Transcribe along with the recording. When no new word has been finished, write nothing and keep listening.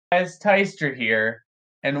Guys, Teister here,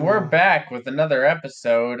 and we're back with another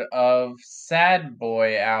episode of Sad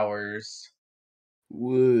Boy Hours.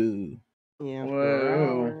 Woo. Yeah.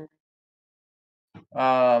 Woo.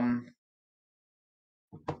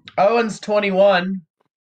 Owen's 21.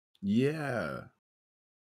 Yeah.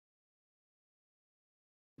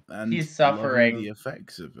 And He's suffering. loving the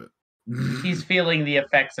effects of it. He's feeling the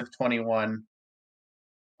effects of 21.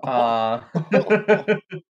 I'm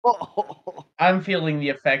feeling the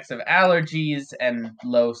effects of allergies and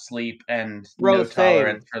low sleep and no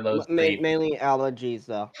tolerance for low sleep. Mainly allergies,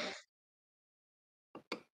 though.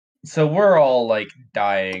 So we're all like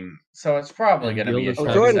dying. So it's probably going to be a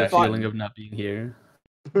short Jordan's session. feeling of not being here.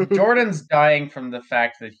 Jordan's dying from the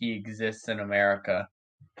fact that he exists in America.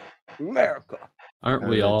 America. Aren't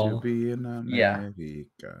we all? To be in America.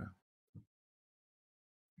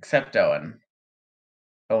 Except Owen.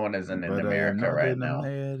 Owen isn't in America right now.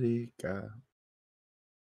 America.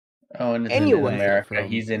 Owen isn't in America.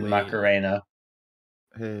 He's in Macarena.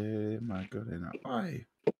 Hey, Macarena. Aye.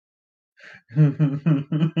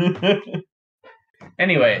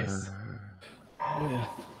 Anyways. Yeah.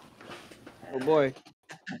 Oh boy.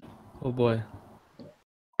 Oh boy.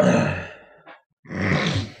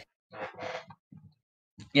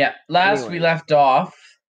 Yeah, last we left off.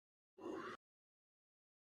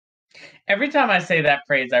 Every time I say that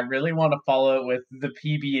phrase, I really want to follow it with the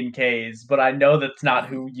PB and Ks, but I know that's not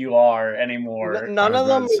who you are anymore. None of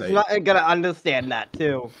them is not gonna understand that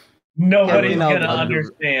too. Nobody's gonna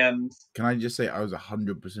understand. Can I just say I was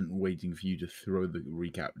 100% waiting for you to throw the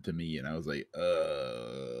recap to me, and I was like,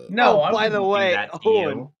 No, by the way,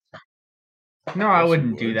 Owen. No, I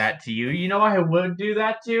wouldn't do that to you. You know I would do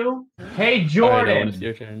that to? Hey, Jordan! Right, Owen, it's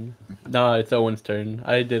your turn. No, it's Owen's turn.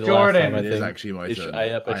 I did it Jordan. last time, I think. It is actually my turn.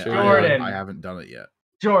 Jordan. I haven't done it yet.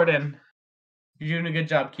 Jordan. You're doing a good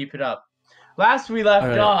job. Keep it up. Last we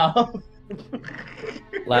left off...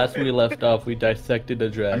 Last we left off, we dissected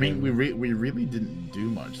a dragon. I mean, we really didn't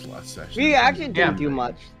do much last session. We actually didn't do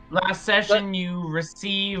much. Last session, you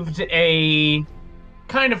received a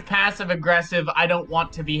kind of passive-aggressive, I don't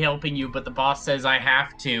want to be helping you, but the boss says I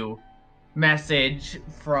have to, message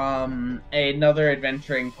from another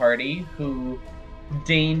adventuring party who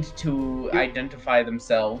deigned to identify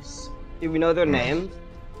themselves. Do we know their names?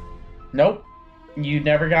 Nope. You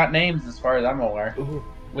never got names as far as I'm aware. Ooh,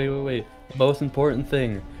 wait. Most important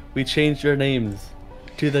thing, we changed our names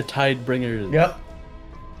to the Tidebringers. Yep.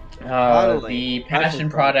 The passion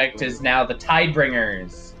product is now the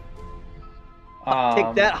Tidebringers.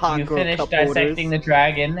 Take that, hot you girl finished dissecting the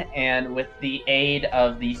dragon, and with the aid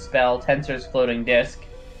of the spell Tensor's Floating Disc,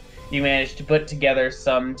 you managed to put together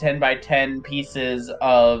some 10 by 10 pieces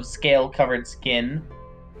of scale-covered skin,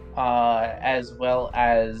 as well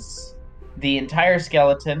as the entire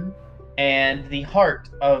skeleton and the heart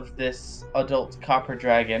of this adult copper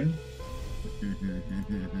dragon.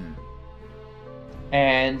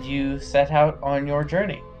 And you set out on your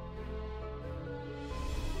journey.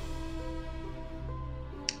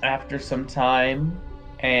 After some time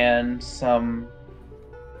and some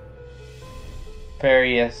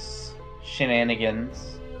various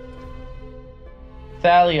shenanigans,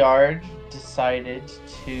 Thaliard decided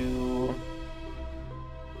to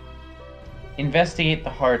investigate the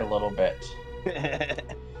heart a little bit.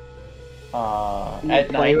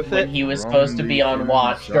 At night, when he was supposed to be on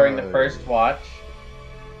watch during the first watch,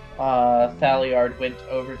 Thaliard went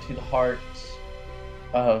over to the heart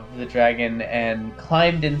of the dragon and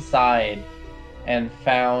climbed inside and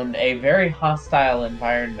found a very hostile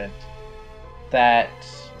environment that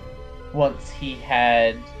once he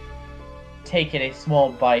had taken a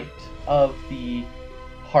small bite of the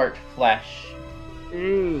heart flesh,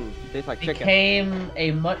 tastes like chicken. Became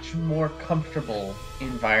a much more comfortable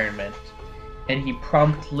environment, and he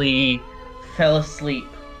promptly fell asleep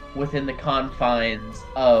within the confines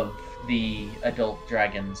of the adult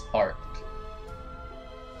dragon's heart.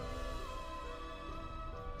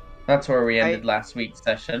 That's where we ended last week's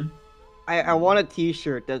session. I want a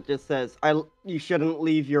t-shirt that just says, you shouldn't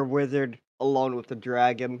leave your wizard alone with the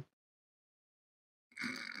dragon.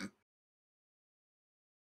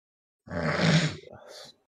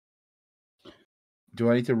 Do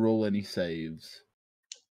I need to roll any saves?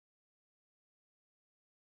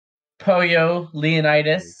 Poyo,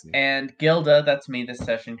 Leonidas, and Gilda, that's me this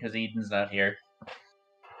session because Eden's not here.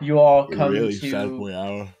 You all come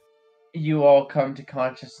You all come to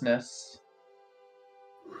consciousness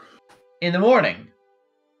in the morning.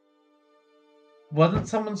 Wasn't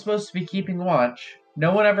someone supposed to be keeping watch?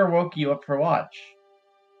 No one ever woke you up for watch.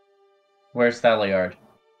 Where's Thaliard?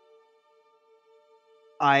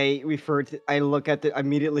 I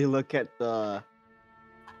immediately look at the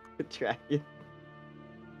the dragon.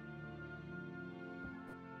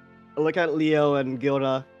 I look at Leo and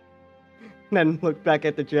Gilda, and then look back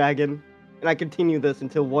at the dragon, and I continue this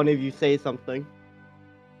until one of you say something.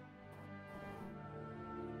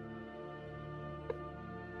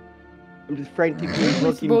 I'm just frantically We're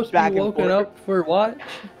looking supposed to back be and woken forth. up for what?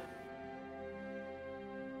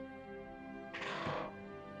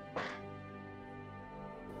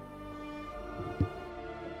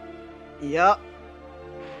 Yep.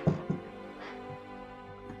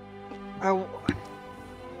 God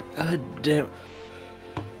damn.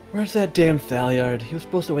 Where's that damn Thaliard? He was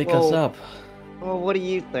supposed to wake us Well- up. Well, what do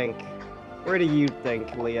you think? Where do you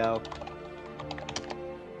think, Leo?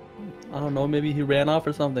 I don't know, maybe he ran off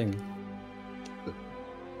or something.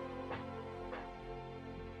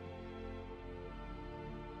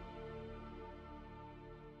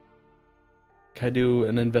 Can I do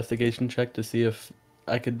an investigation check to see if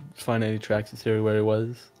I could find any tracks to see where he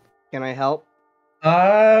was? Can I help?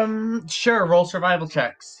 Sure. Roll survival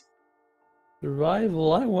checks.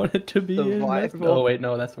 Survival, I want it to be in that... Survival? Oh wait,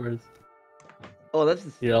 no, that's worse. Oh, this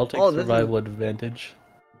is... Here, I'll take Oh, this is- survival advantage.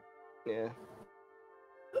 Yeah.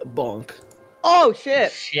 Bonk. Oh,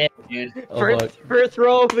 shit! Shit, dude. Oh, First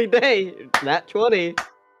roll of the day. Nat 20.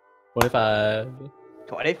 25.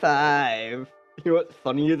 25. You know what's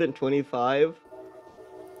funnier than 25?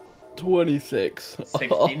 26.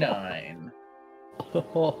 69.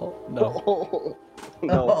 Oh, no.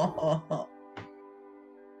 No.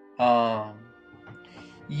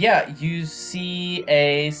 Yeah, you see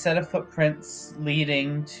a set of footprints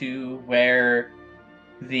leading to where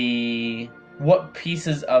what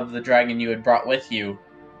pieces of the dragon you had brought with you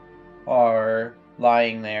are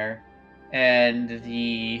lying there, and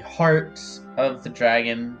the heart of the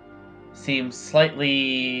dragon seems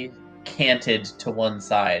slightly canted to one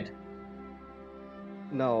side.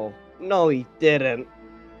 No. No, he didn't.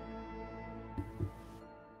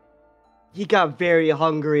 He got very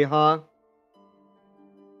hungry, huh?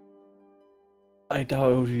 I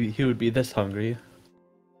doubt he would be this hungry.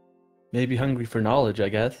 Maybe hungry for knowledge, I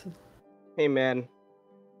guess. Hey, man.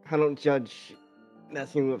 I don't judge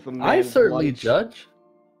messing with a man's I certainly lunch. judge.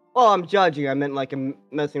 Oh, I'm judging. I meant like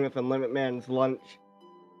messing with a limit man's lunch.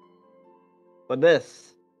 But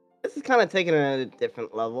this is kind of taken at a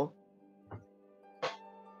different level.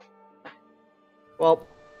 Well,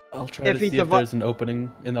 I'll try If to he's see if survi- there's an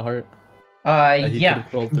opening in the heart. he could Yeah, have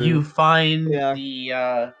crawled through. you find Yeah.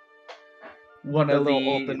 the one the of little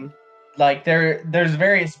the open. like there's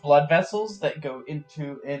various blood vessels that go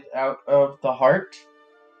into and out of the heart.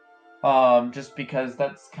 Just because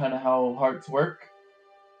that's kind of how hearts work.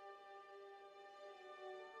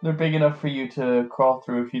 They're big enough for you to crawl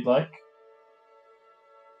through if you'd like.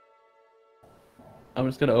 I'm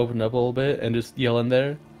just gonna open up a little bit and just yell in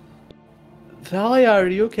there. Thalia, are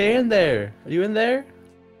you okay in there? Are you in there?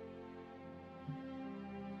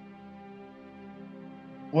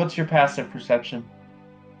 What's your passive perception?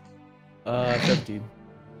 17.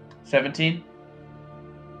 17?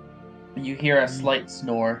 You hear a slight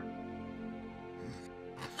snore.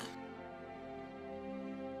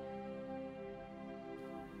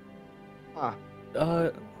 Huh.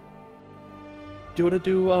 Do you wanna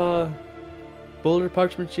do, boulder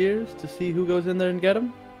parchment shears to see who goes in there and get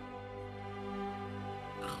him?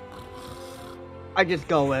 I just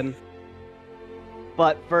go in.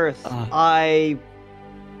 But first, Ah. I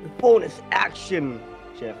bonus action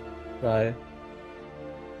shift. Right.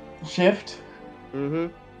 Shift? Mm-hmm.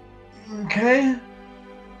 Okay.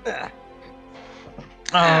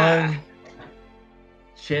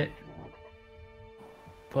 Shit.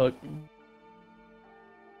 Puck.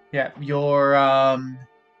 Yeah, your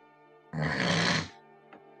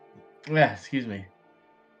yeah, excuse me.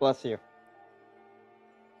 Bless you.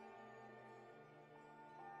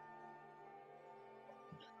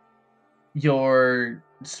 Your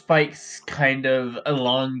spikes kind of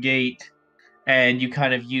elongate, and you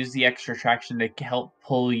kind of use the extra traction to help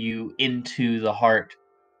pull you into the heart,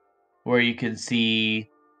 where you can see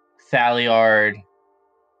Thaliard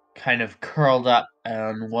kind of curled up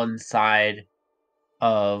on one side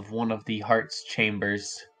of one of the heart's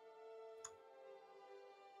chambers.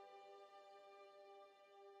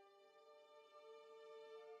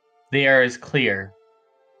 The air is clear,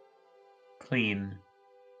 clean.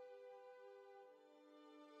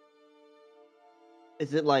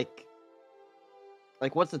 Is it like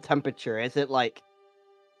what's the temperature? Is it like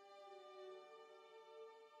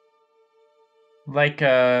Like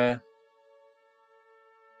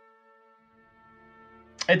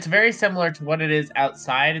it's very similar to what it is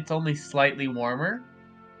outside. It's only slightly warmer.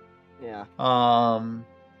 yeah, Um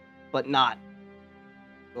but not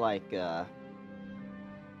like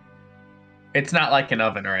It's not like an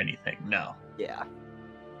oven or anything, no. Yeah.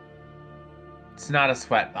 It's not a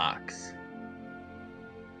sweat box.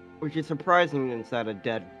 Which is surprising inside a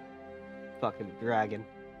dead fucking dragon.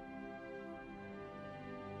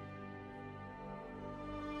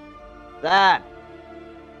 That!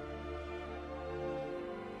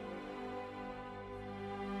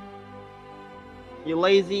 You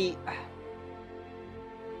lazy...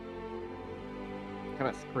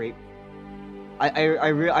 kind of scrape.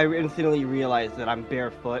 I instantly realized that I'm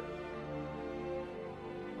barefoot.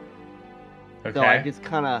 Okay. So I just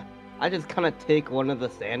kind of take one of the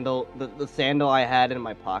sandal I had in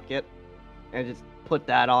my pocket, and just put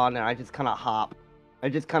that on, and I just kind of hop. I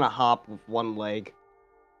just kind of hop with one leg.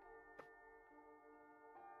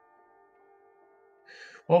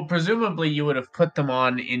 Well, presumably you would have put them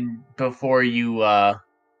on in before you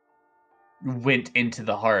went into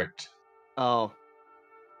the heart. Oh.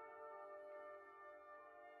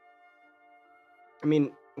 I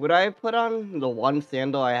mean, would I put on the one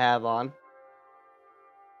sandal I have on?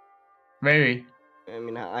 Maybe. I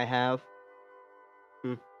mean, I have.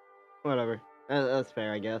 Whatever. That's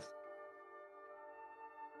fair, I guess.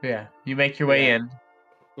 Yeah. You make your way Yeah. in.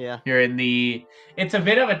 Yeah. You're in the... It's a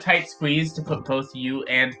bit of a tight squeeze to put both you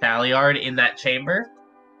and Thaliard in that chamber.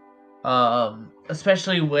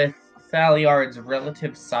 Especially with Thaliard's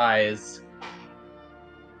relative size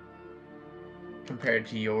compared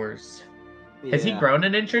to yours. Has he Yeah. grown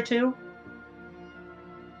an inch or two?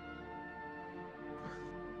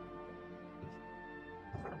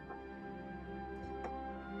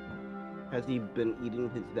 Has he been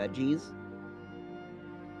eating his veggies?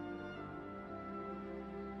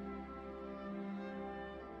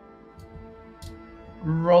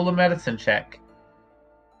 Roll a medicine check.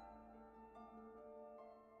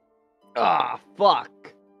 Ah, fuck.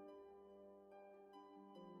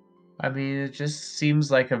 I mean, it just seems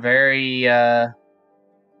like a very,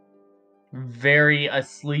 very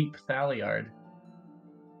asleep Thaliard.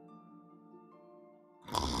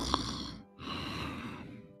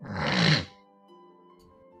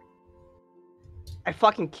 I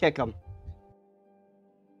fucking kick him.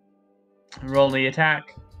 Roll the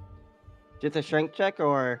attack. Just a strength check,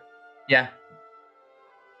 or... Yeah.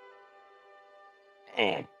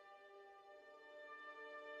 Eh.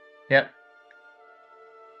 Yep.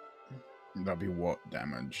 That'd be what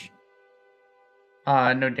damage?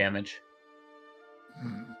 No damage.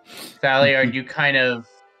 Thaliard, you kind of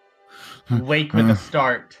wake with a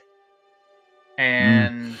start.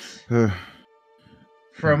 And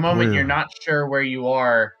for a moment, you're not sure where you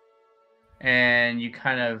are. And you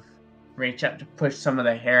kind of reach up to push some of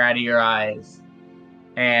the hair out of your eyes.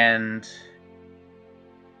 And...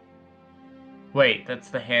 Wait, that's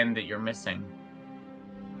the hand that you're missing.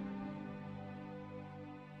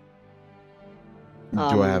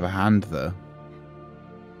 Do I have a hand there?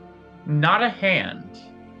 Not a hand.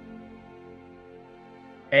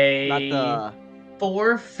 Not the...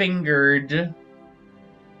 four-fingered,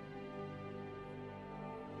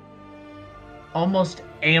 almost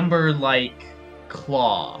amber-like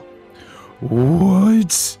claw.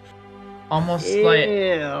 What? Almost Ew. like...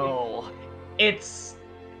 It's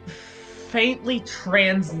faintly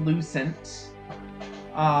translucent.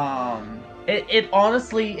 It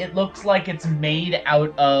honestly, it looks like it's made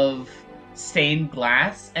out of stained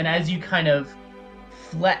glass, and as you kind of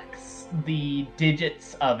flex the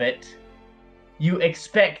digits of it, you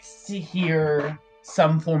expect to hear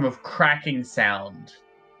some form of cracking sound.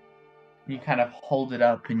 You kind of hold it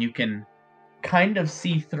up, and you can kind of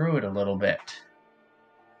see through it a little bit.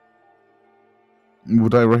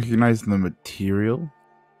 Would I recognize the material?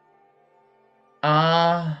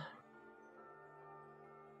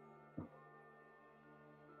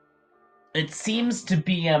 It seems to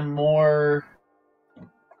be a more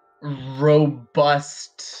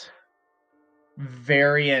robust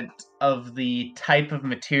variant of the type of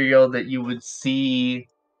material that you would see,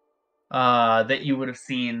 that you would have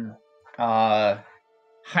seen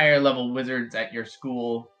higher level wizards at your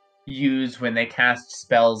school use when they cast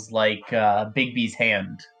spells like Bigby's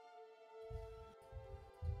Hand.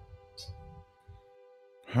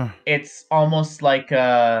 Huh. It's almost like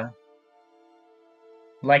a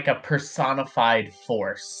personified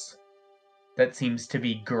force that seems to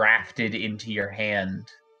be grafted into your hand.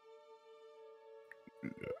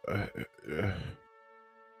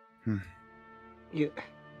 You...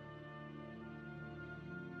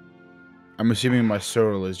 I'm assuming my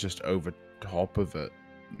sorrel is just over top of it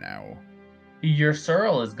now. Your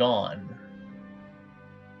Searle is gone.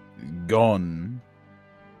 Gone.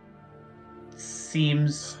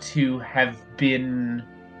 Seems to have been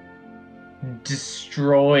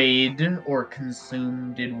destroyed or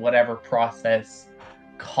consumed in whatever process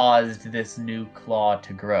caused this new claw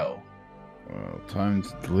to grow. Well, time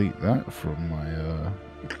to delete that from my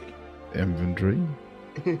inventory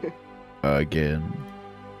again.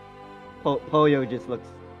 Poyo just looks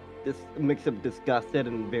a mix of disgusted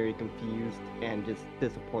and very confused and just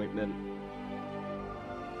disappointment.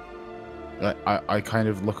 I kind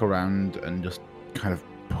of look around and just kind of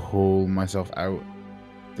pull myself out.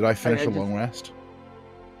 Did I finish a long rest?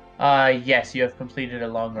 Yes, you have completed a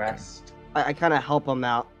long rest. I kind of help him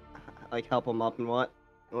out, like help him up and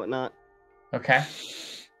whatnot. Okay.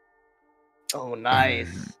 Oh,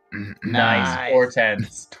 nice. Nice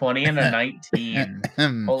portents. 20 and a 19.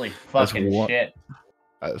 Holy fucking what- shit.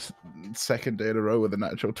 That's second day in a row with a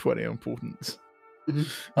natural 20 on portents.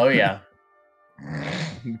 Oh, yeah.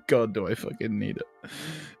 God, do I fucking need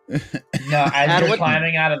it. No, as And you're what-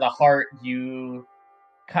 climbing out of the heart, you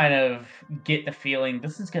kind of get the feeling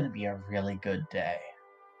this is going to be a really good day.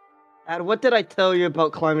 And what did I tell you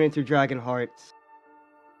about climbing into dragon hearts?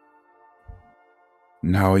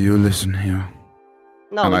 Now you listen here.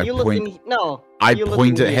 No, And I you point- listen. No, I you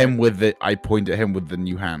point listen at here. him with the. I point at him with the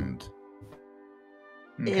new hand.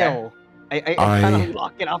 Okay. Ew. I kind of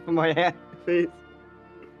lock it off in my face.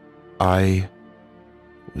 I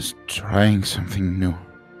was trying something new,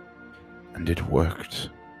 and it worked.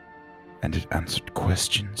 And it answered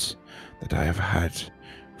questions that I have had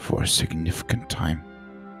for a significant time.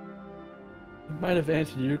 I might have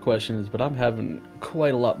answered your questions, but I'm having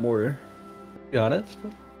quite a lot more. To be honest.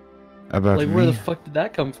 About Like, me, where the fuck did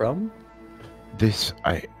that come from? this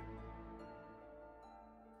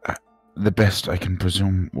the best I can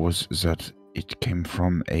presume was that it came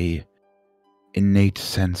from a innate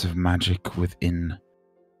sense of magic within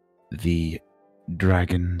the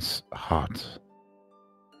dragon's heart.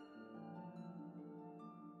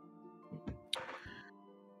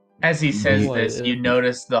 As he says Boy, this, you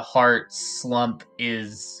notice the heart slump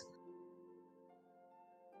is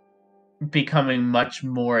becoming much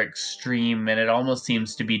more extreme, and it almost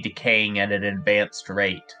seems to be decaying at an advanced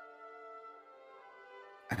rate.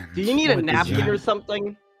 And Do you need a What is napkin that? or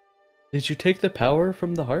something? Did you take the power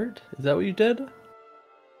from the heart? Is that what you did?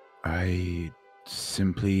 I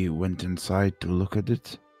simply went inside to look at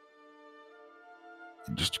it.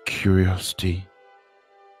 Just curiosity.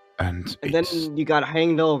 And And it's then you got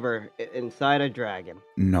hanged over inside a dragon.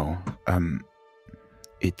 no,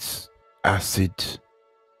 its acid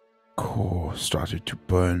core started to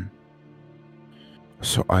burn.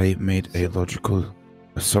 So I made a logical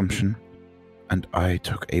assumption, and I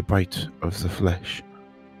took a bite of the flesh.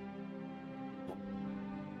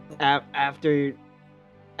 After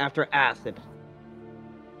acid.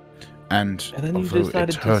 And And then you although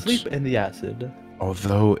decided it to hurt, sleep in the acid.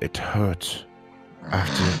 although it hurt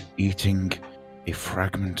after eating a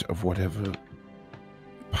fragment of whatever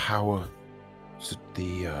power that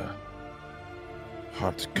the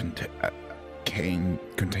heart contained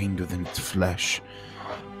within its flesh,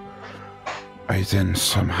 I then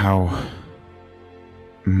somehow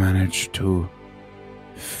managed to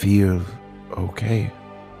feel okay.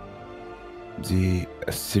 The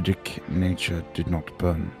acidic nature did not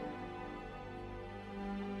burn.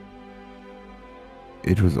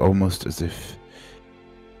 It was almost as if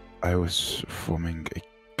I was forming a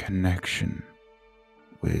connection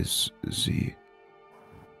with the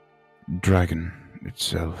dragon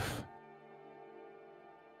itself.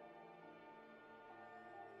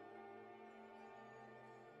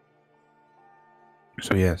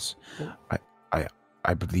 So yes,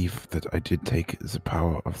 I believe that I did take the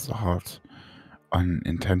power of the heart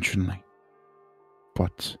unintentionally.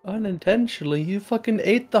 But Unintentionally, you fucking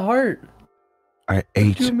ate the heart. I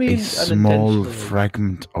ate do you mean a small unintentionally?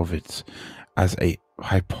 fragment of it as a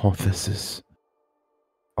hypothesis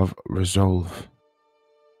of resolve.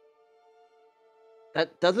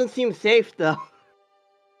 That doesn't seem safe though.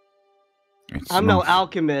 It's I'm no not,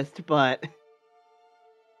 alchemist, but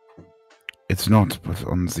It's not, but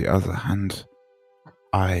on the other hand,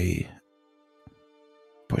 I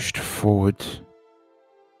pushed forward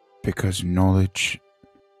because knowledge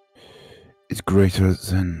is greater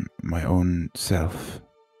than my own self.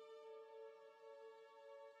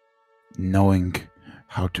 Knowing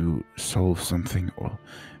how to solve something or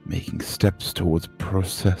making steps towards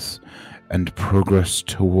process and progress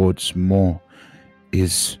towards more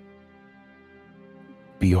is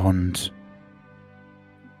beyond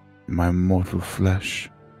my mortal flesh.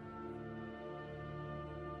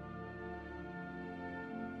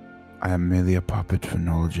 I am merely a puppet for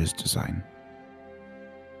knowledge's design.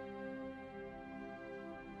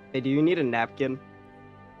 hey, do you need a napkin?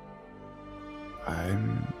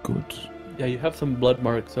 I'm good. Yeah, you have some blood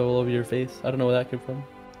marks all over your face. I don't know where that came from.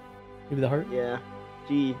 Maybe the heart? Yeah.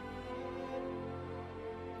 Gee.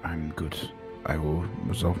 I'm good. I will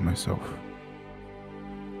resolve myself.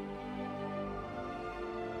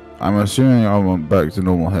 I'm assuming I'm back to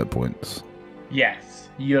normal hit points. Yes,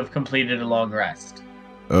 you have completed a long rest.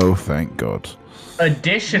 Oh, thank God.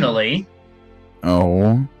 Additionally,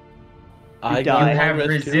 Oh. I you got die. a long have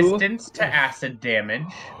rest too. resistance to acid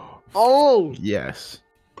damage. Oh! Yes.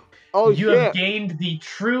 Oh You have shit! gained the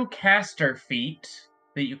true caster feat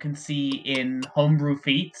that you can see in homebrew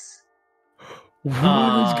feats. What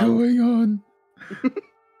is going on?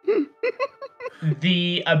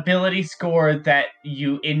 The ability score that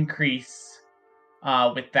you increase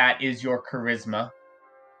with that is your charisma.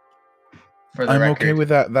 For the I'm record. okay with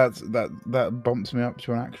that. That bumps me up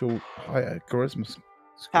to an actual higher charisma score.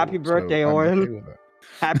 Happy birthday, so I'm Orin. okay with that.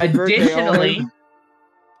 Happy birthday, Additionally,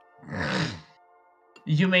 Orin.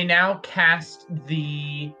 you may now cast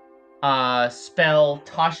the spell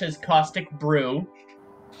Tasha's Caustic Brew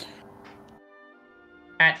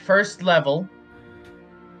at first level,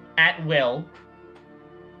 at will.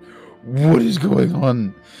 What is going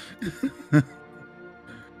on?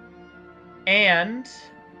 And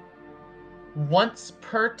once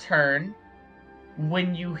per turn,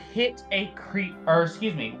 when you hit a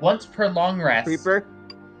once per long rest, Creeper.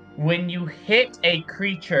 when you hit a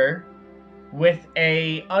creature with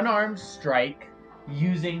a unarmed strike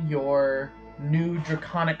using your new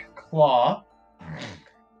Draconic Claw,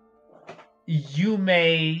 you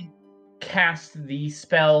may cast the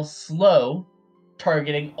spell Slow,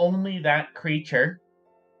 targeting only that creature.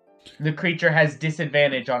 The creature has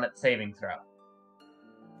disadvantage on its saving throw.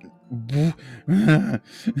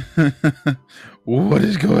 What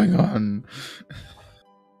is going on?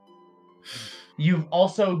 You've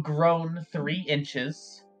also grown 3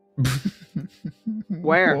 inches.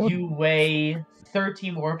 Where? What? You weigh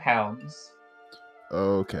 30 more pounds.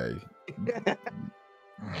 Okay.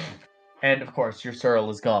 And of course, your Searle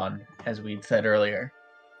is gone, as we'd said earlier.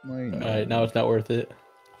 Alright, now it's not worth it.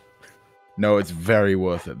 No, it's very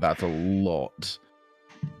worth it. That's a lot.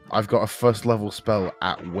 I've got a first level spell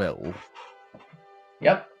at will.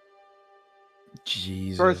 Yep.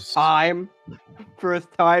 Jesus. First time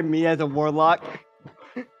me as a warlock.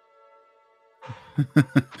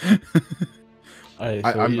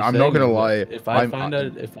 I'm not gonna lie. If I find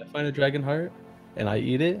a dragon heart and I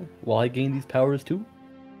eat it, will I gain these powers too?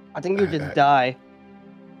 I think you just die.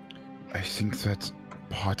 I think that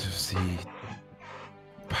part of the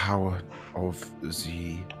power of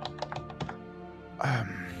the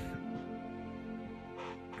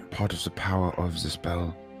part of the power of the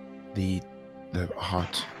spell, the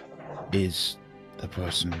heart, is the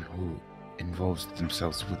person who involves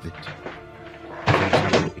themselves with it. For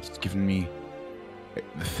example, it's given me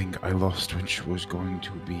the thing I lost, which was going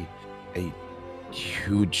to be a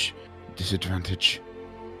huge disadvantage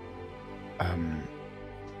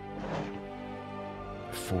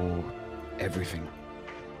for everything.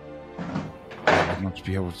 I would not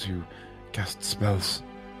be able to cast spells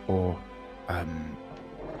or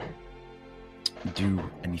do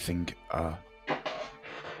anything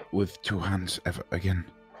with 2 hands ever again.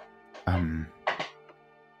 And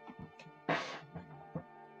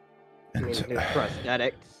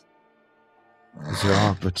Prosthetics. there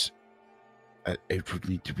are, but it would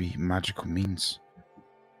need to be magical means.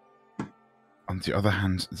 On the other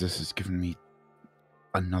hand, this has given me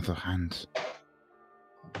another hand.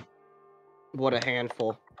 What a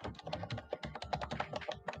handful.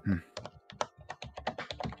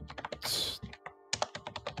 It's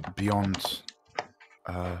beyond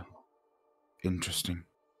interesting.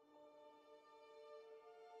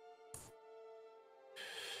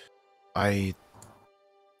 I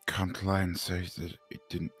can't lie and say that it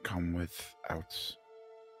didn't come without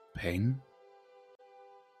pain.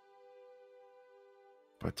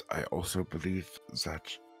 But I also believe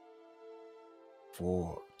that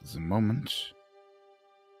for the moment,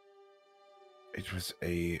 it was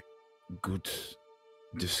a good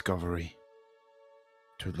discovery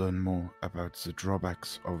to learn more about the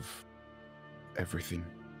drawbacks of everything.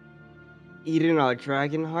 Eating a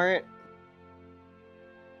dragon heart?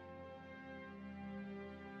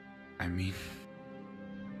 I mean,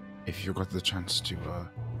 if you got the chance to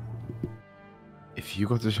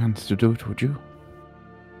do it, would you?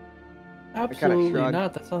 Absolutely shrug.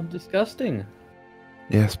 not. That sounds disgusting.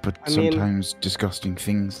 Yes, but I mean- sometimes disgusting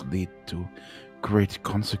things lead to great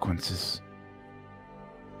consequences.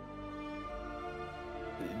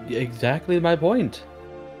 Exactly my point.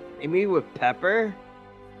 Maybe with pepper?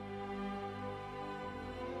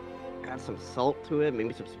 Add some salt to it,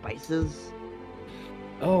 maybe some spices.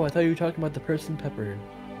 Oh, I thought you were talking about the person pepper.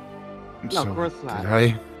 No, of course not.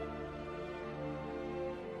 Did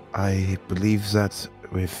I believe that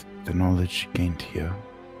with the knowledge gained here,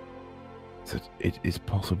 that it is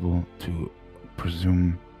possible to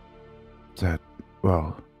presume that,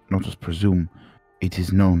 well, not just presume, it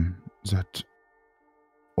is known that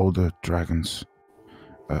older dragons,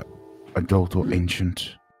 adult or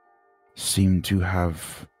ancient, seem to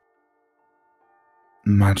have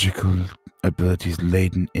magical abilities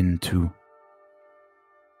laden into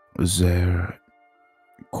their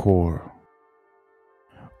core,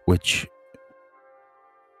 which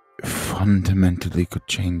fundamentally could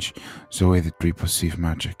change the way that we perceive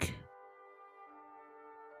magic.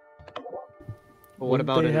 But what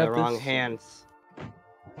about they in the have wrong this- hands?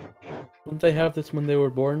 Wouldn't they have this when they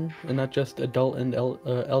were born, and not just adult and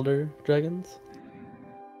elder dragons?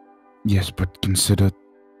 Yes, but consider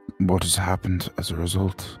what has happened as a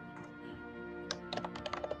result.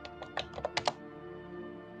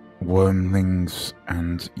 Wormlings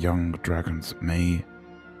and young dragons may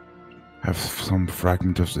have some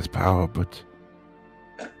fragment of this power, but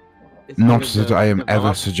It's not only that to I am ever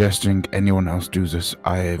develop. suggesting anyone else do this.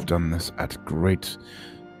 I have done this at great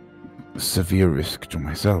severe risk to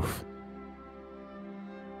myself.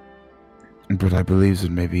 But I believe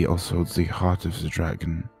that maybe also the heart of the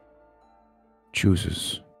dragon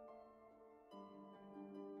chooses.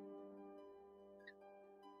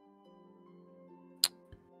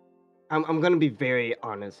 I'm gonna be very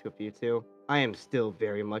honest with you two. I am still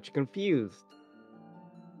very much confused.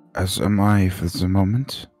 As am I for the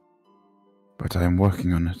moment. But I am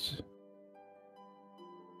working on it.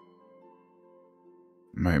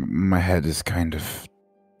 My head is kind of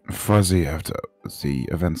fuzzy after the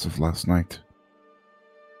events of last night.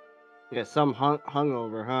 Yeah, some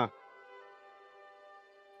hungover, huh?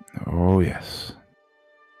 Oh, yes.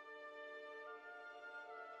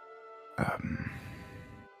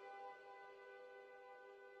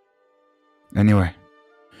 Anyway,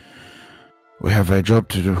 we have a job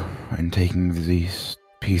to do in taking these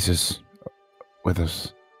pieces with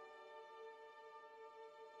us.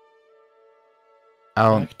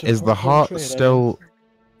 Alan, Back to is the Portland heart trade, I still? guess.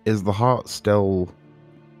 Is the heart still?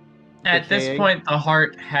 At this Decaying? point, the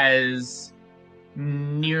heart has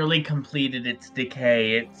nearly completed its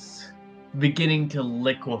decay. It's beginning to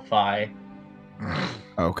liquefy.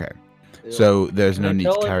 Okay, Ew. so there's Can no I need to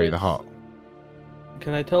tell if carry the it's- heart.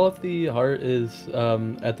 Can I tell if the heart is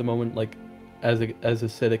at the moment like as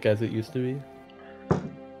acidic as it used to be?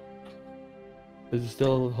 Does it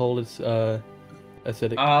still hold its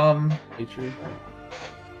acidic nature?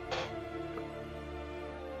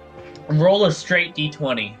 Roll a straight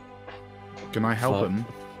d20. Can I help Fuck. him?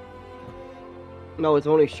 No, it's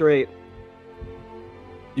only straight.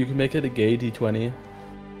 You can make it a gay d20.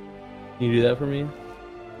 Can you do that for me?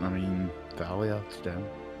 I mean, the Alliot's down.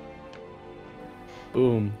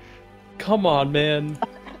 Boom. Come on, man.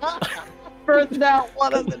 First that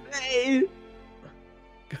one of the day.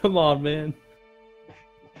 Come on, man.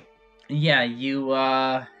 Yeah, you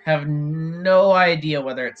have no idea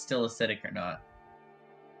whether it's still acidic or not.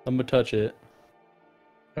 I'm gonna touch it.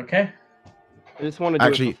 Okay. I just want to do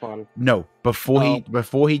Actually, it for fun. No, before Oh.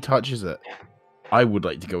 before he touches it, I would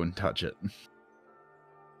like to go and touch it.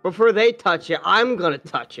 Before they touch it, I'm gonna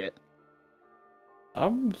touch it.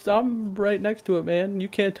 I'm right next to it, man. You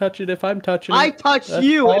can't touch it if I'm touching it. I touch That's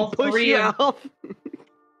you all and push three you of- off.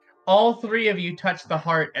 All three of you touch the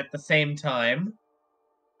heart at the same time.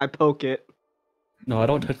 I poke it. No, I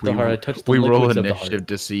don't touch the We- heart. I touch the We roll liquids of the initiative heart.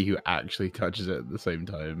 to see who actually touches it at the same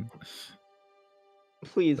time.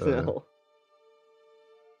 Please no.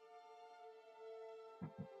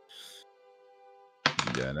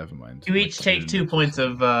 Yeah, never mind. You each take 2 points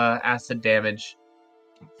of acid damage.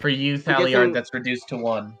 For you, Thaliard, guessing- that's reduced to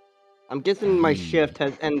 1. I'm guessing my Hmm. shift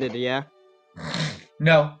has ended, yeah?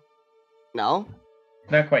 No, No?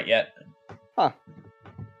 not quite yet. Huh.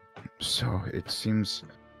 So it seems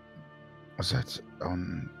that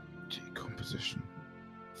on decomposition,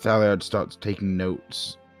 Thaliard starts taking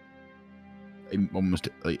notes, almost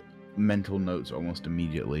like mental notes, almost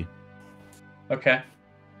immediately. Okay.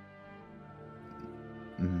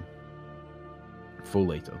 Mhm. For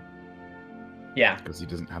later, Yeah. because he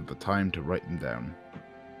doesn't have the time to write them down.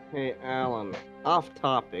 Hey, Alan. Off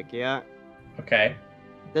topic, yeah? Okay.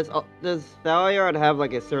 Does Thaliard have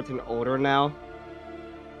like a certain odor now?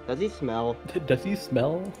 Does he smell? Does he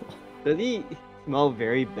smell? Does he smell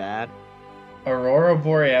very bad? Aurora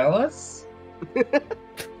Borealis?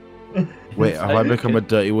 Wait, have I become a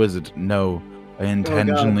dirty wizard? No, I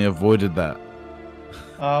intentionally avoided that.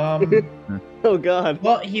 Oh God.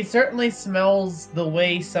 Well, he certainly smells the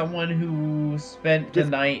way someone who spent the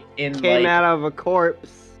Just night in Came like out of a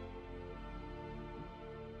corpse.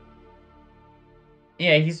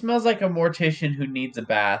 yeah, he smells like a mortician who needs a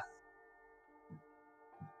bath.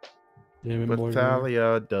 Damn it, But Morgan.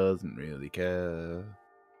 Thalia doesn't really care.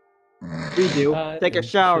 We do. I Take a think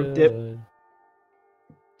shower, you dip. should.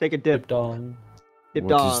 Take a dip. Dip dong. Dip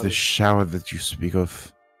What is dong. the shower that you speak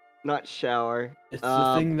of? Not shower. It's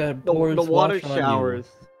the thing that The pours water wash on showers.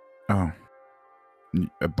 Oh,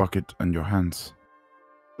 a bucket on your hands.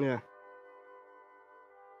 Yeah.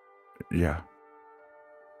 Yeah.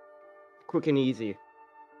 Quick and easy.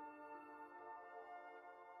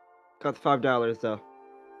 Costs $5 though.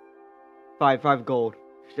 Five gold.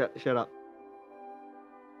 Shut up.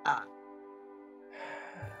 Ah.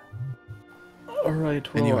 All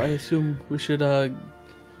right. Well, Anyway. I assume we should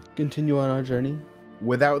continue on our journey.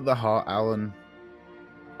 Without the heart, Alan,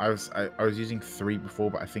 I was using 3 before,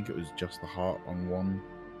 but I think it was just the heart on 1.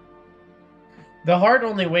 The heart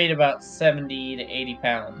only weighed about 70 to 80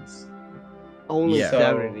 pounds. Only Yeah.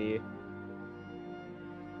 70.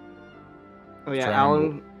 Oh yeah, Try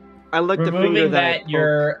Alan. I licked the finger Removing that I that, poked.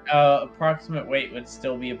 your approximate weight would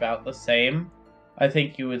still be about the same. I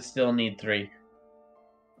think you would still need 3.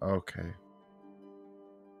 Okay.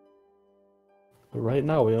 But right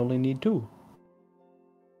now, we only need 2.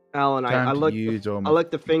 Alan, I Time to licked use all I my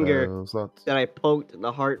licked the finger spells, lots. that I poked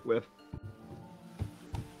the heart with.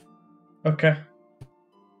 Okay.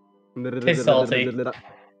 Tastes salty.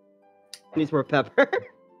 Needs more pepper.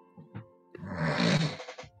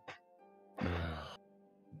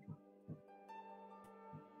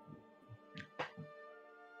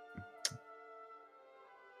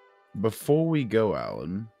 Before we go,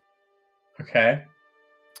 Alan, Okay.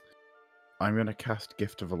 I'm going to cast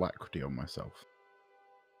Gift of Alacrity on myself.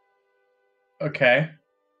 Okay.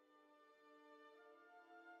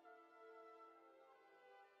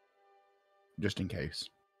 Just in case.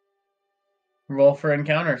 Roll for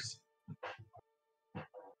encounters.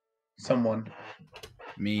 Someone.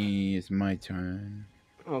 Me, it's my turn.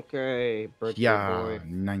 Okay, birthday Yeah, boy.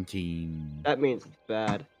 19. That means it's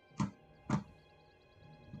bad.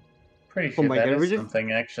 Pretty sure my that God, is we're just-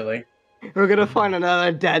 something, actually. We're gonna find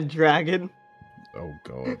another dead dragon. Oh,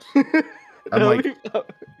 God. That'll like- be-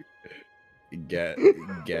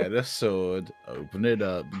 Get a sword, open it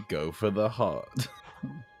up, go for the heart.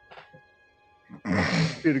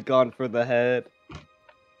 Should have gone for the head.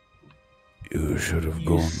 You should have You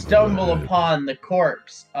gone. stumble upon the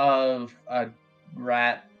corpse of a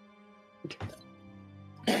rat.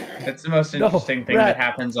 That's the most No, interesting thing rat. that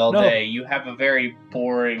happens all No. day. You have a very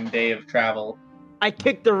boring day of travel. I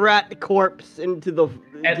kicked the rat corpse into the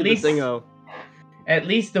least- thingo. At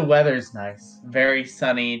least the weather's nice. Very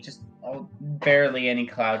sunny, just barely any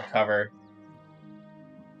cloud cover.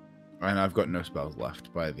 And I've got no spells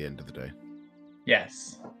left by the end of the day.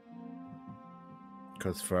 Yes.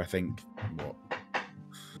 Because for, I think, what?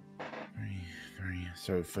 3.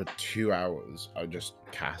 So for 2 hours, I just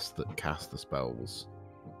cast the spells.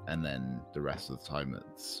 And then the rest of the time,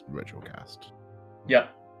 it's ritual cast. Yep.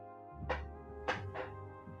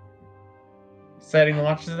 Setting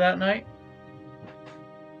watches that night?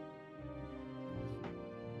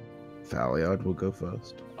 Thaliard will go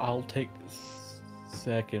first. I'll take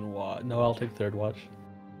second watch. No, I'll take third watch.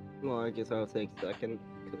 Well, I guess I'll take second.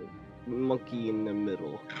 'Cause monkey in the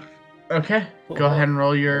middle. Okay. Go ahead and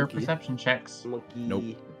roll your Monkey. perception checks. Monkey. Nope.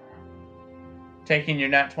 Taking your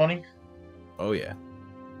nat 20. Oh, yeah.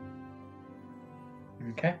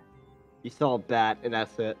 Okay. You saw a bat, and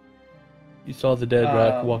that's it. You saw the dead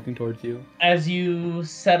rat Um, walking towards you. As you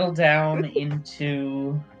settle down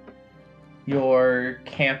into your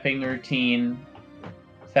camping routine,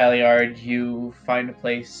 Thaliard, you find a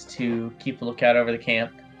place to keep a lookout over the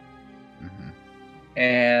camp. hmm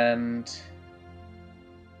And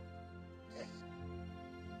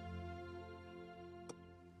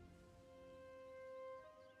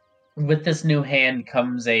with this new hand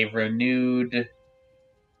comes a renewed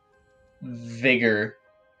vigor,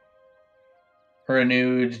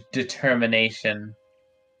 renewed determination,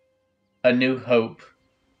 a new hope,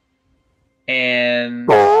 and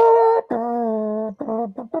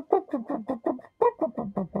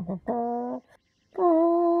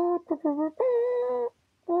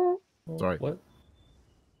Sorry. What?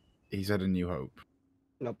 He said a new hope.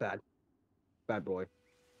 Not bad. Bad boy.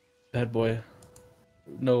 Bad boy.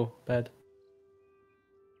 No, bad.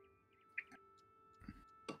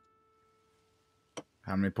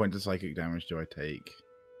 How many points of psychic damage do I take?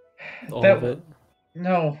 All That- of it.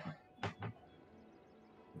 no.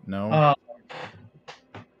 No?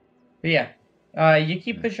 But yeah, You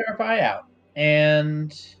keep a sharp eye out,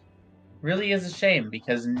 and really is a shame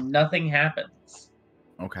because nothing happens.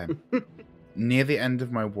 Okay. Near the end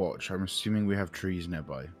of my watch, I'm assuming we have trees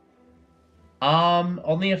nearby.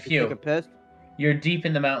 Only a You take a few. piss? You're deep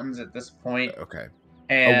in the mountains at this point, Okay.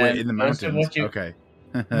 Oh, we're and in the most of mountains. what you Okay.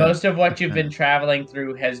 most of what you've been traveling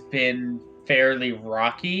through has been fairly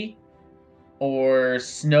rocky, or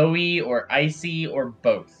snowy, or icy, or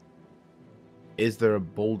both. Is there a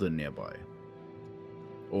boulder nearby?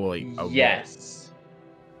 Or like a rock? Yes.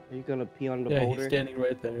 Are you gonna pee on the Yeah, he's boulder? standing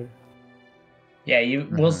right there. Yeah,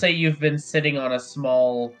 we'll say you've been sitting on a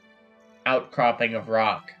small outcropping of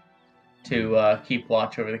rock to keep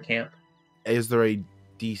watch over the camp. Is there a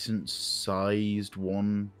decent sized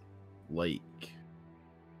one, like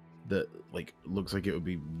that? Like looks like it would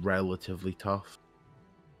be relatively tough.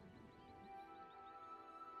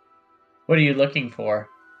 What are you looking for?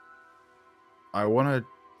 I want to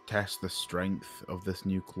test the strength of this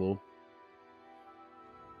new claw.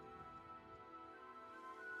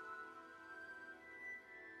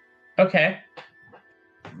 Okay.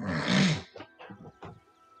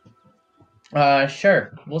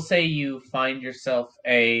 Sure. We'll say you find yourself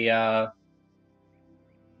a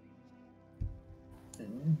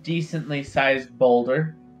decently sized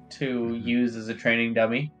boulder to use as a training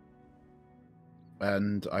dummy.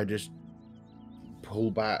 And I just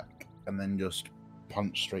pull back and then just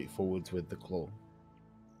punch straight forwards with the claw.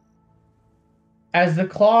 As the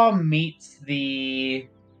claw meets the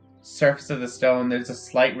surface of the stone, there's a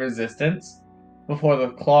slight resistance before the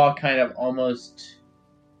claw kind of almost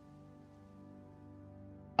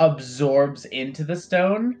absorbs into the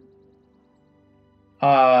stone.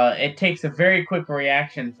 It takes a very quick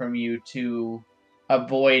reaction from you to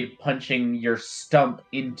avoid punching your stump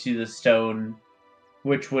into the stone,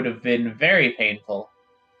 which would have been very painful.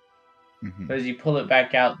 But as you pull it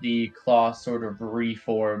back out, the claw sort of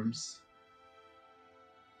reforms.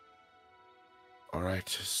 Alright,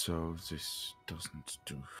 so this doesn't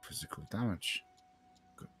do physical damage.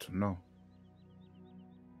 Good to know.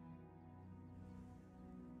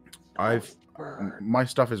 My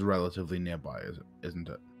stuff is relatively nearby, isn't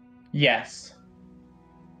it? Yes.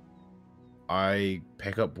 I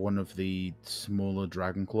pick up one of the smaller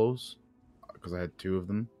dragon claws because I had two of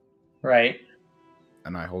them, Right.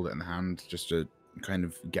 and I hold it in the hand just to kind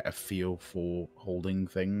of get a feel for holding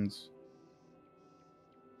things.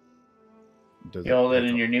 Does You hold it pick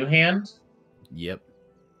in up? your new hand? Yep.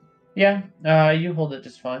 Yeah, you hold it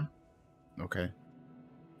just fine. Okay.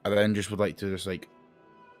 I then just would like to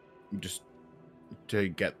just to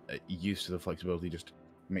get used to the flexibility, just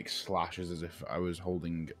make slashes as if I was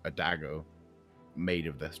holding a dagger made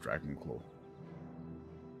of this dragon claw.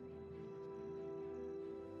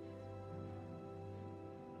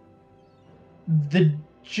 The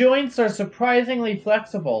joints are surprisingly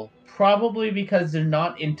flexible, probably because they're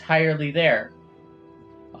not entirely there.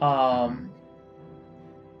 Um,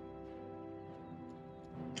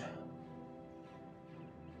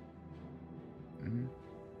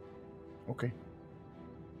 Okay.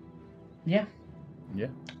 yeah. Yeah.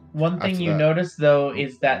 One thing After you that, notice, though,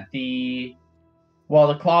 is that while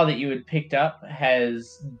the claw that you had picked up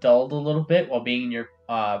has dulled a little bit while being in your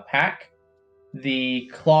pack, the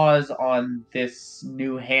claws on this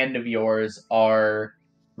new hand of yours are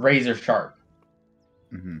razor sharp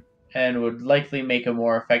and would likely make a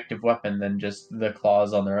more effective weapon than just the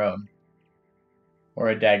claws on their own. Or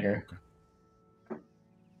a dagger.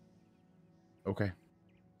 Okay.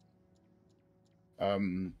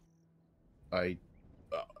 I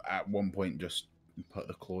at one point just put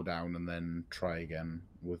the claw down and then try again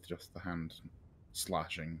with just the hand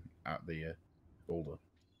slashing at the boulder.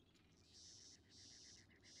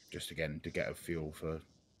 Just again to get a feel for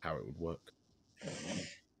how it would work.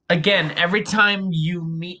 Again, every time you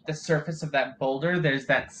meet the surface of that boulder, there's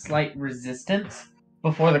that slight resistance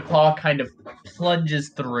before the claw kind of plunges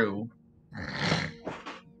through.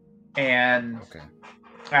 And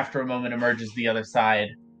after a moment emerges the other side.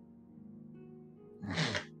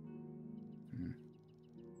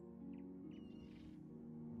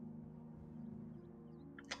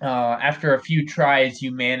 After a few tries,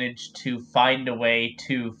 you manage to find a way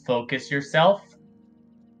to focus yourself,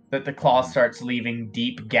 that the claw starts leaving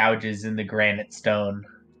deep gouges in the granite stone.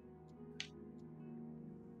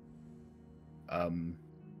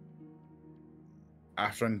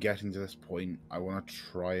 After I'm getting to this point, I want to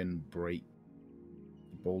try and break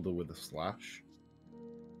the boulder with a slash.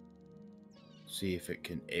 See if it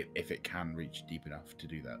can reach deep enough to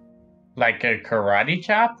do that. Like a karate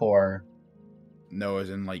chop, or? No, as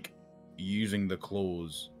in like using the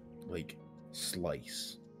claws, like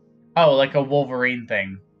slice. Oh, like a Wolverine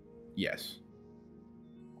thing. Yes.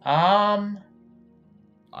 Um,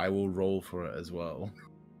 I will roll for it as well.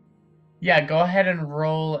 yeah, go ahead and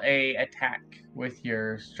roll a attack with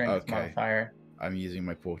your strength Okay. modifier. I'm using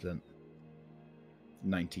my portent.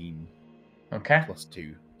 19 Okay. plus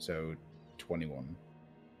 2, so 21.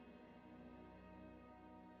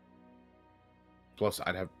 Plus,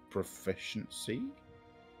 I'd have proficiency?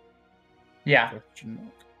 Yeah. Question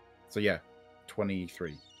mark? So yeah,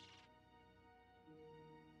 23.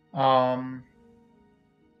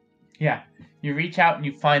 Yeah. You reach out and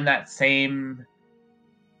you find that same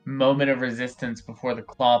moment of resistance before the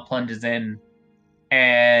claw plunges in,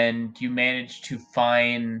 and you manage to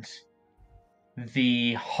find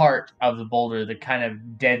the heart of the boulder, the kind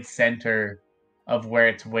of dead center of where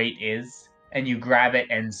its weight is, and you grab it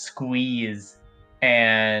and squeeze,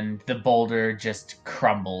 and the boulder just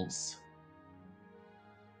crumbles.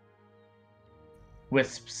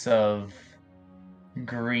 Wisps of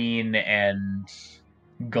green and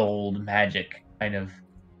gold magic kind of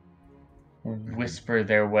whisper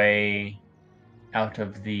their way out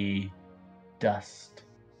of the dust.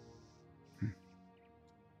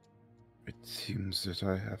 It seems that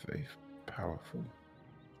I have a powerful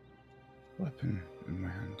weapon in my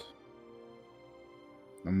hand.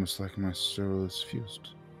 Almost like my soul is fused.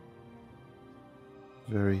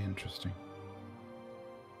 Very interesting.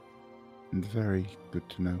 And very good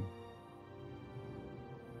to know.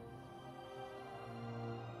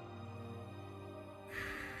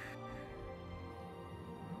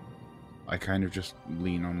 I kind of just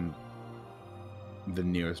lean on the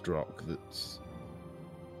nearest rock that's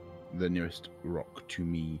the nearest rock to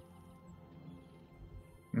me.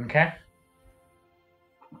 Okay.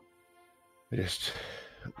 I just,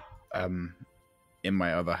 in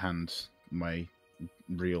my other hand, my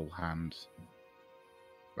real hand,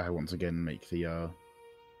 I once again make the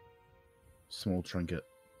small trinket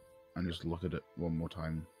and just look at it one more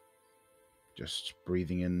time. Just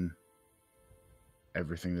breathing in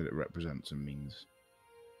everything that it represents and means.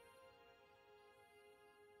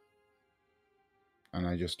 And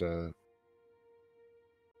I just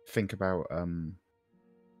think about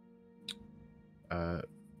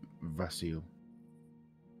Vasil.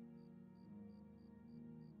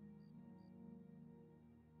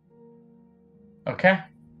 Okay.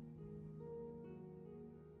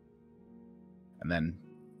 And then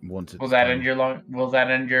once it's Will that done, end your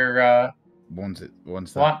once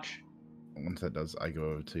that watch? once that does, I go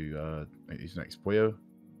over to his next Poyo.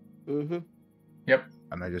 Mm-hmm. Yep.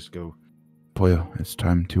 And I just go, Poyo, it's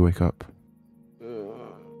time to wake up.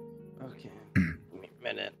 Okay. Give me a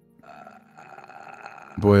minute.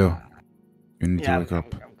 Poyo, you need to Yeah, wake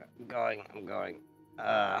up. I'm going.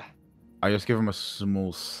 I just give him a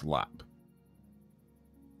small slap.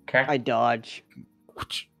 Okay. I dodge.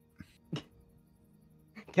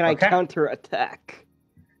 Can I counter attack?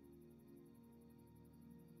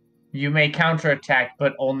 You may counterattack,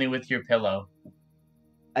 but only with your pillow.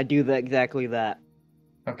 I do exactly that.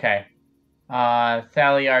 Okay.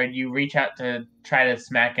 Thaliard, you reach out to try to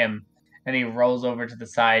smack him, and he rolls over to the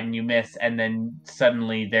side, and you miss, and then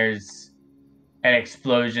suddenly there's an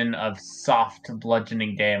explosion of soft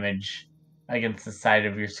bludgeoning damage against the side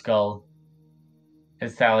of your skull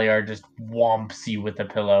as Thaliard just whomps you with a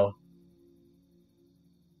pillow.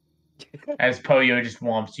 As Poyo just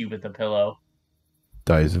whomps you with a pillow.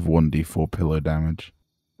 Dies of 1d4 pillow damage.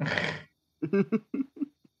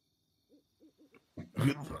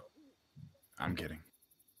 I'm kidding.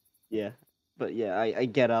 Yeah, but yeah, I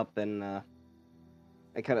get up and I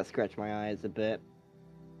kind of scratch my eyes a bit,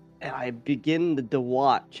 and I begin the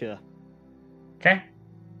watch. Okay.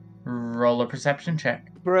 Roll a perception check.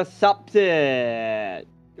 Perception.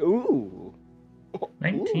 Ooh.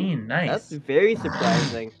 19, Ooh, nice. That's very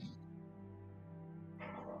surprising.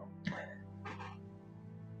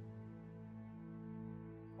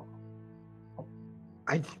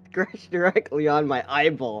 I scratched directly on my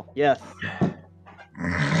eyeball. Yes.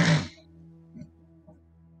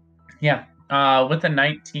 Yeah. With a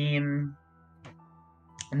 19,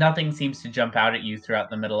 nothing seems to jump out at you throughout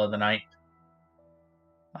the middle of the night.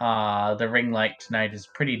 The ring light tonight is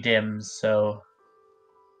pretty dim, so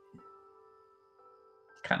it's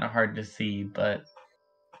kind of hard to see, but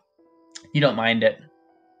you don't mind it.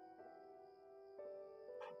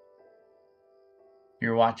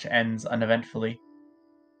 Your watch ends uneventfully.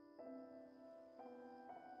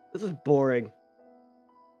 This is boring.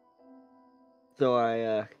 So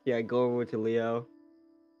I go over to Leo.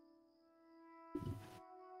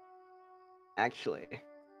 Actually,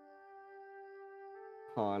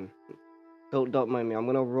 hold on. Don't mind me. I'm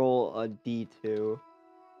gonna roll a D2.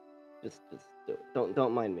 Just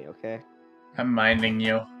don't mind me, okay? I'm minding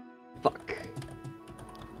you. Fuck.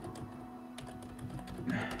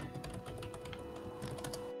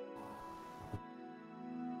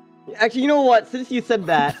 Actually, you know what? Since you said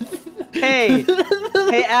that, hey,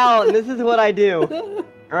 hey, Alan, this is what I do. All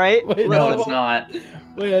right? Wait, No, Listen. it's not.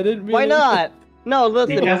 Wait, I didn't mean Why it. not? No,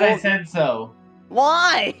 listen. Because I said so.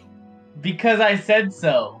 Why? Because I said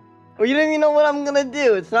so. Well, you don't even know what I'm gonna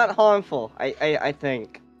do. It's not harmful. I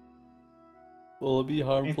think. Will it be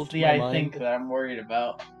harmful It's to the my I mind? think that I'm worried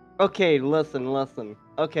about. Okay, listen.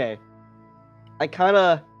 Okay. I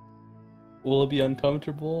kinda. Will it be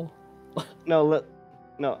uncomfortable? No.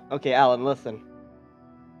 Okay, Alan, listen.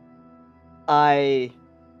 I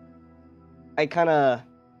kinda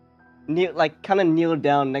kneel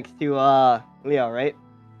down next to Leo, right?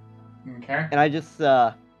 Okay. And I just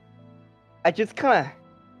kinda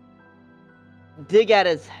dig at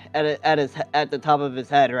the top of his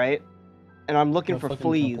head, right? And I'm looking No for fucking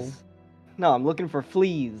fleas. temple. No, I'm looking for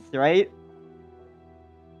fleas, right?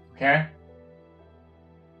 Okay.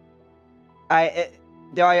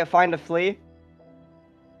 Do I find a flea?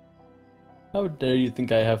 How dare you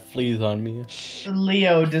think I have fleas on me?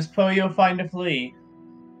 Leo, does Poyo find a flea?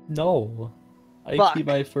 No. I Fuck. keep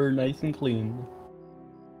my fur nice and clean.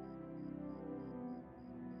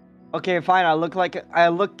 Okay, fine. I look for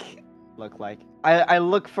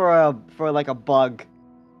like a bug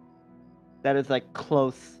that is like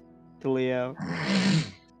close to Leo. You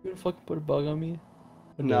gonna fucking put a bug on me?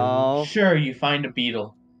 How dare you. No. Sure, you find a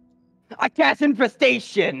beetle. I cast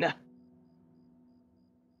infestation.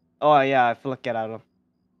 Oh yeah, I flick it at him.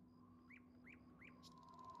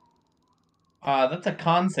 That's a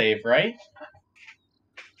con save, right?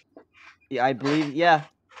 Yeah, I believe. Yeah.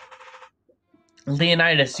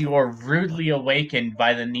 Leonidas, you are rudely awakened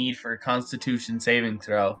by the need for a Constitution saving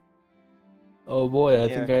throw. Oh boy, I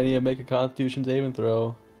Yeah. think I need to make a Constitution saving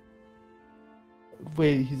throw.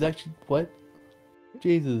 Wait, he's actually what?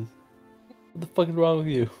 Jesus, what the fuck is wrong with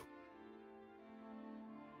you?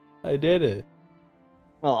 I did it.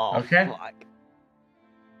 Oh Okay. fuck.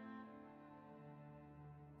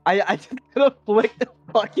 I just kind of flicked the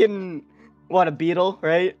fucking a beetle,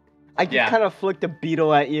 right? I just Yeah. kind of flicked a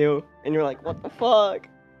beetle at you, and you're like, what the fuck?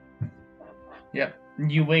 Yep.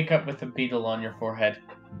 You wake up with a beetle on your forehead.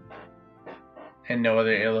 And no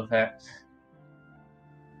other ill effects.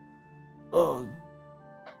 Oh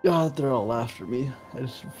God, they're all after me. I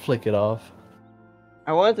just flick it off.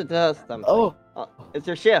 I wanted to test something. Oh, It's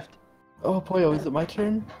your shift. oh boy, is it my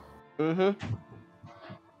turn? Mm-hmm.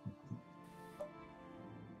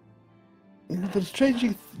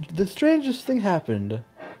 The strangest thing happened.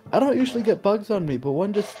 I don't usually get bugs on me, but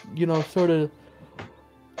one just, sort of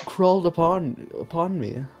crawled upon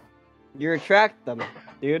me. You attract them,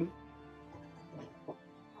 dude.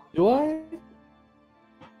 Do I?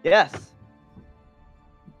 Yes.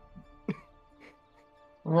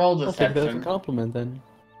 Roll I'll take that as a deception. compliment then.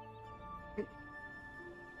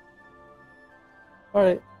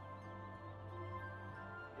 Alright.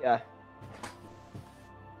 Yeah.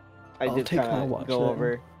 I I'll just take my kind of watch go then.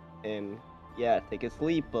 over and take a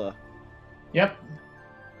sleep. Yep.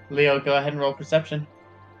 Leo, go ahead and roll perception.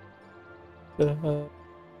 Hell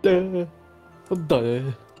yeah.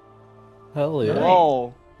 Nice.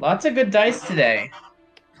 Whoa. Lots of good dice today.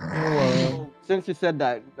 Since you said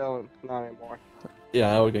that, no, not anymore.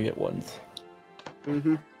 Yeah, I would get ones.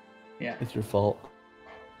 Mm-hmm. Yeah, It's your fault.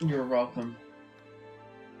 you're welcome.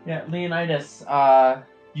 Yeah, Leonidas,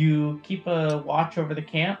 you keep a watch over the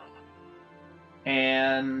camp,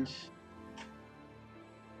 and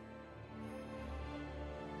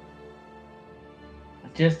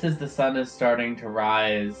just as the sun is starting to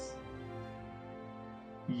rise,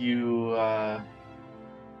 you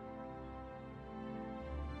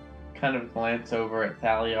kind of glance over at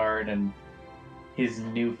Thaliard and his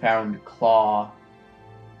newfound claw.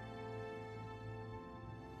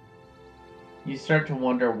 You start to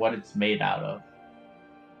wonder what it's made out of.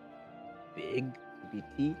 Big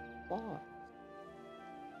BT claw.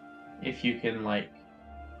 If you can,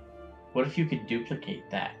 what if you could duplicate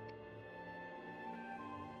that?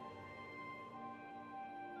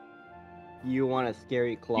 You want a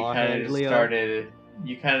scary claw You kind hand, of Leo?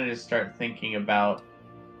 just start thinking about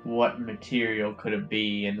what material could it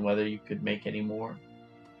be and whether you could make any more.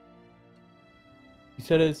 You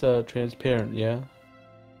said it's transparent, yeah?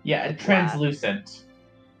 Yeah, Like translucent.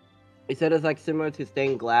 He said it's like similar to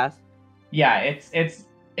stained glass. Yeah,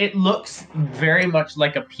 it looks very much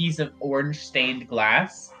like a piece of orange stained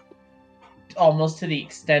glass, almost to the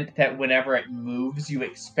extent that whenever it moves, you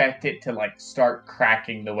expect it to start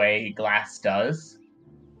cracking the way glass does.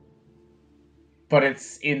 But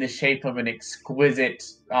it's in the shape of an exquisite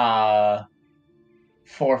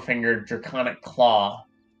four-fingered draconic claw.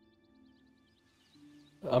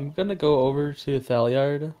 I'm gonna go over to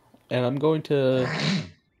Thaliard, and I'm going to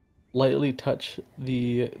lightly touch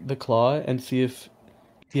the claw and see if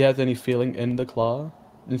he has any feeling in the claw,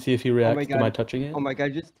 and see if he Oh my reacts to my god. touching it. Oh my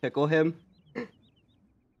god, just tickle him.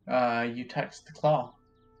 You touch the claw.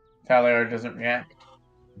 Valior doesn't react.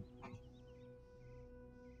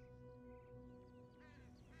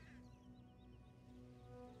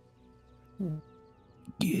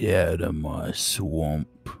 Get out of my swamp.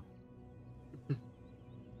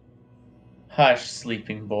 Hush,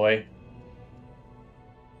 sleeping boy.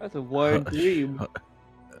 That's a wild dream.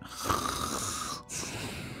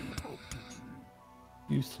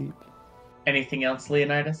 You sleep. Anything else,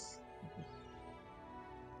 Leonidas?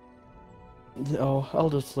 Oh, I'll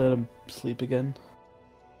just let him sleep again.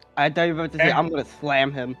 I thought you were about to say, Okay. I'm gonna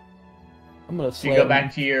slam him. I'm gonna Do you go slam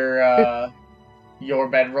back to your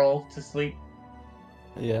bedroll to sleep?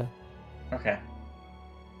 Yeah. Okay.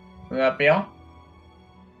 Will that be all?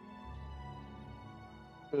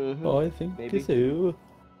 Oh, I think Maybe. so.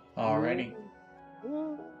 Alrighty.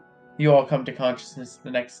 You all come to consciousness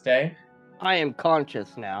the next day. I am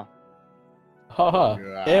conscious now. Haha,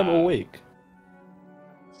 am awake.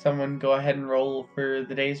 Someone go ahead and roll for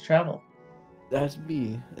the day's travel. That's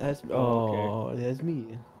me. That's that's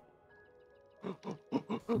me.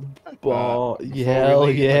 Oh, hell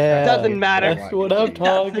yeah. Doesn't matter. That's what I'm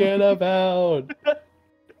talking about.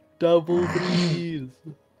 Double threes.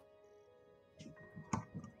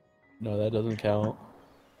 No, that doesn't count.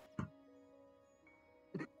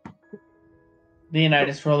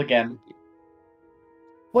 Leonidas, roll again.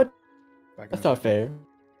 What? That's not fair.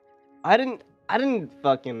 I didn't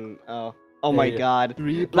fucking. Oh my Hey, god.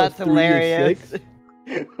 3 plus That's 3 hilarious. is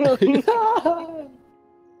 6.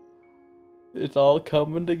 It's all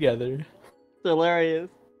coming together. It's hilarious.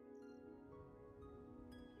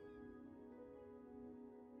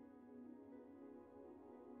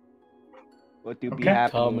 What do be Okay.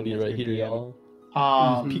 happening, Comedy Mr. right here, DM? y'all. This is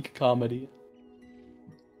Um, peak comedy.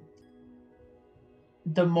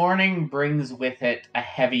 the morning brings with it a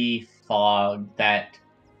heavy fog that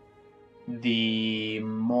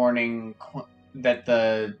that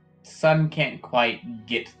the sun can't quite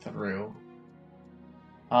get through.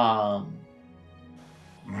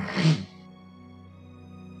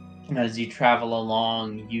 As you travel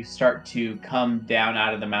along, you start to come down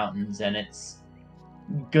out of the mountains, and it's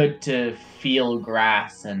good to feel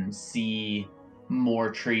grass and see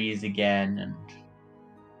more trees again. And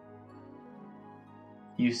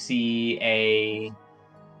you see a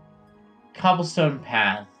cobblestone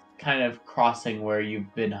path kind of crossing where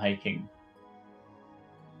you've been hiking.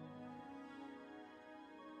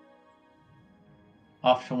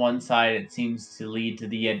 Off to one side, it seems to lead to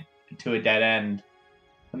a dead end.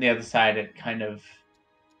 On the other side, it kind of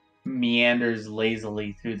meanders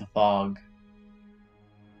lazily through the fog.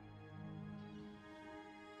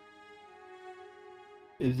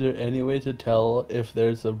 Is there any way to tell if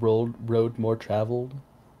there's a road more traveled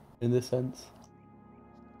in this sense?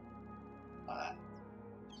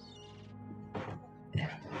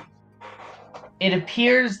 It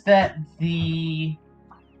appears that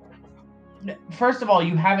first of all,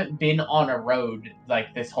 you haven't been on a road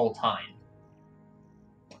like this whole time.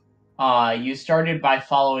 You started by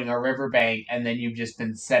following a riverbank, and then you've just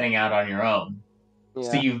been setting out on your own. Yeah.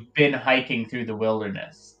 So you've been hiking through the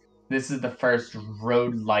wilderness. This is the first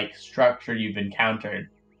road-like structure you've encountered.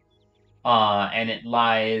 And it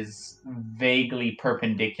lies vaguely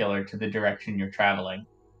perpendicular to the direction you're traveling.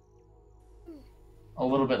 A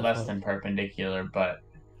little bit less than perpendicular, but...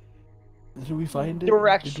 Did we find it?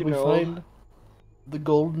 Directional. Did we find the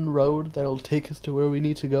golden road that'll take us to where we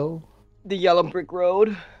need to go? The yellow brick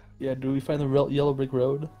road. Yeah, did we find the real yellow brick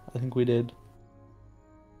road? I think we did.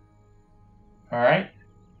 Alright.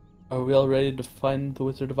 Are we all ready to find the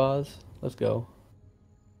Wizard of Oz? Let's go.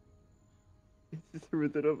 It's the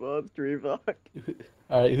Wizard of Oz, Draevok.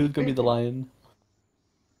 Alright, who's gonna be the lion?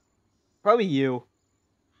 Probably you.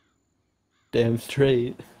 Damn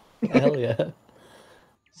straight. Hell yeah.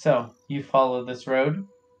 So, you follow this road.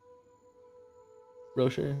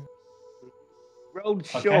 Rocher. Road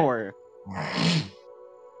Okay. shore.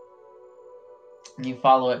 You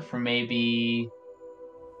follow it for maybe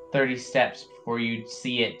 30 steps before you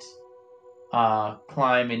see it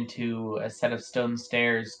climb into a set of stone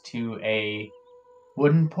stairs to a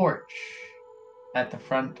wooden porch at the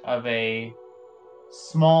front of a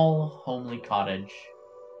small, homely cottage.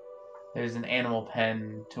 There's an animal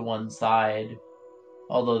pen to one side,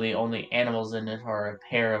 although the only animals in it are a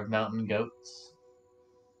pair of mountain goats,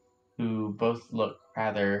 who both look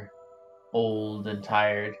rather old and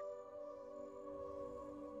tired.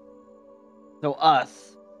 So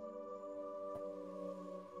us.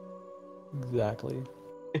 Exactly.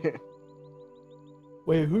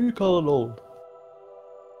 Wait, who you calling old?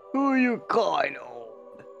 Who you calling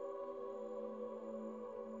old?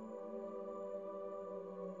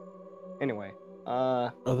 Anyway,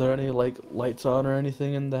 Are there any like lights on or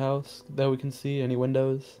anything in the house that we can see? Any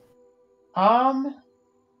windows? Um,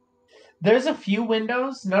 there's a few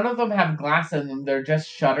windows. None of them have glass in them. They're just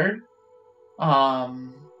shuttered.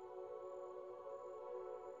 Um,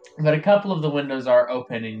 but a couple of the windows are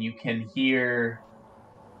open, and you can hear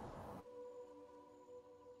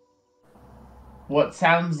what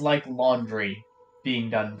sounds like laundry being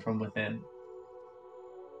done from within.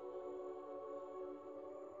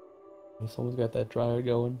 Someone's got that dryer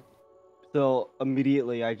going. so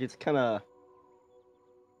immediately I just kind of,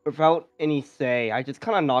 without any say, I just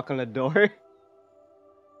kind of knock on the door.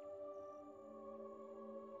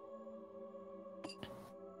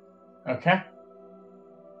 Okay.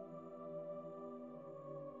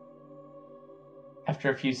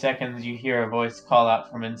 After a few seconds, you hear a voice call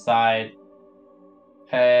out from inside.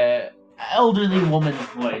 Elderly woman's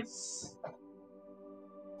voice.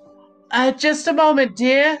 Just a moment,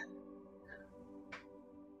 dear.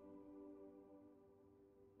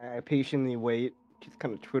 I patiently wait, just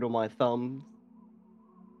kind of twiddle my thumbs.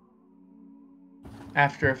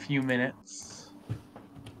 After a few minutes,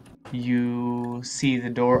 you see the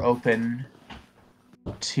door open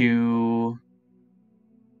to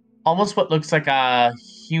almost what looks like a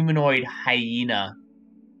humanoid hyena.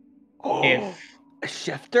 If A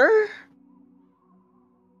shifter?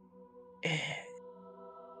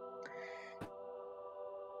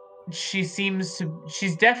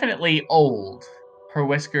 she's definitely old. Her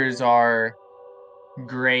whiskers are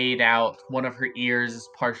grayed out. One of her ears is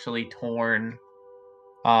partially torn.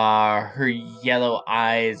 Her yellow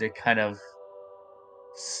eyes are kind of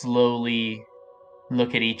slowly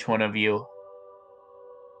look at each one of you.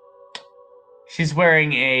 She's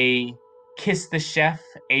wearing a Kiss the Chef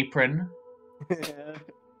apron.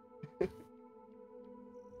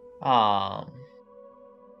 Um,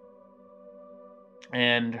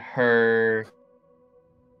 and her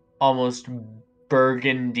almost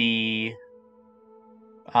burgundy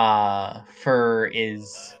fur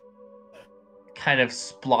is kind of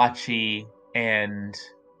splotchy and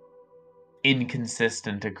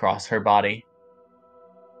inconsistent across her body,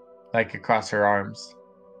 like across her arms.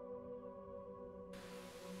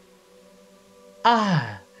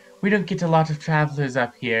 We don't get a lot of travelers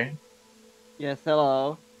up here. Yes,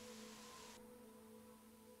 hello.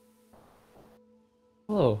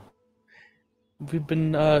 Hello. We've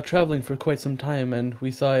been traveling for quite some time, and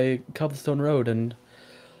we saw a cobblestone road, and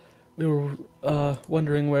we were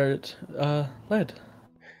wondering where it led.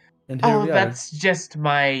 And here Oh, we are. that's just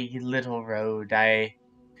my little road. I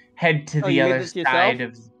head to Oh, the you made other this yourself?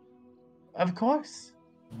 side of course.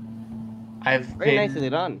 I've Very been nicely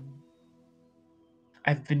done.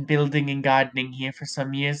 I've been building and gardening here for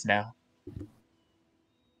some years now.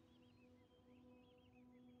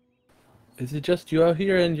 Is it just you out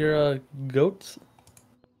here and your goats?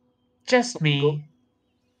 Just me.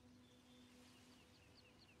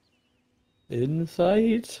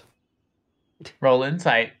 Insight? Roll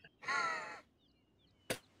insight.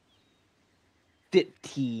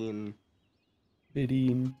 15.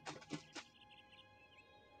 15.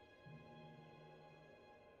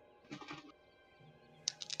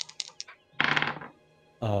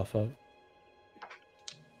 Oh, fuck.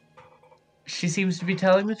 She seems to be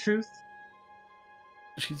telling the truth.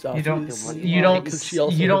 She's You don't obviously you lying don't 'cause she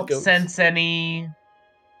also you has don't goats. sense any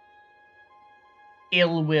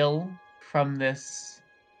ill will from this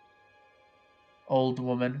old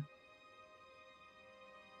woman.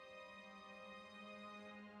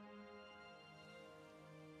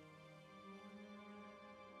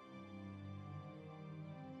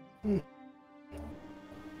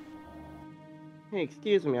 Hey,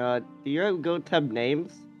 excuse me, do your goats have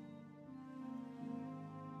names?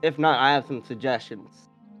 If not, I have some suggestions.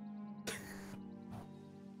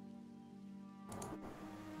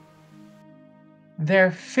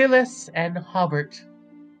 They're Phyllis and Hobart.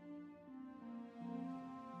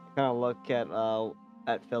 Kind of look at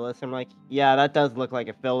Phyllis. I'm like, yeah, that does look like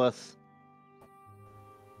a Phyllis.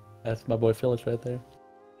 That's my boy Phyllis right there.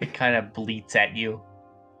 It kind of bleats at you.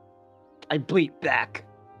 I bleat back.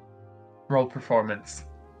 Roll performance.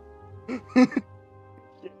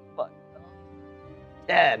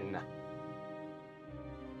 10.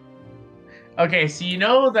 Okay, so you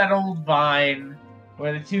know that old vine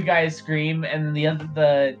where the two guys scream and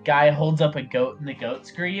the guy holds up a goat and the goat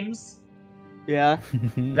screams? Yeah.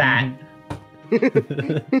 That.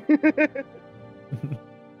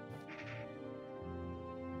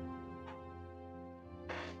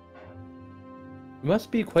 It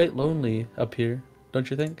must be quite lonely up here. don't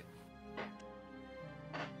you think?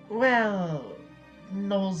 Well,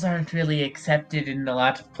 gnolls aren't really accepted in a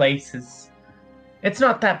lot of places. It's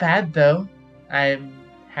not that bad, though. I'm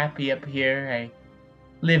happy up here. I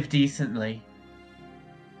live decently.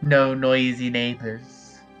 No noisy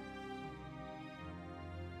neighbors.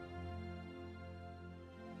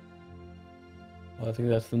 Well, I think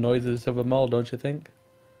that's the noises of them all, don't you think?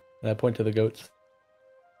 And I point to the goats.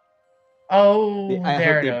 Oh, I hope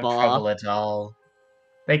they're they no baa. trouble at all.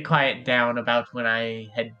 They quiet down about when I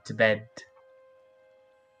head to bed.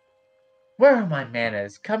 Where are my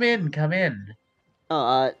manners? Come in, come in.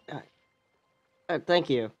 Oh, thank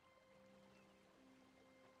you.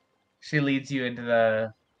 She leads you into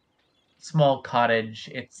the small cottage.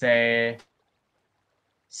 It's a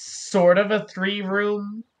sort of a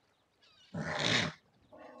 3-room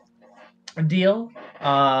deal.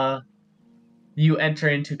 You enter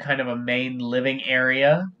into kind of a main living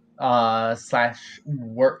area, slash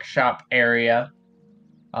workshop area.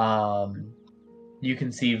 You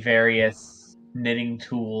can see various knitting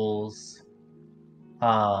tools,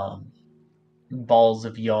 balls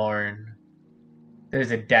of yarn.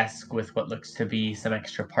 There's a desk with what looks to be some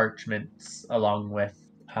extra parchments, along with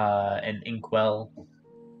an inkwell.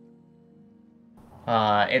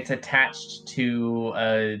 It's attached to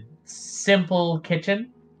a simple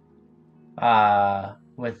kitchen,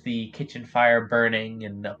 with the kitchen fire burning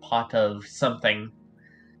and a pot of something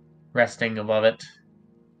resting above it.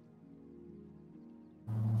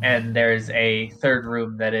 And there's a third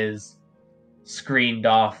room that is screened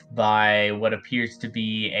off by what appears to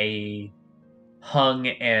be a hung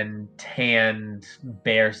and tanned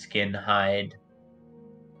bearskin hide.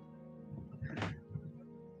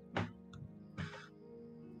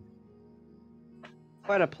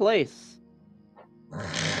 Quite a place.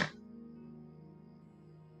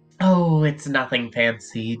 Oh, it's nothing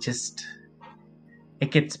fancy, just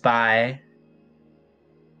it gets by.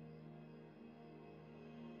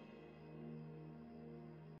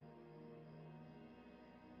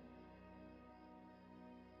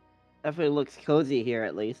 Definitely looks cozy here,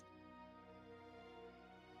 at least.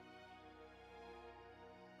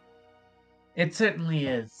 It certainly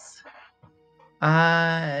is.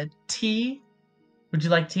 Tea? Would you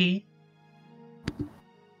like tea?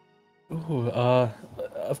 Ooh,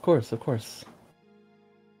 of course, of course.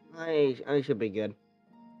 I should be good.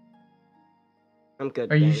 I'm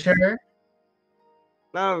good, Are you thanks. sure?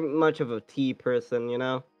 Not much of a tea person, you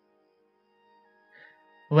know?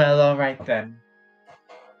 Well, alright then.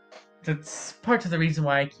 That's part of the reason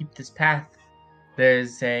why I keep this path.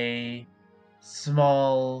 There's a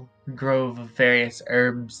small grove of various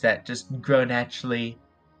herbs that just grow naturally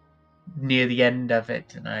near the end of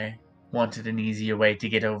it, and I wanted an easier way to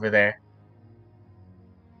get over there.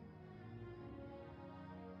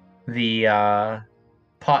 The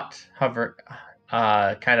pot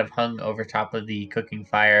kind of hung over top of the cooking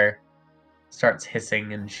fire, starts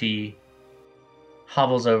hissing, and she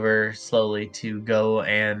hobbles over slowly to go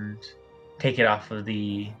and take it off of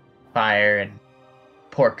the fire and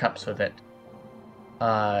pour cups with it.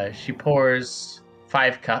 She pours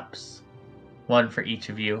 5 cups, one for each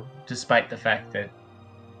of you, despite the fact that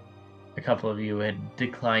a couple of you had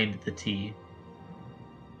declined the tea.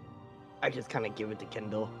 I just kind of give it to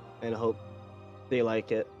Kendall and hope they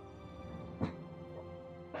like it.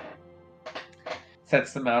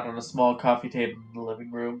 Sets them out on a small coffee table in the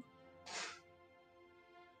living room.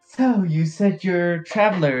 So, you said you're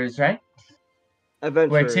travelers, right? Where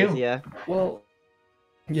Adventurers, to? yeah. Well,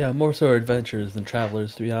 yeah, more so adventurers than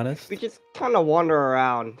travelers, to be honest. We just kind of wander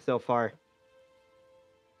around so far.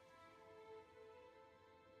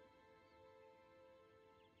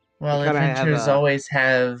 Well, We kinda have adventurers a- always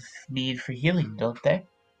have need for healing, don't they?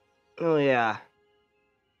 Oh, yeah.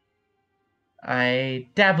 I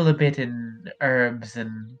dabble a bit in herbs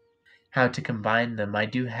and how to combine them. I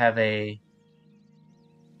do have a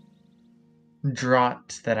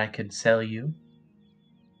draught that I could sell you.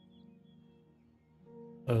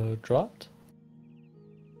 Draught?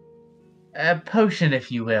 A potion,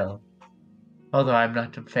 if you will. Although I'm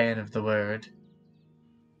not a fan of the word.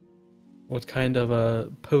 What kind of a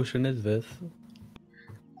potion is this?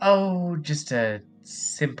 Oh, just a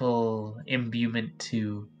simple imbuement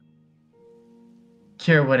to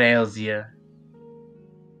cure what ails you.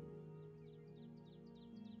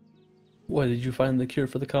 What, did you find the cure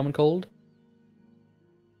for the common cold?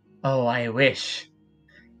 Oh, I wish.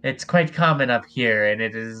 It's quite common up here, and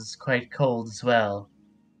it is quite cold as well.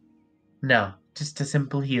 No, just a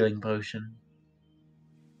simple healing potion.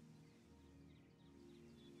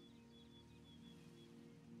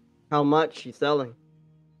 How much you selling?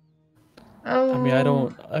 Oh, I mean,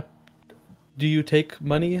 Do you take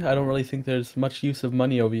money? I don't really think there's much use of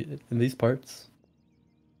money in these parts.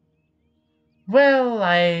 Well,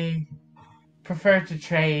 I prefer to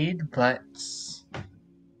trade, but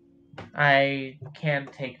I can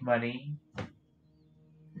take money.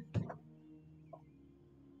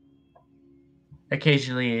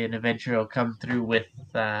 Occasionally, an adventurer will come through with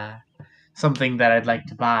something that I'd like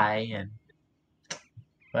to buy, and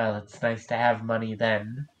well, it's nice to have money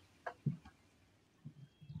then.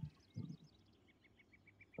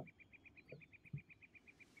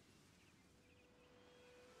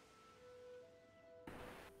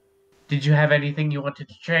 Did you have anything you wanted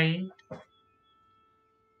to trade?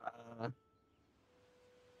 I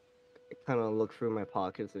kind of look through my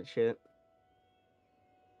pockets and shit.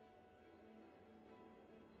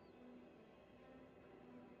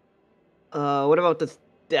 What about this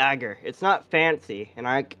dagger? It's not fancy, and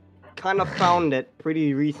I kind of found it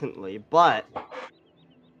pretty recently, but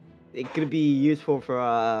it could be useful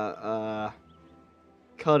for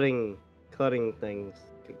cutting things,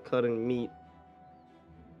 cutting meat.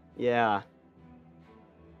 Yeah.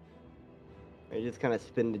 I just kind of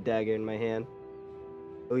spin the dagger in my hand.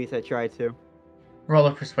 At least I try to. Roll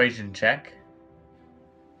a persuasion check.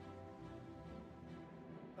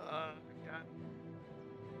 God.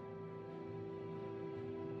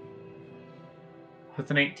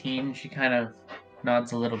 With an 18, she kind of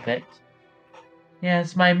nods a little bit.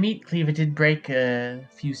 Yes, my meat cleaver did break a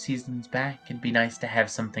few seasons back. It'd be nice to have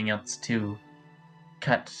something else to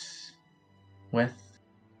cut with.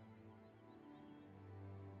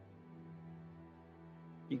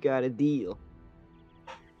 You got a deal.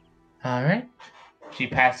 Alright. She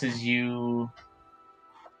passes you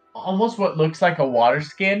almost what looks like a water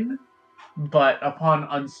skin, but upon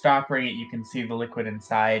unstopping it, you can see the liquid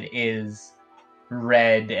inside is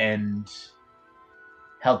red and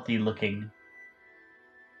healthy looking.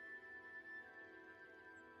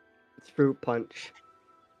 It's fruit punch.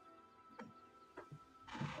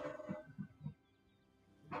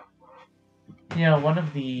 You know, one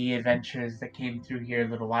of the adventurers that came through here a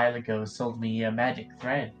little while ago sold me a magic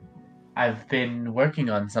thread. I've been working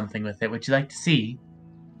on something with it. Would you like to see?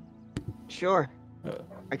 Sure.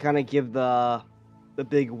 I kind of give the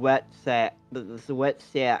big wet sack, the wet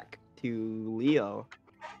sack to Leo.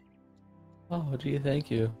 Oh, gee, thank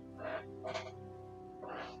you.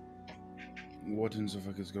 What in the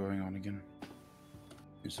fuck is going on again?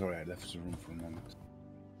 Sorry, I left the room for a moment.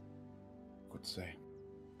 What to say?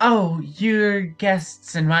 Oh, you're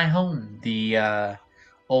guests in my home, the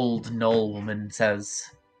old knoll woman says.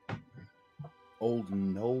 Old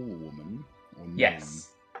Knoll woman? Or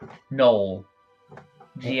Yes. Knoll.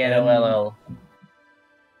 Gnoll.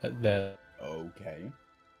 That Okay.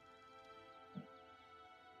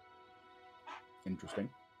 Interesting.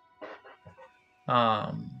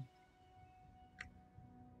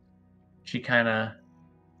 She kind of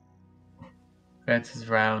glances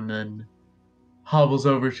around and hobbles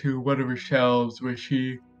over to one of her shelves where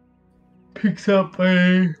she picks up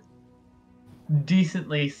a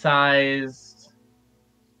decently sized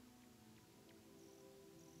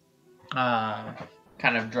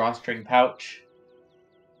kind of drawstring pouch.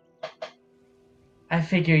 I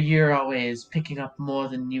figure you're always picking up more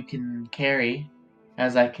than you can carry,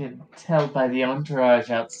 as I could tell by the entourage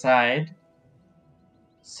outside.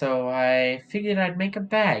 So I figured I'd make a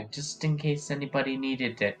bag just in case anybody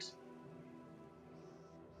needed it.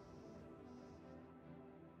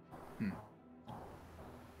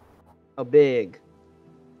 A big.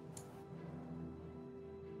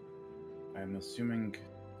 I'm assuming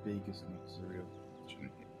big is not the real question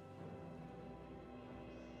here.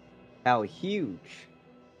 How huge?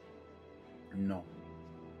 No.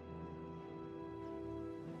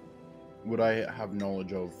 Would I have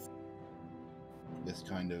knowledge of this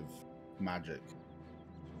kind of magic?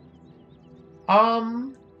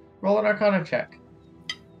 Roll an Arcana check.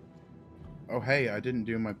 Oh, hey, I didn't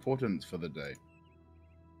do my portents for the day.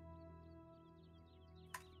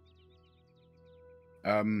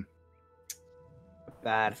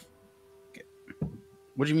 Bad.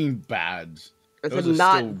 What do you mean bad? I Those said are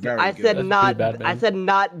not. still very I good. said That's not. pretty bad, I man. said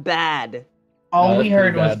not bad. All No, we that's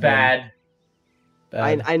heard pretty was bad,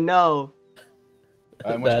 bad. bad. I know.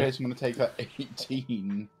 In which Bad. case, I'm going to take that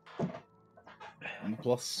 18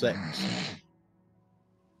 plus 6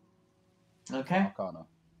 Okay. Arcana.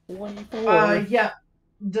 24. Yeah.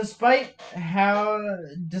 Despite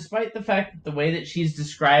the fact that the way that she's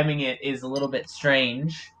describing it is a little bit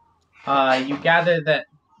strange, you gather that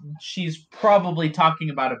she's probably talking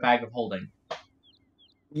about a bag of holding.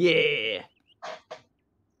 Yeah.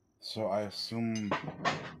 So I assume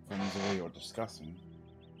from the way you're discussing,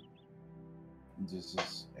 this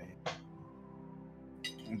is a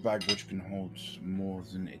A bag which can hold more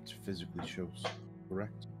than it physically shows,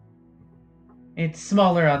 correct? It's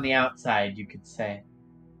smaller on the outside, you could say.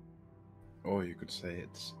 Or you could say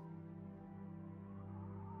it's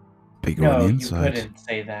bigger on No, the you inside. couldn't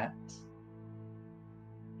say that.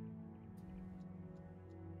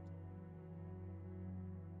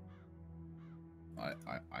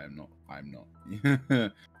 I'm not.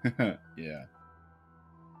 Yeah.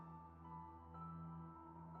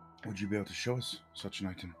 Would you be able to show us such an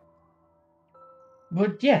item?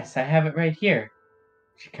 But yes, I have it right here.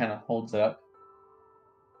 She kind of holds it up.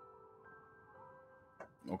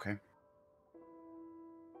 Okay.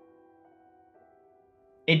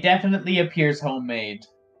 It definitely appears homemade.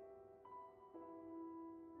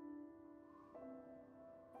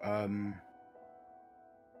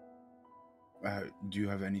 Do you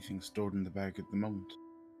have anything stored in the bag at the moment?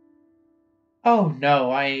 Oh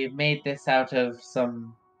no, I made this out of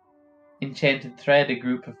some enchanted thread a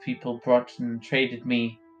group of people brought and traded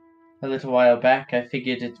me a little while back. I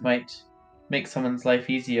figured it might make someone's life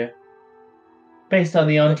easier. Based on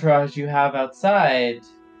the entourage you have outside,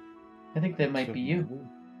 I think that might be you.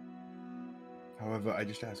 However, I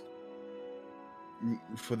just ask,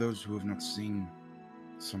 for those who have not seen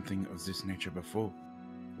something of this nature before,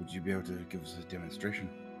 would you be able to give us a demonstration?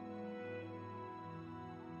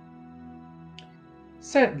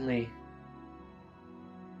 Certainly.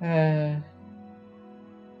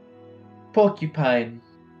 Porcupine.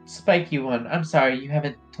 Spiky one. I'm sorry, you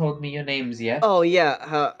haven't told me your names yet. Oh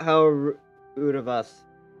yeah, how rude of us.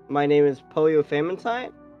 My name is Polio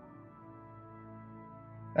Famintine.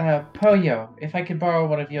 Poyo, if I could borrow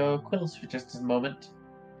one of your quills for just a moment.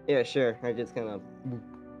 Yeah, sure. I just kind of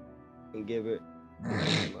and give it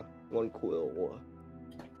one quill.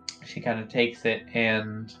 She kind of takes it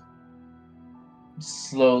and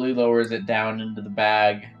slowly lowers it down into the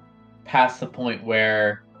bag, past the point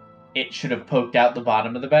where it should have poked out the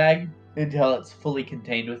bottom of the bag until it's fully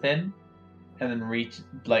contained within, and then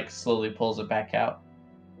slowly pulls it back out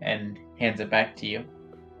and hands it back to you.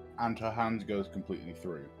 And her hand goes completely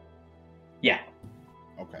through. Yeah.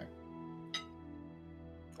 Okay.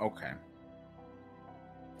 Okay.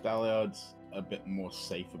 Daliard's a bit more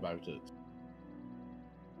safe about it.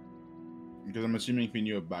 Because I'm assuming if he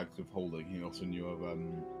knew of bags of holding, he also knew of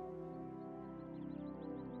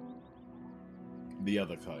the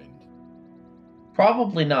other kind.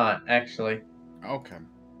 Probably not, actually. Okay.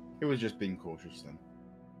 He was just being cautious then.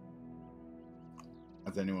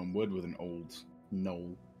 As anyone would with an old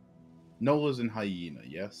gnoll. Gnoll is in hyena,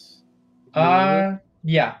 yes? Yeah.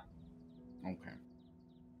 Okay.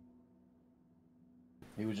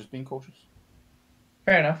 He was just being cautious.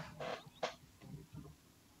 Fair enough.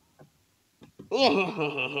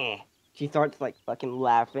 She starts like fucking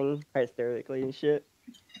laughing hysterically and shit.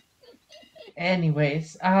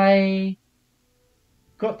 Anyways, I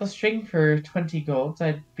got the string for 20 golds.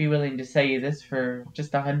 I'd be willing to sell you this for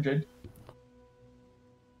just 100.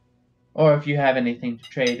 Or if you have anything to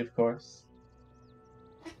trade, of course.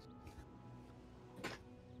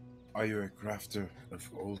 Are you a crafter of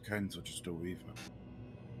all kinds or just a weaver?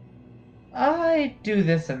 I do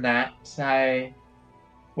this and that.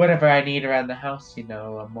 Whatever I need around the house,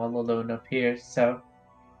 I'm all alone up here, so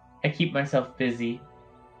I keep myself busy.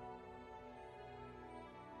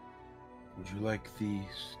 Would you like the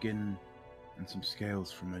skin and some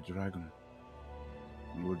scales from a dragon?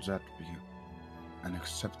 And would that be an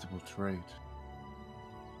acceptable trade?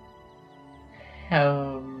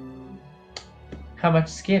 How much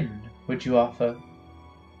skin would you offer?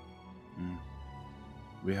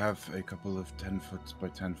 We have a couple of 10-foot by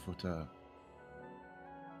 10-foot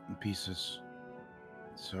pieces,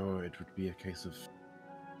 so it would be a case of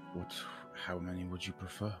how many would you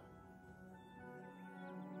prefer?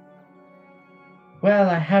 Well,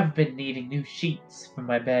 I have been needing new sheets for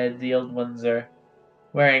my bed. The old ones are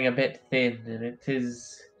wearing a bit thin, and it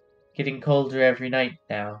is getting colder every night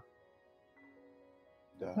now.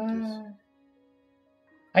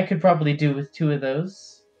 I could probably do with 2 of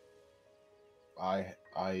those. I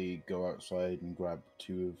go outside and grab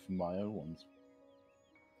 2 of my own ones.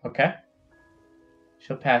 Okay.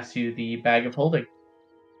 She'll pass you the bag of holding.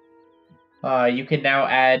 You can now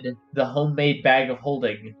add the homemade bag of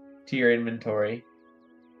holding to your inventory.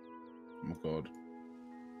 Oh god.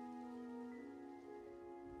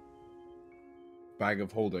 Bag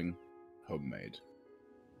of holding, homemade.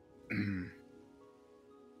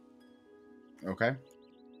 Okay.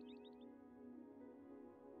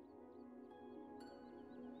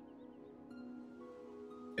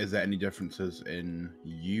 Is there any differences in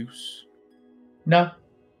use? No.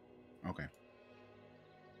 Okay.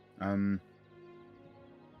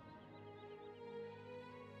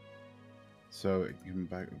 So it can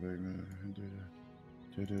back. Can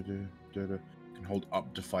hold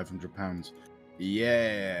up to 500 pounds.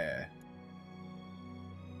 Yeah.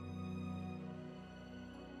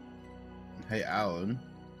 Hey, Alan.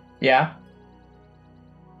 Yeah.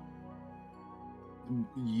 Do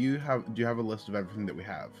you have a list of everything that we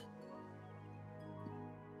have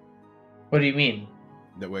What do you mean?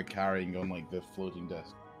 that we're carrying on like the floating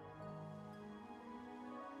desk?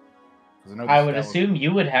 Because I know I would assume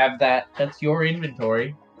you would have that. That's your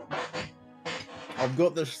inventory. I've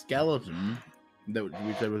got the skeleton that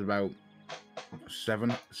we said was about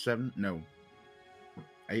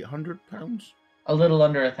 800 pounds. A little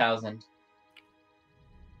under 1,000.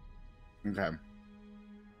 Okay.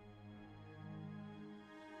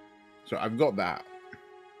 So I've got that,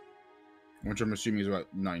 which I'm assuming is about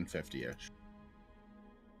 950-ish.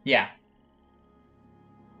 Yeah.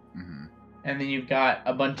 Mm-hmm. And then you've got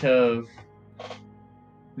a bunch of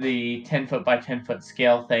the 10-foot by 10-foot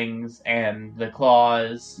scale things and the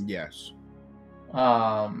claws. Yes.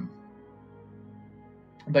 But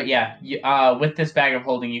yeah, with this bag of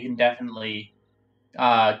holding, you can definitely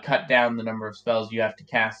cut down the number of spells you have to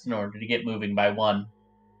cast in order to get moving by one.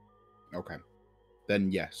 Okay.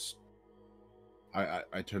 Then yes.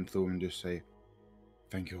 I turn to the woman and just say,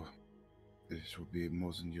 "Thank you. This will be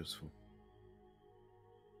more than useful."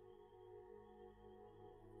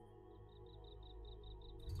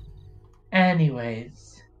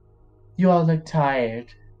 Anyways, you all look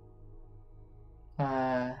tired.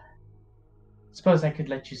 Suppose I could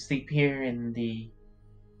let you sleep here in the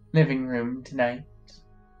living room tonight,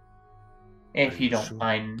 if Are you you don't sure?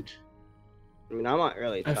 mind. I mean, I'm not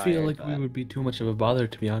really I tired. feel like but... we would be too much of a bother,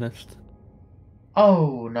 to be honest.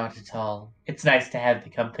 Oh, not at all. It's nice to have the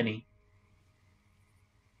company.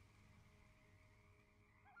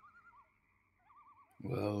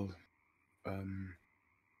 Well,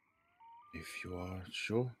 if you are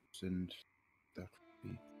sure, then that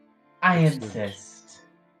would be I excellent. insist.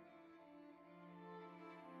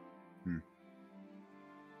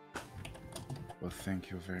 Well, thank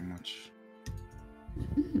you very much.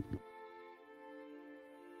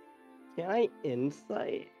 Can I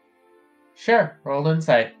insight? Sure, roll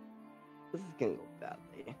insight. This is gonna go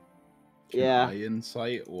badly. Can Yeah. I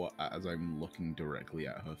insight, or as I'm looking directly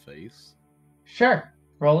at her face? Sure,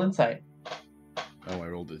 roll insight. Oh, I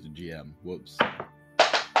rolled as a GM. Whoops.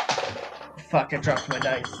 Fuck, I dropped my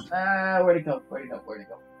dice. Where'd it go?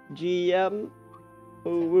 GM.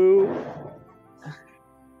 Ooh woo.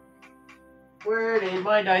 Where did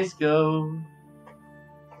my dice go?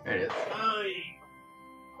 There it is.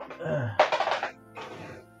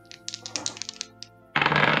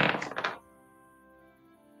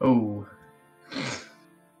 Oh.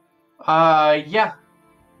 Yeah.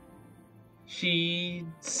 She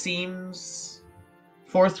seems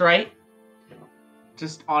forthright.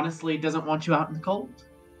 Just honestly doesn't want you out in the cold.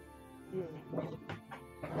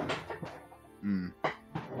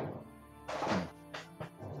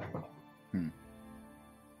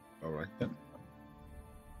 Alright then.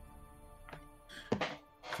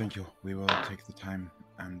 Thank you. We will take the time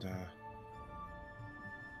and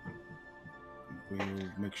we will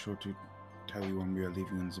make sure to tell you when we are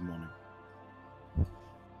leaving in the morning.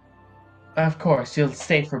 Of course, you'll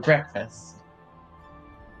stay for breakfast.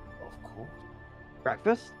 Of course.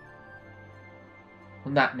 Breakfast?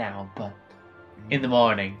 Well, not now, but in the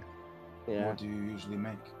morning. Yeah. What do you usually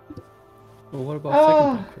make? Well, what about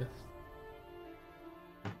second breakfast?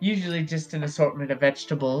 Usually just an assortment of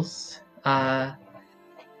vegetables.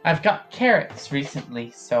 I've got carrots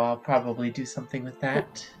recently, so I'll probably do something with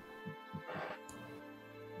that.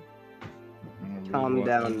 Calm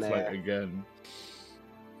down there. Again.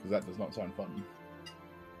 Because that does not sound funny.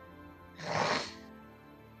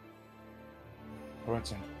 Alright,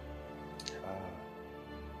 son.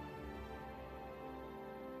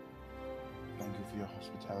 Thank you for your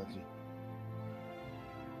hospitality.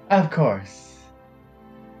 Of course.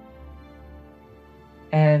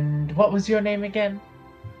 And what was your name again?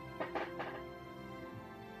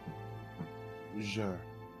 Je.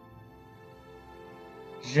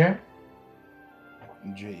 Je?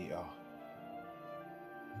 J-E-R.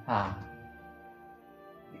 Ah.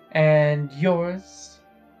 And yours,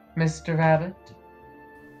 Mr. Rabbit?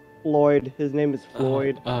 Floyd. His name is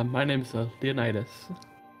Floyd. My name's Leonidas.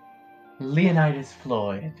 Leonidas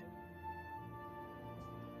Floyd.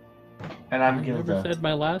 And I'm I Gilda. never said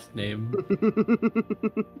my last name.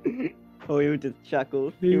 Oh, he would just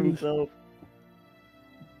chuckle to himself.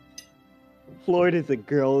 Floyd is a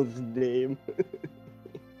girl's name.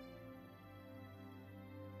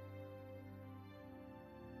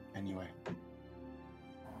 Anyway.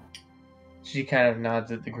 She kind of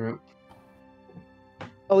nods at the group.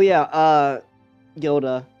 Oh yeah,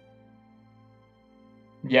 Gilda.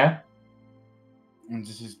 Yeah? And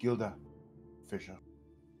this is Gilda Fisher.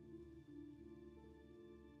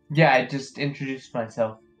 Yeah, I just introduced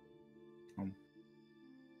myself.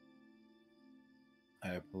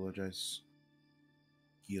 I apologize,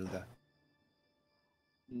 Gilda.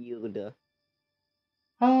 Gilda.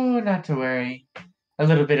 Oh, not to worry. A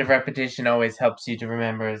little bit of repetition always helps you to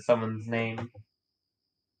remember someone's name.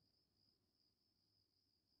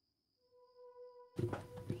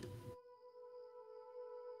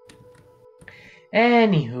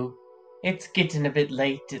 Anywho, it's getting a bit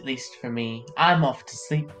late, at least for me. I'm off to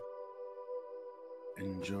sleep.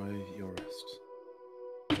 Enjoy your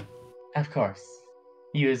rest. Of course.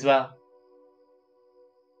 You as well.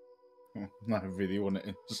 I really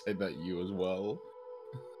wanted to say that you as well.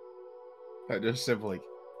 I just said like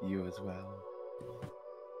you as well.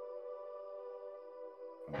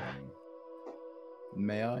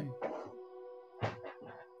 May I?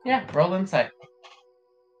 Yeah, roll insight.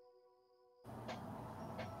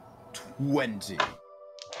 20.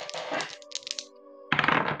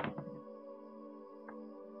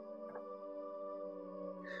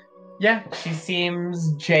 Yeah, she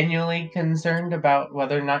seems genuinely concerned about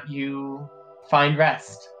whether or not you find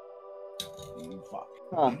rest. Fuck.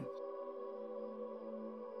 Huh.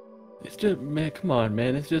 It's just, man, come on,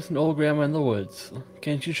 man. It's just an old grandma in the woods.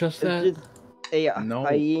 Can't you trust that? It's just a No.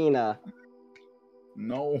 hyena.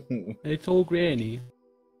 No. It's old granny.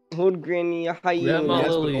 Old granny, a hyena. Grandma Yes,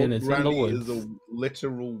 but Lillian old is in the Granny woods. is a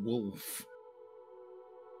literal wolf.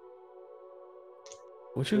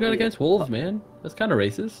 What you got against wolves, man? That's kind of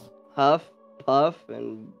racist. Huff, puff,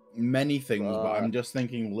 and Many things, but I'm just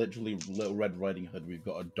thinking literally Little Red Riding Hood. We've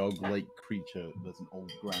got a dog-like creature that's an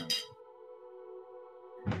old granny.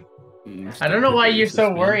 I don't know why you're so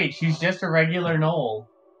man. worried. She's just a regular knoll.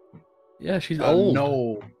 Yeah, she's old.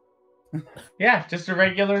 No. Yeah, just a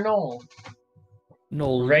regular knoll.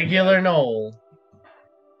 No. Regular knoll.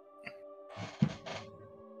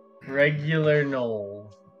 Regular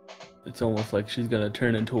knoll. It's almost like she's gonna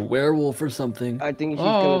turn into a werewolf or something. I think she's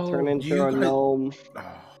gonna turn into you a guys- gnome.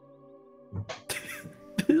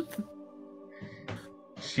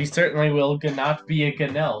 She certainly will not be a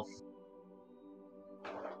Gnelf.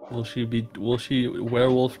 Will she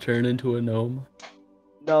werewolf turn into a gnome?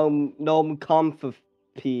 Gnome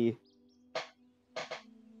comfy.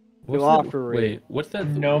 What's Nuafery. Wait, what's that?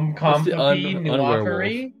 Gnome what's the Comfy,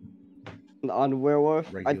 unwerewolf? On werewolf?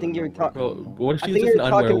 I Regular think you're gnome, talking. Bro, what if I she's think just you're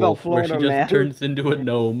an talking about unwerewolf where she Florida just Man. turns into a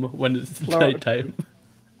gnome when it's Florida- nighttime?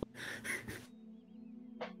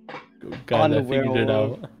 God, I figured it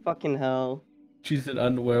out. Fucking hell. She's an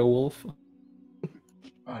unwerewolf.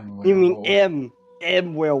 You mean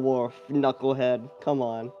M werewolf, knucklehead. Come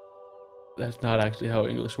on. That's not actually how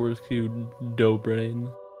English works, you dough brain.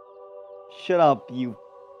 Shut up, you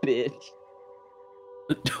bitch.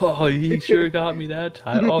 Oh, he sure got me that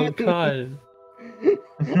time. Oh god.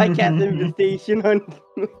 I cast infestation on.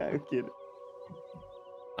 I'm kidding.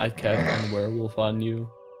 I cast a werewolf on you.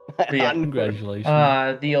 Yeah.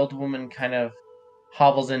 Congratulations. The old woman kind of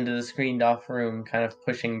hobbles into the screened off room, kind of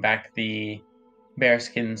pushing back the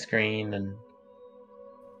bearskin screen, and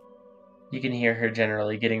you can hear her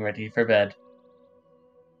generally getting ready for bed.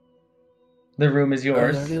 The room is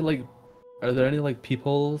yours. Are there any like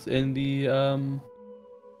peepholes in the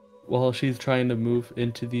while she's trying to move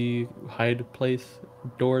into the hide place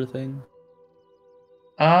door thing?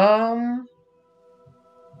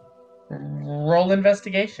 Roll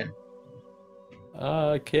investigation.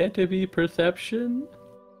 Can't it be perception?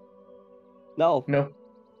 No. No.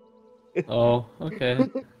 Oh, okay.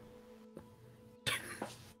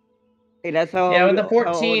 Hey, that's how. Yeah, with the how old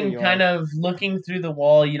are 14 you kind are? of looking through the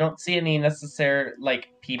wall, you don't see any necessary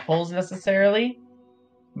peepholes necessarily,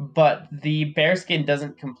 but the bearskin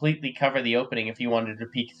doesn't completely cover the opening if you wanted to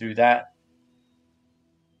peek through that.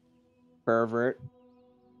 Pervert.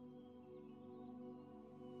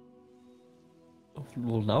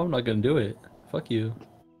 Well, no, I'm not gonna do it. Fuck you.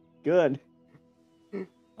 Good.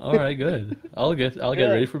 All right, good. I'll get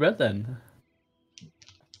ready for bed then.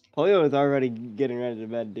 Polio is already getting ready to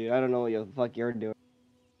bed, dude. I don't know what the fuck you're doing.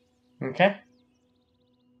 Okay.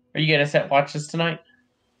 Are you gonna set watches tonight?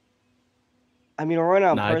 I mean, we're right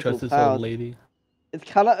now. Nah, I trust this old lady. It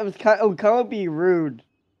would kind of be rude,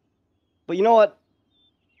 but you know what?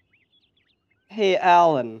 Hey,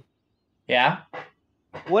 Alan. Yeah.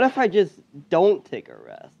 What if I just don't take a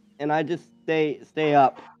rest and I just stay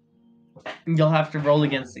up? You'll have to roll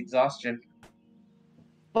against exhaustion.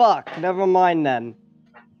 Fuck. Never mind then.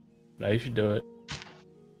 No, you should do it.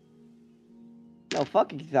 No,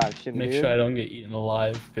 fuck exhaustion, Make dude. sure I don't get eaten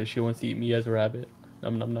alive because she wants to eat me as a rabbit.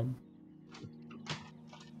 Num num num.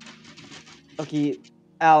 Okay,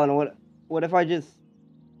 Alan, what if I just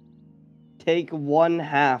take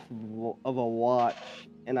 1/2 of a watch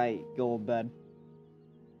and I go to bed?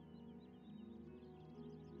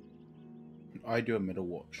 I do a middle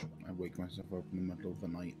watch. I wake myself up in the middle of the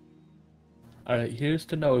night. Alright, here's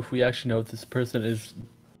to know if we actually know if this person is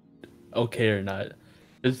okay or not.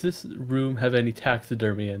 Does this room have any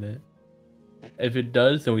taxidermy in it? If it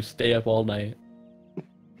does, then we stay up all night.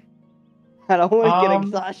 I don't want to get Um,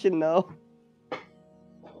 exhaustion though.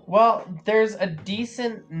 Well, there's a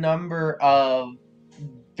decent number of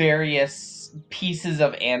various pieces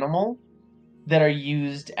of animal that are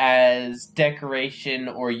used as decoration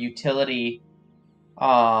or utility,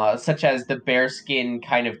 such as the bearskin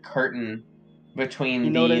kind of curtain between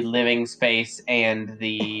You the notice, living space and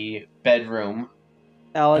the bedroom.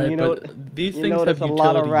 Alan, Alright, but these you things notice have a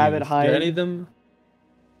lot of utility rabbit use. Do hides. any of them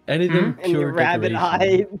And your pure rabbit decoration?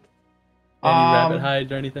 hides, Any rabbit Um,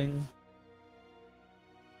 hides or anything?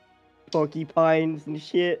 porcupines and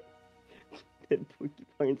shit. Dead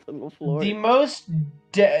porcupines on the floor. the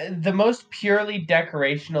most purely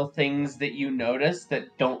decorational things that you notice that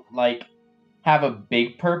don't like have a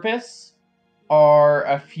big purpose are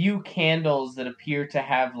a few candles that appear to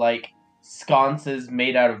have like sconces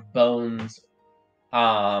made out of bones,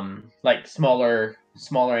 like smaller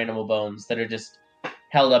animal bones that are just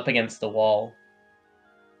held up against the wall.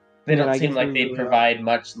 They Man, don't I seem guess we like they really are. provide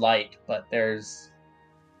much light, but there's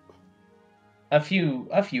a few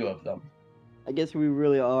of them. I guess we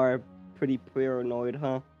really are pretty paranoid,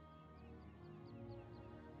 huh?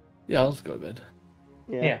 Yeah, let's go to bed.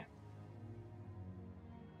 Yeah.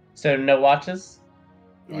 So no watches?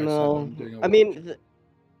 No, I'm doing a I watch. mean,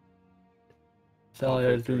 Sally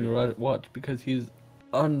Halfway is doing the through. right watch because he's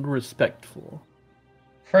unrespectful.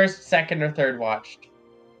 First, second, or third watch?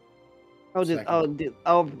 I'll Second.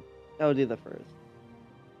 do the first.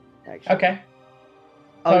 Actually, Okay.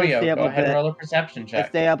 I'll just stay Poyo, up go a ahead and bit. roll a perception I check.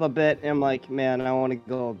 stay up a bit, and I'm like, man, I want to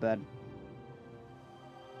go to bed.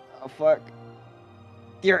 Oh fuck.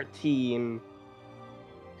 13.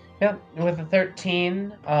 Yep, with a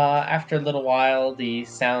 13, after a little while, the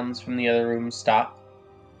sounds from the other room stop.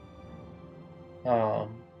 A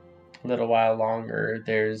little while longer,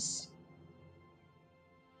 there's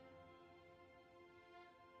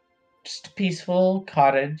just a peaceful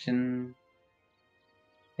cottage in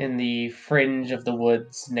the fringe of the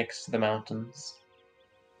woods next to the mountains.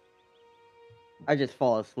 I just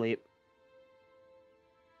fall asleep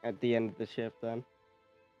at the end of the shift then.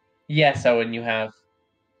 Yes, Owen, you have.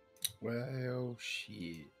 Well,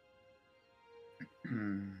 shit.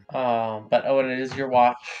 But Owen, it is your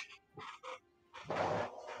watch.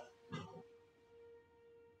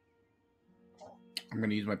 I'm going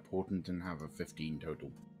to use my portent and have a 15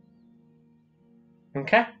 total.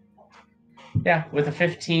 Okay. Yeah, with a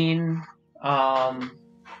 15,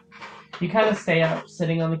 you kind of stay up,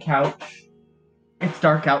 sitting on the couch. It's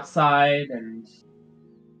dark outside and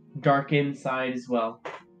dark inside as well.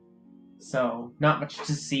 So, not much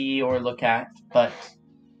to see or look at, but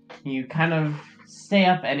you kind of stay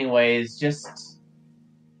up anyways, just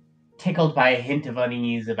tickled by a hint of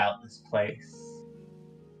unease about this place.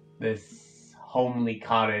 This homely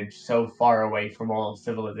cottage so far away from all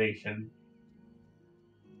civilization.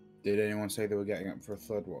 Did anyone say they were getting up for a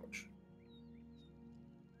third watch?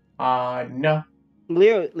 No.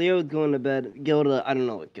 Leo's going to bed. Gilda, I don't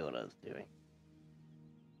know what Gilda's doing.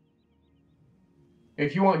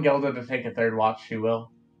 If you want Gilda to take a third watch, she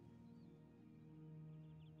will.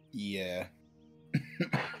 Yeah.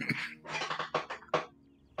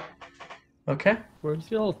 Okay. Where's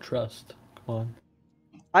the old trust? Come on.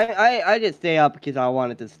 I just stay up because I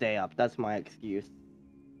wanted to stay up. That's my excuse.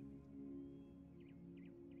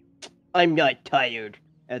 I'm not tired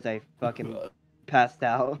as I fucking passed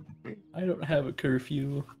out. I don't have a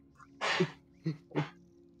curfew.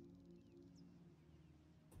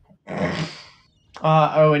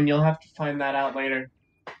 Oh, and you'll have to find that out later.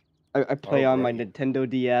 I play on my great. Nintendo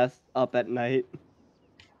DS up at night.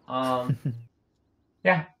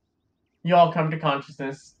 Yeah. You all come to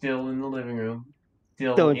consciousness, still in the living room.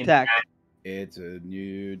 Still intact. It's a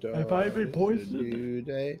new day. Have I been it's a poisoned? new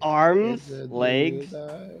day. Arms, It's a new legs,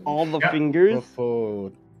 day. all the Yep. fingers.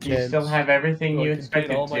 Before You still have everything Do you I contain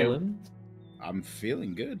expected all my to. limbs? I'm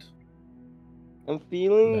feeling good. I'm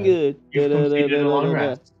feeling No. good. You've completed a long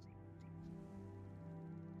rest.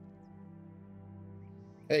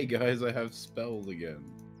 Hey guys, I have spells again.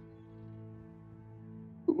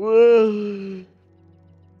 Whoa.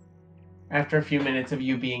 After a few minutes of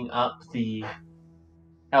you being up, the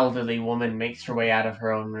elderly woman makes her way out of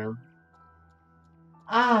her own room.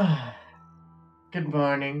 Ah, Good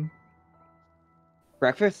morning.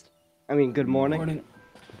 Breakfast? I mean, good morning. Morning.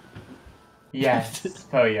 Yes,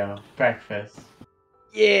 Poyo. Breakfast.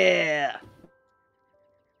 Yeah.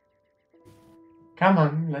 Come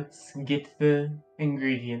on, let's get the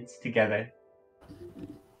ingredients together.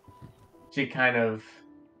 She kind of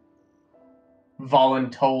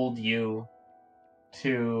voluntold you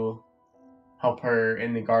to help her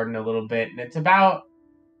in the garden a little bit, and it's about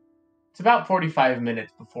 45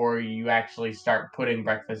 minutes before you actually start putting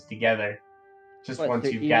breakfast together. Just What, once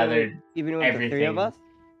so you've gathered even with everything. the three of us?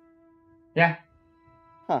 Yeah.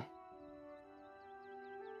 Huh.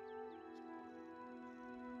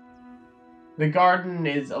 The garden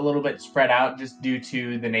is a little bit spread out just due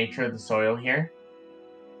to the nature of the soil here.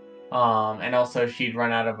 And also she'd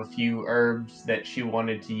run out of a few herbs that she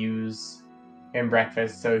wanted to use in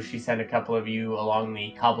breakfast, so she sent a couple of you along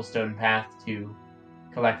the cobblestone path to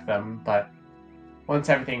collect them. But once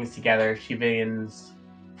everything's together, she begins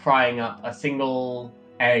frying up a single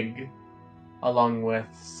egg along with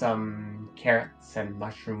some carrots and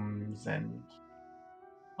mushrooms and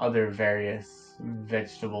other various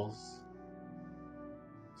vegetables.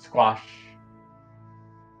 Squash.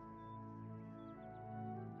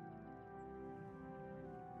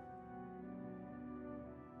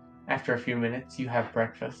 After a few minutes, you have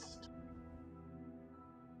breakfast.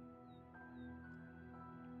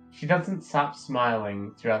 She doesn't stop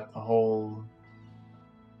smiling throughout the whole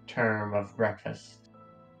term of breakfast.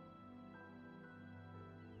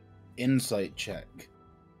 Insight check.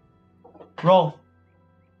 Roll.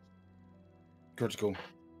 Critical.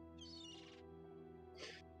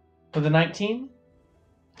 For the 19?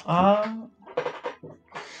 One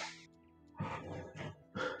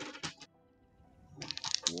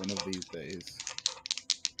of these days.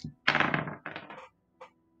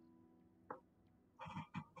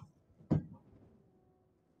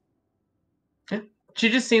 She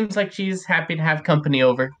just seems like she's happy to have company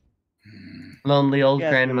over. Lonely old She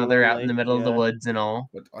has been grandmother out in the lonely, middle of the yeah. woods and all.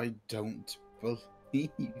 But I don't believe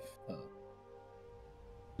her.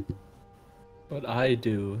 But I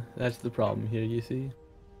do. That's the problem here, you see.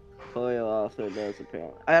 Toyo also does,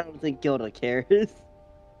 apparently. I don't think Gilda cares.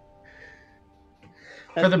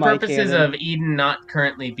 For the my purposes canon. of Eden not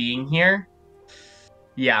currently being here,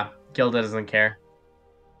 yeah, Gilda doesn't care.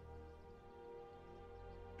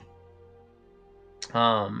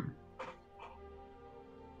 But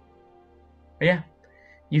yeah,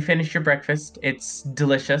 you finish your breakfast. It's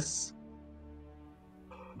delicious.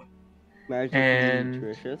 Magically And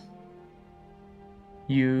nutritious. What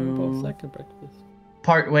about You second breakfast?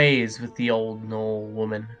 part ways with the old Knoll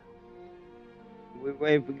woman. We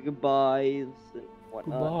wave goodbyes and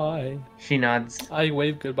whatnot. Goodbye. She nods. I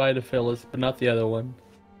wave goodbye to Phyllis, but not the other one.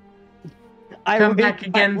 Come back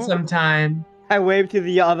again sometime. I wave to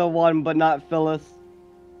the other one, but not Phyllis.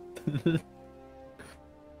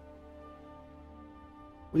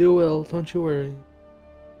 You will, don't you worry.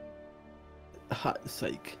 Hot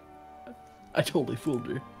psych. I totally fooled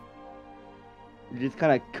her. You just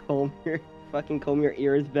kind of comb your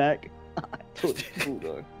ears back. I totally fooled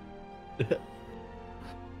her.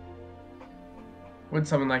 Would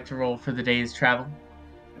someone like to roll for the day's travel?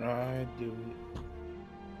 I do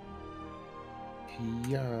it.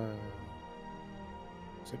 Yeah.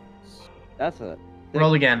 6. That's it.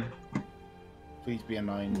 Roll again. Please be a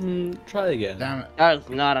 9. Try again. Damn it. That is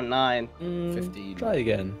not a 9. 15. Try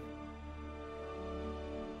again.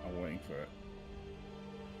 I'm waiting for it.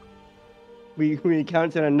 We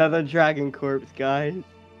encountered another dragon corpse, guys.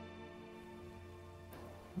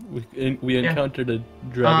 We encountered a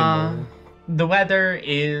dragon. mole. The weather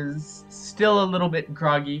is still a little bit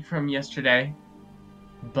groggy from yesterday,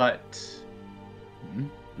 but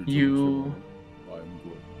you I'm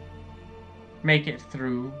good. make it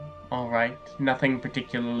through all right. Nothing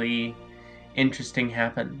particularly interesting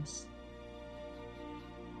happens.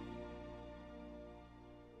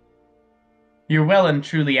 You're well and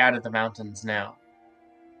truly out of the mountains now.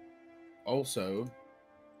 Also,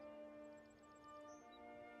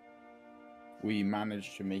 we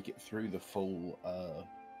managed to make it through the full,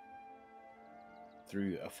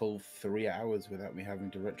 through a full 3 hours without me having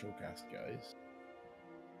to retrocast, guys.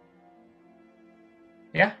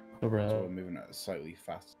 Yeah. So we're moving at a slightly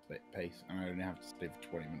fast pace, and I only have to stay for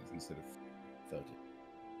 20 minutes instead of 30.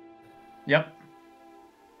 Yep.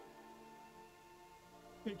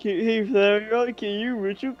 Hey, Flareon, can you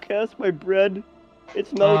ritual cast my bread?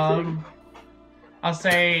 It's melting. I'll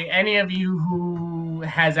say any of you who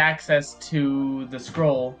has access to the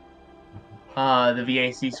scroll, the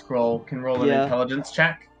VAC scroll, can roll an intelligence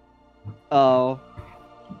check. Oh.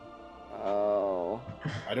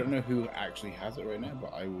 I don't know who actually has it right now,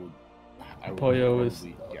 but I will I would Pollo is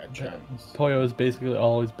probably get a chance. Pollo has basically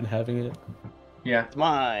always been having it. Yeah. It's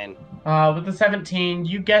mine. With the 17,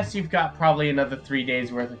 you guess you've got probably another 3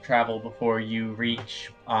 days worth of travel before you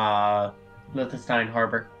reach Liechtenstein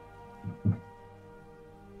Harbor.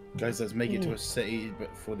 Guys, let's make it to a city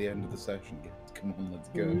before the end of the session. Come on, let's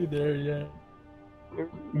Are we go. there yet?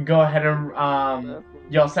 Go ahead and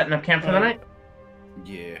y'all setting up camp for the night?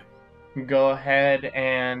 Yeah. Go ahead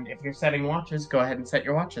and if you're setting watches, go ahead and set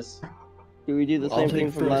your watches. Do we do the I'll same take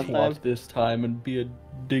thing from first last time? watch this time and be a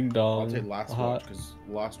ding dong. I'll take last watch, because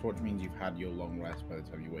last watch means you've had your long rest by the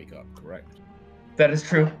time you wake up, correct? That is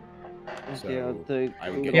true. So, Okay, I'll take. I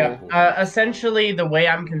would get Yeah. a Essentially, the way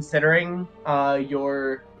I'm considering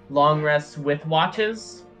your long rests with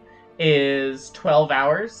watches is 12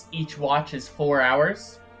 hours. Each watch is 4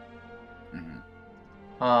 hours.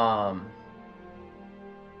 Mhm.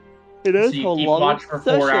 It So is you how keep long watch the for 4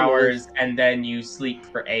 session hours, is. and then you sleep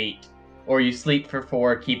for 8. Or you sleep for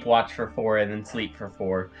 4, keep watch for 4, and then sleep for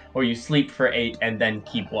 4. Or you sleep for 8, and then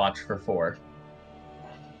keep watch for 4.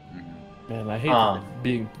 Man, I hate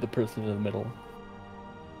being the person in the middle.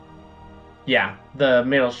 Yeah, the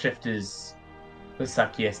middle shift is the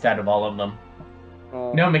suckiest out of all of them.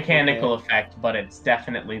 No mechanical effect, but it's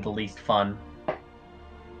definitely the least fun.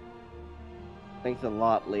 Thanks a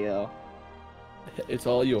lot, Leo. It's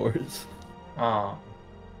all yours. But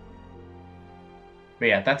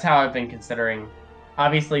yeah, that's how I've been considering.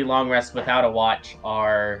 Obviously, long rests without a watch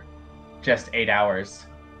are just 8 hours.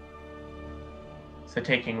 So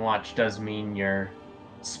taking watch does mean you're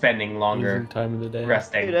spending longer Losing time of the day.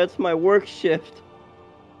 resting. Hey, that's my work shift.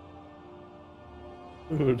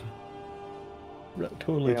 Dude.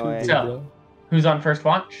 Totally Anyway. too good, So- bro. Who's on first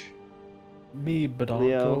watch? Me, Badonko.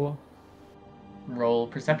 Leo. Roll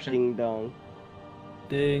perception. Ding dong.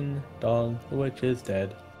 Ding dong, the witch is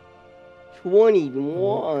dead.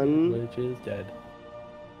 21. The witch is dead.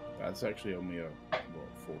 That's actually only a,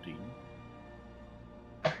 14?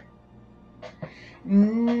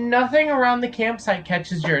 Nothing around the campsite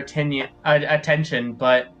catches your attention,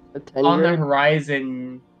 but A on the tenured.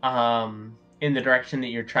 horizon, in the direction that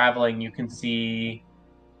you're traveling, you can see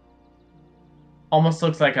almost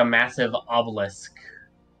looks like a massive obelisk,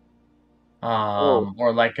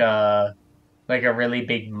 or like a really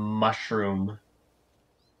big mushroom.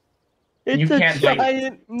 It's you a can't,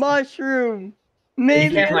 giant mushroom.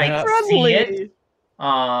 Maybe can't, it's see friendly. it.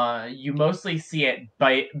 You mostly see it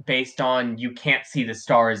based on you can't see the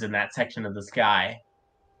stars in that section of the sky.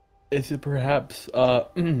 Is it perhaps,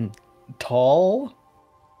 tall?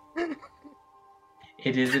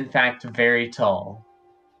 It is in fact very tall.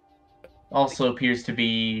 Also appears to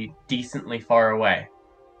be decently far away.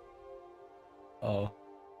 Oh.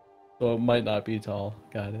 So it might not be tall.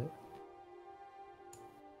 Got it.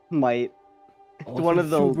 Might. It's Oh, one if of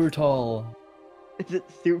those. super tall. Is it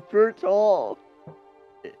super tall?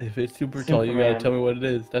 If it's super tall, you gotta Superman. tell me what it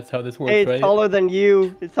is. That's how this works, Hey, it's right? taller than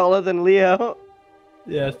you. It's taller than Leo.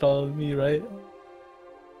 Yeah, it's taller than me, right?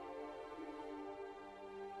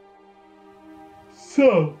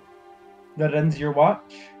 So, that ends your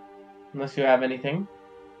watch. Unless you have anything.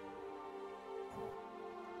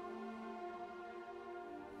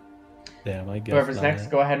 Damn, I guess Whoever's not. next,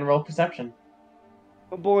 go ahead and roll perception.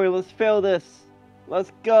 Oh boy, let's fail this.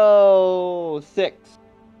 Let's go. 6.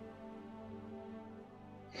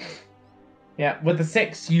 Yeah, with the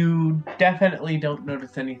 6, you definitely don't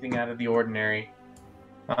notice anything out of the ordinary.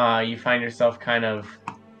 You find yourself kind of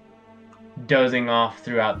dozing off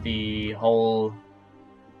throughout the whole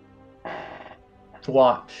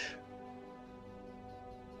watch.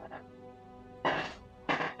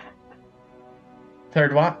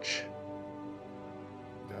 Third watch.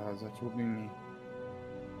 That's what me.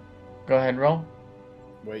 Go ahead and roll.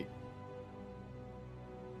 Wait.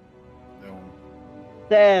 No.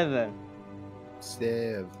 7.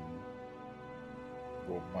 7.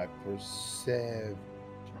 Roll my perception.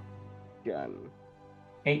 Gun.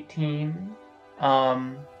 18.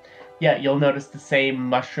 Yeah, you'll notice the same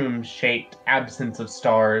mushroom-shaped absence of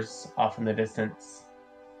stars off in the distance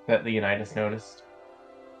that Leonidas noticed.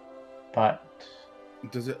 But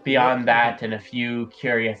Does it beyond look that like and a few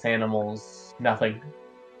curious animals, nothing.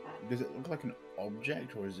 does it look like an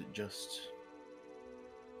object, or is it just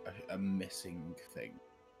a missing thing?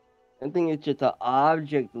 I think it's just an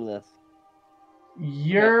objectless.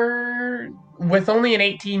 You're... With only an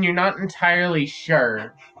 18, you're not entirely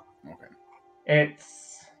sure. Okay.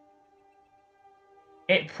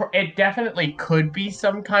 It definitely could be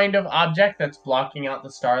some kind of object that's blocking out the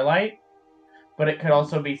starlight, but it could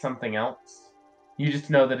also be something else. You just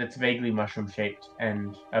know that it's vaguely mushroom-shaped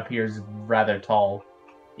and appears rather tall,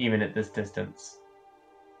 even at this distance.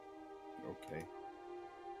 Okay.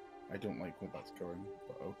 I don't like where that's going,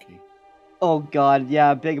 but okay. Oh god,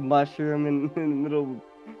 yeah, big mushroom in the middle.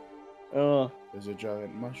 Oh, There's a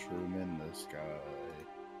giant mushroom in the sky.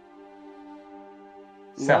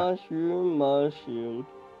 So, mushroom.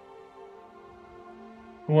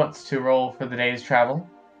 who wants to roll for the day's travel?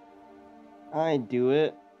 I do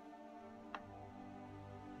it.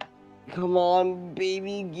 Come on,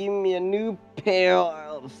 baby, give me a new pair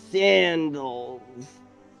of sandals.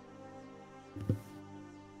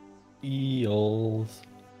 Eels.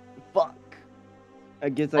 Fuck. I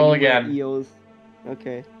guess I Roll can wear again. eels.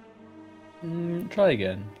 Okay. Try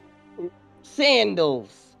again.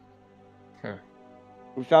 Sandals. Huh.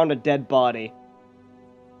 We found a dead body.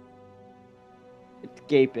 It's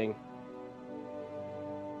gaping.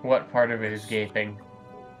 What part of it is gaping?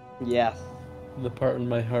 Yes. The part in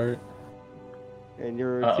my heart. And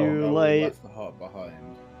you're Uh-oh. too Oh, we late. left the heart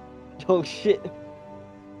behind. Oh shit.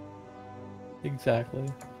 Exactly.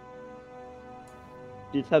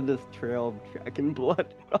 You just have this trail of dragon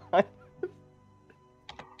blood behind us.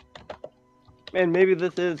 Man, maybe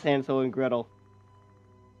this is Hansel and Gretel.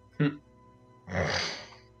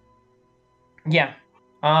 Yeah.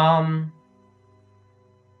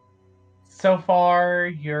 So far,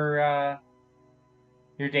 your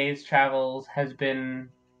day's travels has been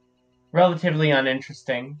relatively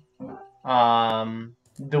uninteresting.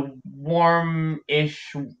 The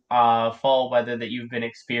warm-ish fall weather that you've been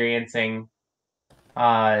experiencing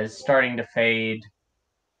is starting to fade,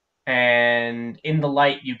 and in the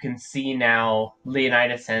light you can see now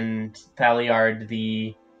Leonidas and Thaliard,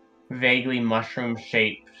 the vaguely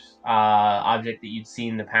mushroom-shaped object that you'd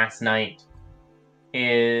seen the past night,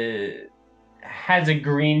 has a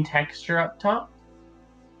green texture up top,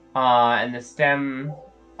 and the stem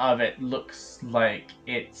of it looks like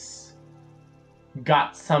it's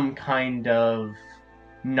got some kind of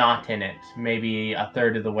knot in it, maybe a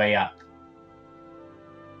third of the way up.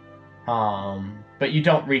 But you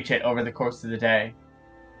don't reach it over the course of the day.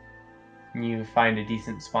 You find a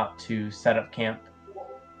decent spot to set up camp.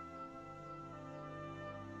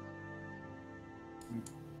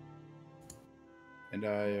 And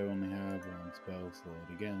I only have one spell slot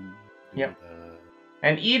again. Yep.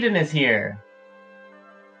 And Eden is here.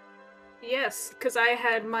 Yes, because I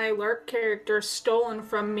had my LARP character stolen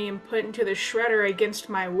from me and put into the shredder against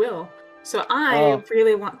my will. So I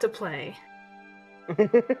really want to play.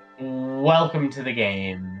 Welcome to the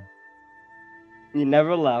game. You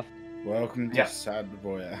never left. Welcome to Yep. Sad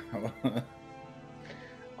Boy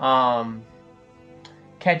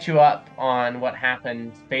Catch you up on what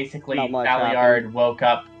happened. Basically, Not much Thaliard woke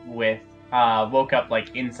up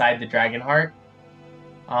like inside the dragon heart,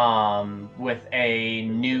 with a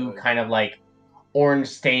new kind of like orange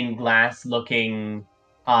stained glass looking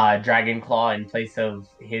dragon claw in place of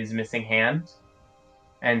his missing hand,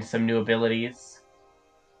 and some new abilities.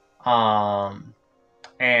 And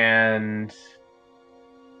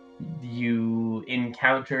you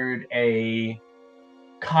encountered a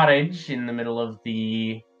cottage in the middle of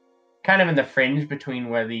the kind of in the fringe between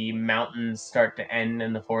where the mountains start to end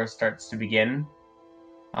and the forest starts to begin,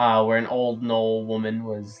 where an old gnoll woman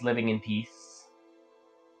was living in peace.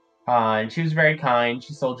 And she was very kind.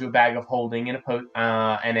 She sold you a bag of holding and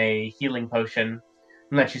a healing potion,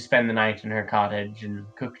 and let you spend the night in her cottage and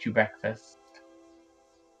cooked you breakfast.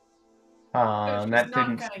 She's not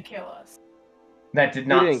Didn't gonna kill us. that did We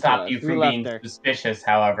not didn't stop kill you us. We from left being her. suspicious,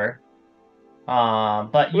 however.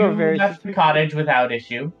 But We were you very left the suspicious. cottage without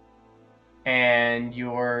issue, and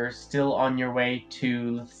you're still on your way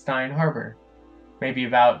to Liechtenstein Harbor. Maybe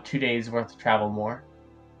about 2 days worth of travel more.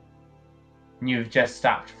 You've just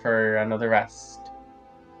stopped for another rest.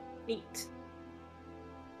 Neat.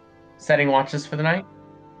 Setting watches for the night?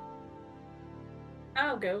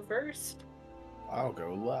 I'll go first. I'll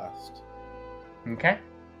go last. Okay.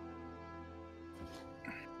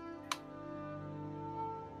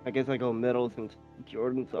 I guess I go middle since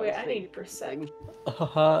Jordan's on. Wait, I need percent.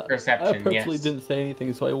 Haha. Perception, I purposely yes. didn't say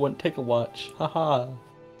anything so I wouldn't take a watch. Haha.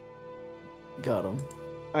 Got him.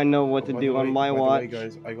 I know what to By do the on way- my by watch. the way,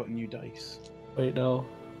 guys, I got new dice. Wait, no.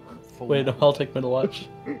 Full Wait, no, nat I'll one. take middle watch.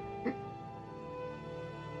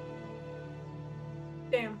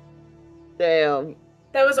 Damn. Damn.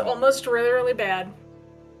 That was almost really, really bad.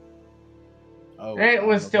 Oh, It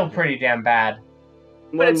was I'm still looking pretty damn bad.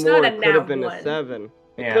 But it's not a could have nat been one. a 7.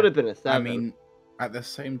 It Yeah. could have been a at- 7. I mean, at the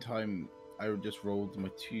same time, I just rolled my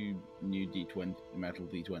 2 new D20 metal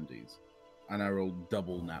D20s, and I rolled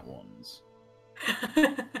double nat ones.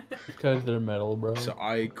 Because they're metal, bro. So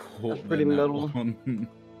I caught That's the pretty nat metal. 1,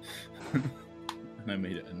 and I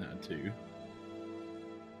made it a nat 2.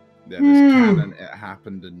 Yeah, this canon, it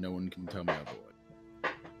happened and no one can tell me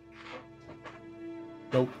otherwise.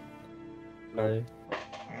 Nope. Sorry.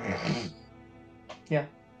 Yeah.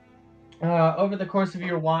 Over the course of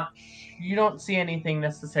your watch, you don't see anything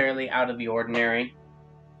necessarily out of the ordinary.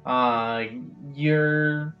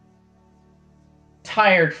 You're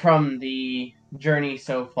tired from the journey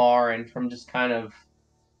so far and from just kind of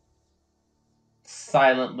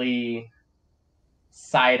silently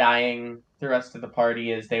side-eyeing the rest of the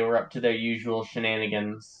party as they were up to their usual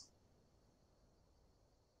shenanigans.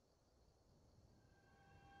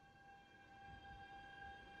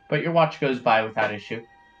 But your watch goes by without issue.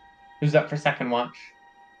 Who's up for second watch?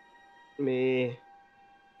 Me.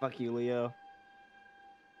 Fuck you, Leo.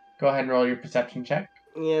 Go ahead and roll your perception check.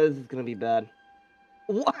 Yeah, this is gonna be bad.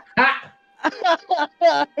 What? Ha!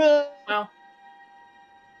 Well,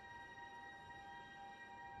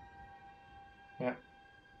 Yeah.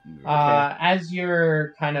 Okay. As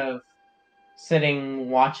you're kind of sitting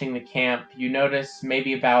watching the camp, you notice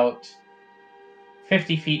maybe about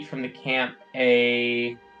 50 feet from the camp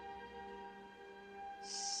a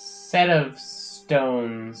set of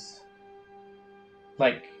stones,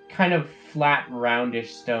 like kind of flat,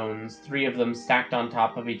 roundish stones, 3 of them stacked on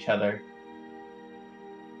top of each other.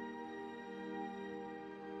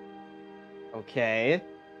 Okay.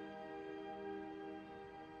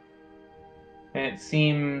 And it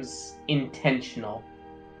seems intentional.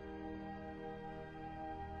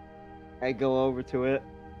 I go over to it.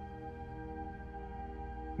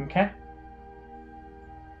 Okay.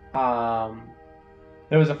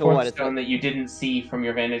 There was a So what, fourth it's stone like- that you didn't see from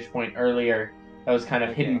your vantage point earlier that was kind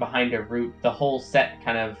of hidden Okay. behind a root. The whole set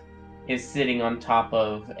kind of is sitting on top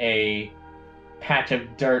of a patch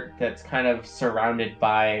of dirt that's kind of surrounded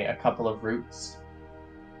by a couple of roots.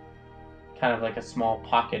 Kind of like a small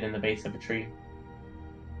pocket in the base of a tree.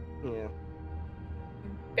 Yeah.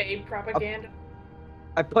 babe propaganda.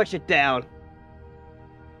 I push it down.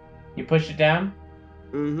 You push it down?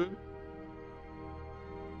 Mm-hmm.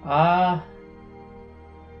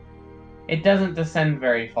 It doesn't descend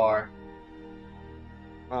very far.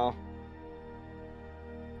 Oh.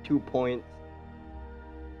 2 points.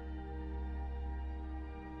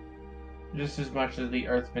 Just as much as the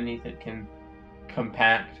earth beneath it can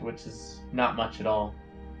compact, which is not much at all.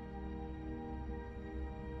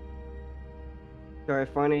 Do I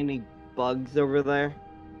find any bugs over there?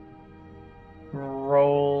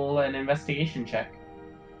 Roll an investigation check.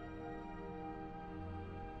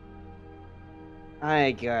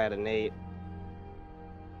 I got an 8.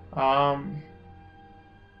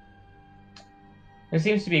 There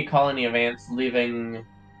seems to be a colony of ants leaving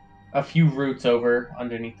a few roots over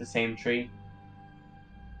underneath the same tree.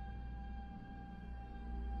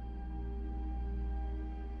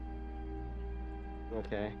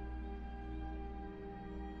 Okay.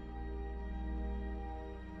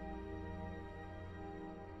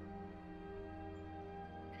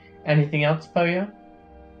 Anything else, Poyo?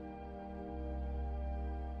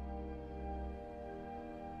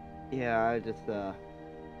 Yeah,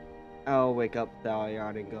 I'll wake up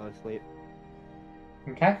Thalion and go to sleep.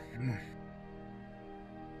 Okay.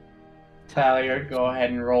 Tyler, go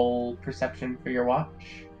ahead and roll perception for your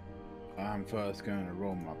watch. I'm first going to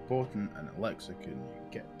roll my portent and lexicon. You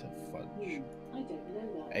get to fudge. I don't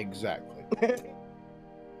know that. Exactly.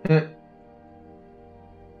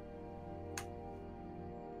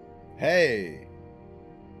 Hey,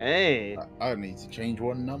 Hey. I need to change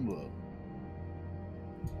one number.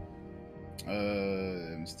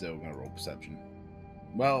 I'm still gonna roll perception.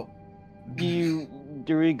 Well, Do you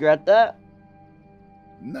regret that?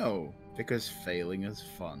 no, because failing is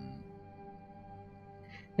fun.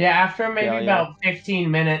 Yeah, after maybe Failure. about 15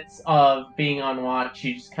 minutes of being on watch,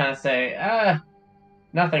 you just kind of say,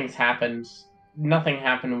 nothing's happened. Nothing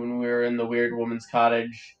happened when we were in the weird woman's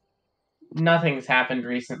cottage. Nothing's happened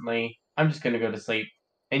recently. I'm just gonna go to sleep.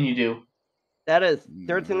 And you do. That is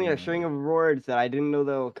certainly a string of words that I didn't know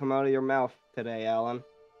that would come out of your mouth today, Alan.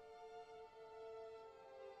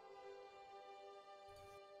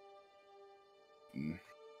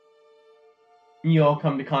 You all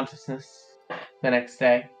come to consciousness the next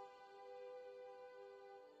day.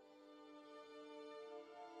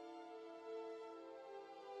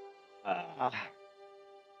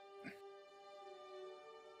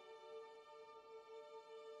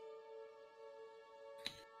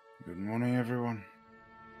 Good morning, everyone.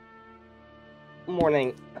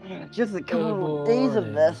 Morning. Just a couple of days of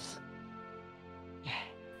morning. this.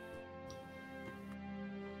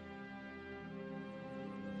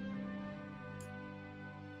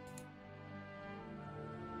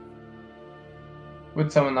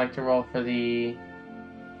 Would someone like to roll for the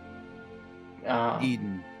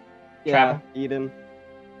Eden. Yeah, Travel? Eden.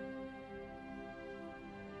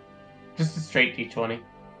 Just a straight D20.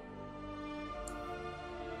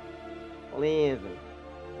 11.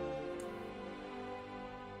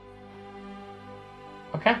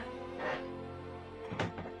 Okay.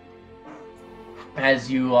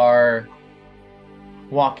 As you are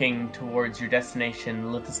walking towards your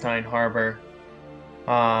destination, Liechtenstein Harbor,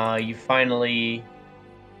 you finally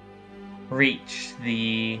reach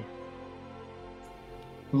the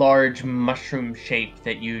large mushroom shape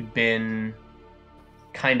that you'd been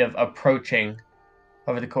kind of approaching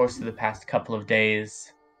over the course of the past couple of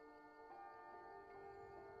days.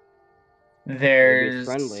 Maybe it's There's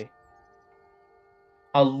friendly.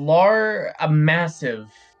 a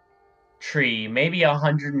massive tree, maybe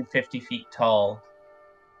 150 feet tall,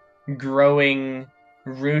 growing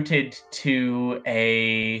rooted to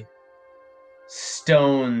a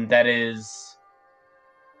stone that is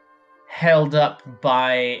held up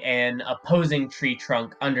by an opposing tree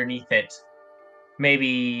trunk underneath it,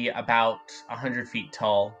 maybe about 100 feet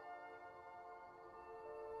tall.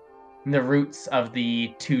 The roots of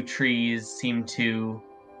the two trees seem to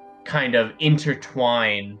kind of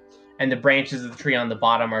intertwine, and the branches of the tree on the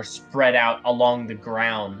bottom are spread out along the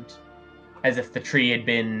ground, as if the tree had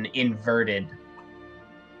been inverted,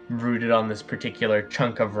 rooted on this particular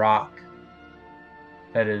chunk of rock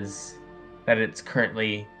that it's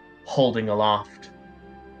currently holding aloft.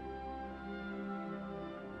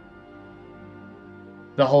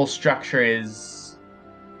 The whole structure is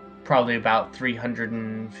probably about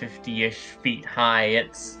 350-ish feet high.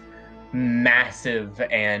 It's massive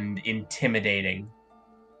and intimidating.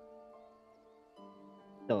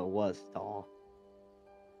 So it was tall.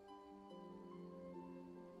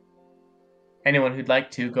 Anyone who'd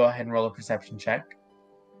like to, go ahead and roll a perception check.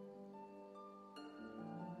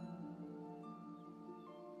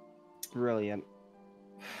 Brilliant.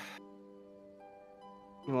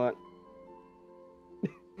 You know what?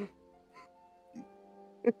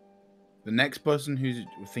 The next person who's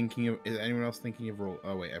thinking of... Is anyone else thinking of roll?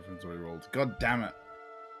 Oh, wait, everyone's already rolled. God damn it.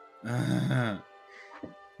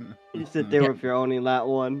 You sit there with your only lat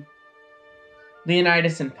one.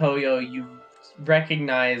 Leonidas and Poyo, you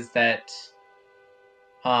recognize that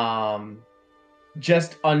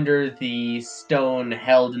just under the stone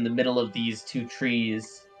held in the middle of these two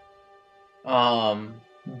trees,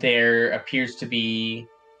 there appears to be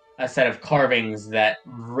a set of carvings that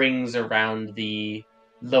rings around the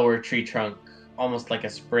lower tree trunk, almost like a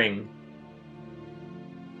spring.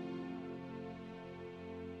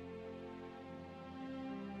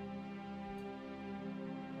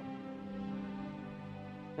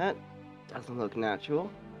 That doesn't look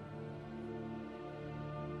natural.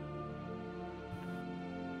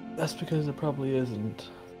 That's because it probably isn't.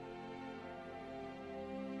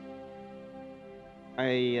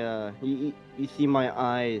 You see my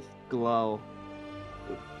eyes glow.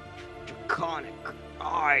 Draconic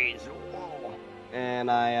eyes, whoa. And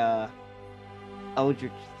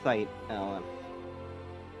Eldritch Sight, Alan.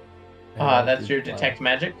 That's your detect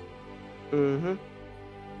magic? Mm-hmm.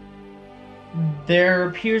 There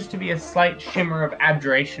appears to be a slight shimmer of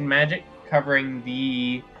abjuration magic covering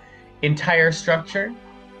the entire structure,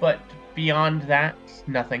 but beyond that,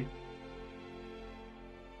 nothing.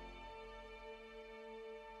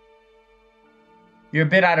 You're a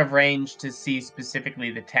bit out of range to see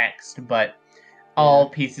specifically the text, but all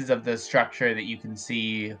pieces of the structure that you can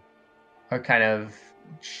see are kind of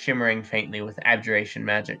shimmering faintly with abjuration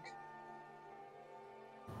magic.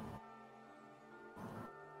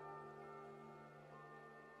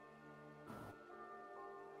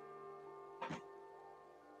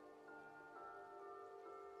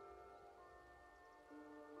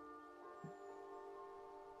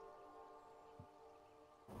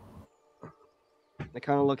 I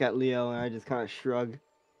kind of look at Leo and I just kind of shrug.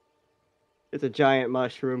 It's a giant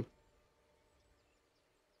mushroom.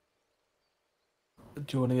 Do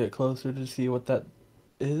you want to get closer to see what that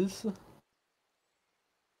is?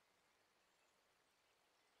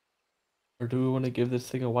 Or do we want to give this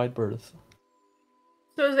thing a wide berth?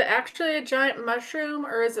 So is it actually a giant mushroom,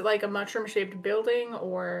 or is it like a mushroom-shaped building,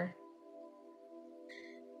 or...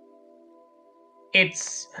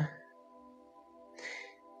 It's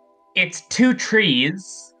two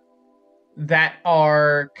trees that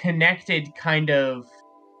are connected kind of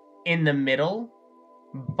in the middle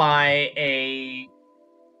by a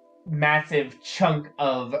massive chunk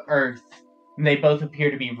of earth. And they both appear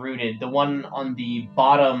to be rooted. The one on the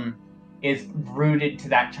bottom is rooted to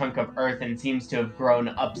that chunk of earth and seems to have grown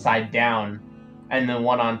upside down. And the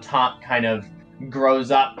one on top kind of grows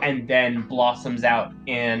up and then blossoms out,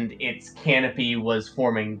 and its canopy was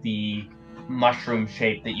forming the mushroom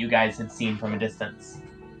shape that you guys had seen from a distance.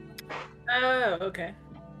 Oh, okay.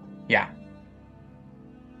 Yeah.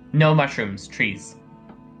 No mushrooms, trees.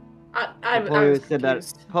 I Polio was said that.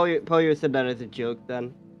 confused. Polio said that as a joke.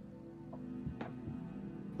 Then.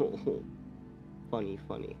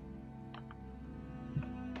 funny.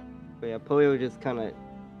 But yeah, Polio just kind of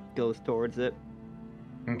goes towards it.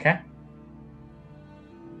 Okay.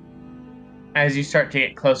 As you start to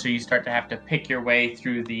get closer, you start to have to pick your way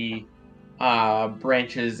through the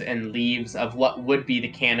branches and leaves of what would be the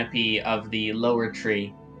canopy of the lower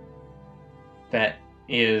tree that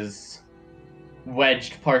is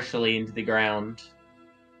wedged partially into the ground.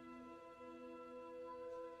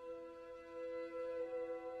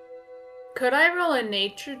 Could I roll a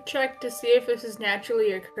nature check to see if this is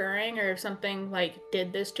naturally occurring or if something like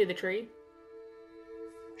did this to the tree?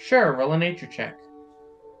 Sure, roll a nature check.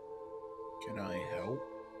 Can I help?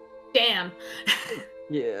 Damn.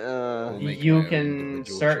 Yeah. Or make You my own can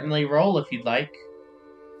individual certainly check? roll if you'd like.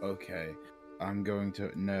 Okay. I'm going to...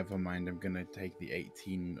 Never mind, I'm going to take the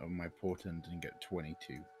 18 of my portent and get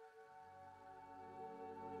 22.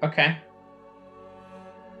 Okay.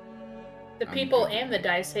 The I'm people good. and the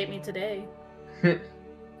dice hate me today.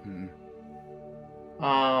 Hmm.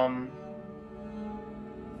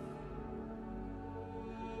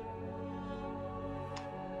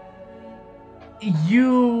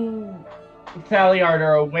 You, Thaliard,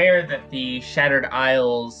 are aware that the Shattered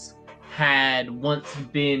Isles had once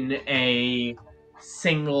been a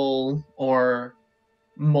single or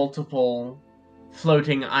multiple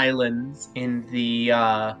floating islands in the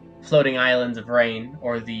floating islands of rain,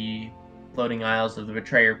 or the floating isles of the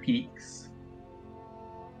Betrayer Peaks,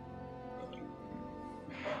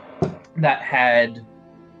 that had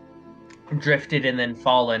drifted and then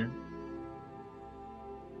fallen.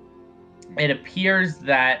 It appears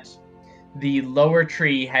that the lower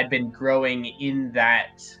tree had been growing in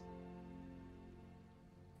that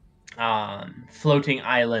floating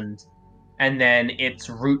island, and then its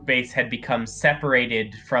root base had become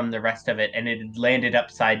separated from the rest of it, and it had landed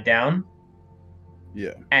upside down.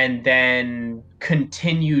 Yeah. And then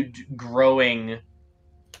continued growing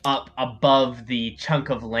up above the chunk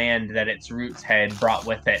of land that its roots had brought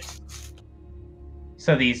with it.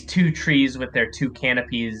 So these two trees with their two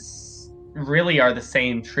canopies really are the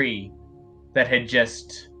same tree that had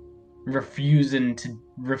just refused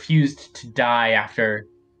to die after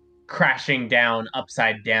crashing down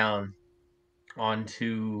upside down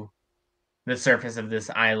onto the surface of this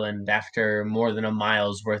island after more than a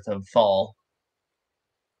mile's worth of fall.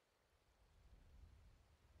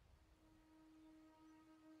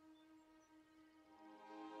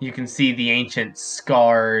 You can see the ancient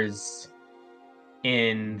scars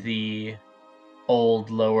in the old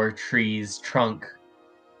lower tree's trunk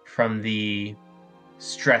from the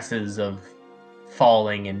stresses of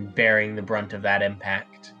falling and bearing the brunt of that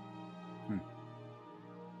impact.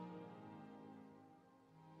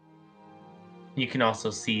 You can also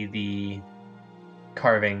see the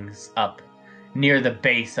carvings up near the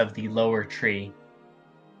base of the lower tree,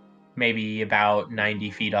 maybe about 90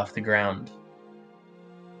 feet off the ground.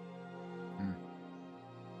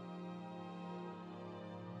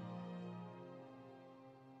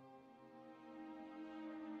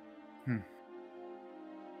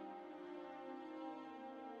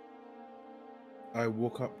 I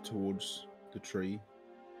walk up towards the tree.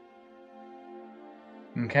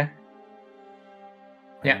 Okay.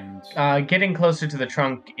 And Yeah. Getting closer to the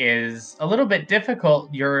trunk is a little bit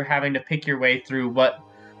difficult. You're having to pick your way through what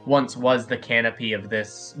once was the canopy of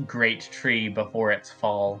this great tree before its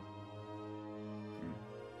fall.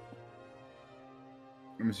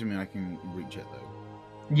 I'm assuming I can reach it, though.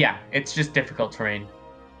 Yeah, it's just difficult terrain.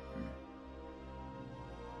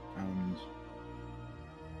 And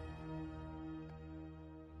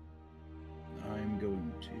I'm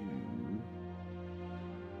going to...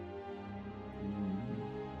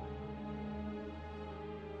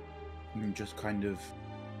 just kind of...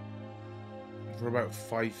 For about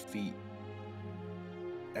 5 feet,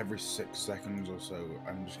 every 6 seconds or so,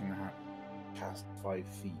 I'm just going to cast 5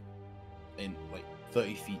 feet in, like,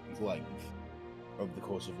 30 feet in length over the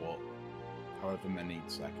course of however many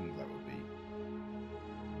seconds that would be.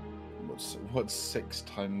 What's 6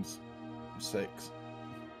 times 6?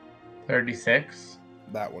 36.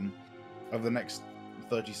 That one. Over the next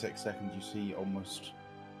 36 seconds, you see almost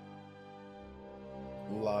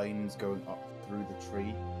lines going up through the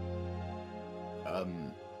tree.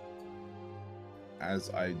 As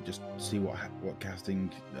I just see what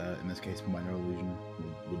casting, in this case, minor illusion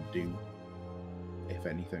would do, if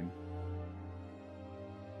anything.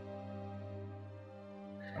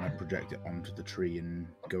 And I project it onto the tree and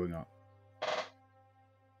going up.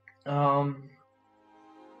 The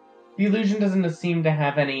illusion doesn't seem to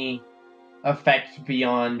have any effect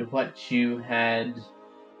beyond what you had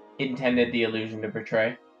intended the illusion to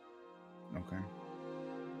portray. Okay.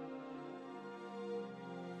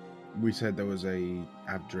 We said there was a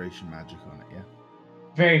abjuration magic on it, yeah?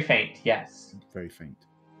 Very faint, yes. Very faint.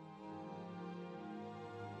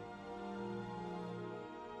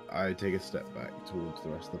 I take a step back towards the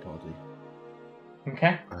rest of the party.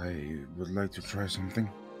 Okay. I would like to try something.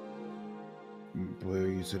 Boy,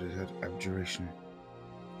 you said it had abjuration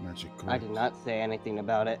magic. I did not say anything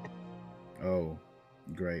about it. Oh,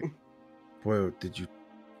 great. Boy, did you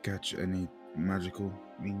catch any magical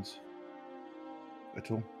means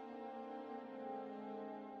at all?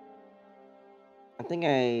 I think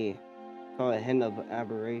I saw a hint of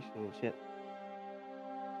aberration and shit.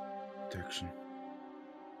 Protection.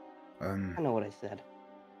 I know what I said.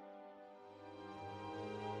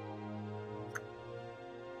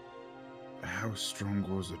 How strong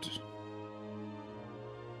was it?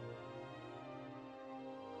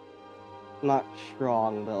 Not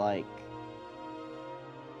strong, but like...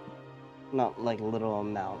 Not like little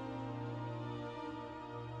amount.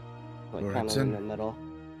 Like kind of in the middle.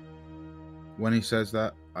 When he says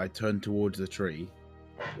that, I turn towards the tree,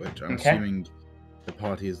 which I'm Okay. assuming the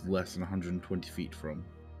party is less than 120 feet from.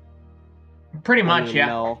 Pretty much, yeah.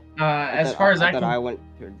 No. As far as I can, I went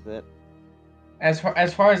towards it. as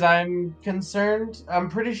far as I'm concerned, I'm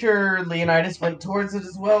pretty sure Leonidas went towards it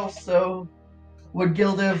as well. So, would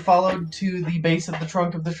Gilda have followed to the base of the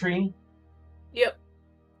trunk of the tree? Yep.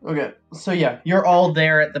 Okay. So yeah, you're all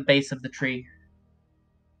there at the base of the tree.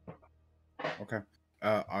 Okay.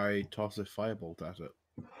 I toss a firebolt at it.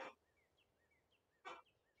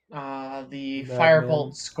 The Batman.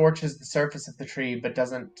 firebolt scorches the surface of the tree, but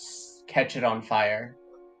doesn't catch it on fire.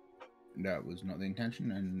 That was not the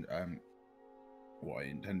intention, and what I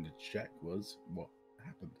intended to check was what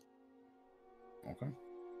happened. Okay.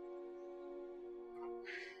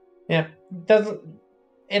 Yeah, doesn't.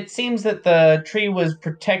 It seems that the tree was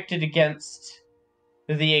protected against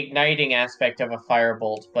the igniting aspect of a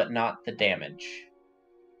firebolt, but not the damage.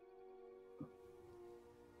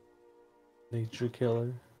 Nature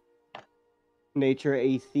killer. Nature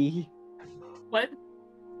AC. What?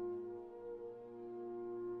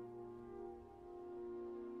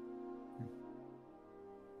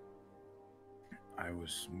 I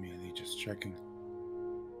was merely just checking.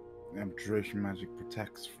 Abjuration magic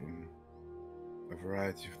protects from a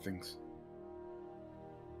variety of things.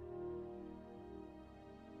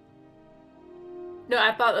 No,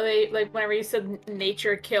 I thought like whenever you said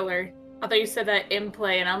nature killer, I thought you said that in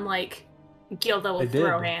play, and I'm like, Gilda will I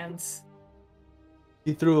throw did. hands.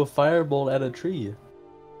 He threw a firebolt at a tree.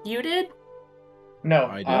 You did? No,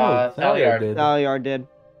 I did. Thaliard. did. Thaliard did.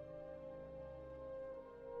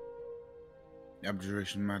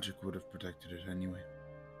 Abjuration magic would have protected it anyway.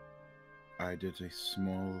 I did a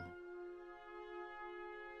small...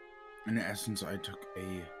 In essence, I took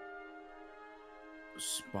a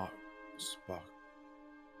spark,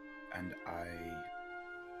 and I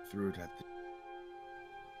threw it at the...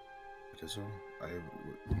 That is all.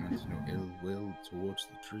 I meant no ill will towards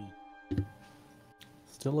the tree.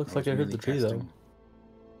 Still looks like I heard the tree though.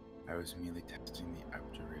 I was merely testing the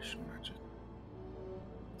abjuration magic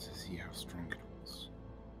to see how strong it was.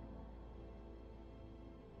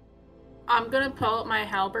 I'm gonna pull out my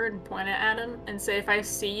halberd and point it at him and say, if I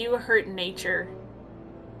see you hurt nature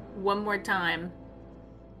one more time,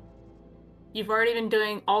 you've already been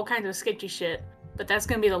doing all kinds of sketchy shit, but that's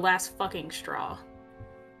gonna be the last fucking straw.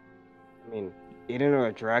 I mean, eating her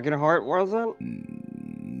a dragon heart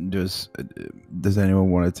wasn't? Does anyone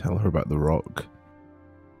want to tell her about the rock?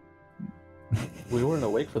 We weren't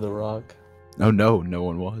awake for the rock. Oh no, no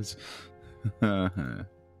one was.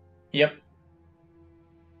 Yep.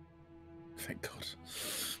 Thank God.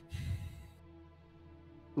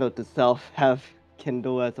 Note to self, have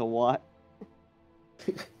Kindle as a what?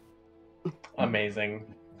 Amazing.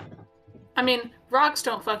 I mean, rocks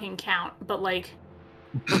don't fucking count, but like,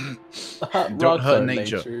 Don't Rocks hurt are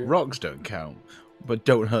nature. Rocks don't count, but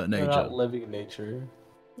don't hurt They're nature. not living nature.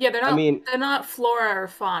 yeah, they're not. I mean- they're not flora or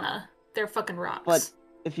fauna. They're fucking rocks. But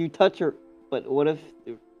if you touch her, but what if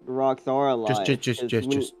the rocks are alive? Just.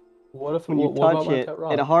 What if When you what about touch my it, pet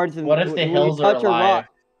rock? it hardens. What if the when hills you are touch a alive? rock,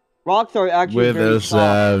 rocks are actually With very the soft.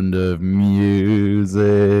 sound of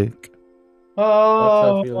music.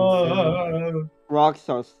 Oh, Rocks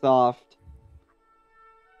are soft.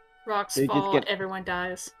 rocks they just fall, get- everyone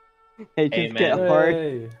dies. They just Amen. get hard.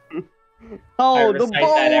 Hey. I Oh, the recite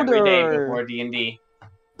that every day boulder! before D&D.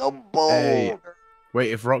 The boulder! Hey.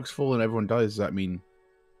 Wait, if rocks fall and everyone dies, does that mean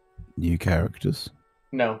new characters?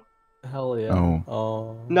 No. Hell yeah. Oh.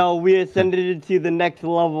 Oh. No, we ascended it to the next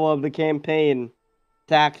level of the campaign.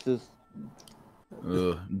 Taxes.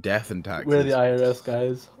 Ugh, death and We're the taxes. IRS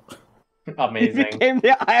guys. We Amazing. became the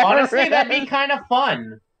IRS. Honestly, that'd be kind of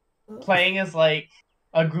fun. Playing as like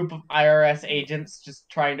a group of IRS agents just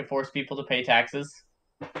trying to force people to pay taxes.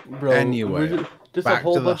 Bro, Anyway, we're just a back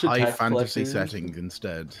whole to the bunch of high tax fantasy collectors. setting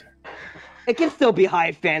instead. It can still be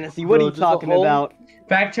high fantasy. What Bro, are you just a talking whole- about?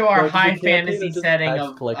 Back to our Bro, just a high campaign of fantasy just setting tax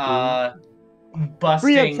of collecting. Free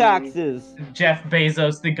busting of taxes. Jeff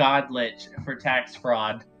Bezos the Godlich for tax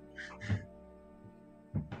fraud.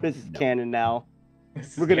 This is canon now.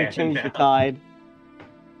 This is We're gonna canon change now. the tide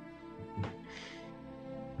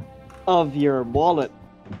of your wallet.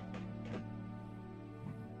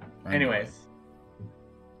 Anyways,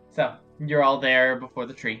 so you're all there before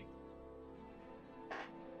the tree.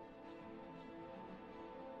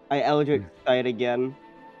 I Eldritch Sight again.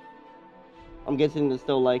 I'm guessing there's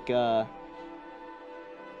still like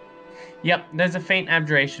Yep, there's a faint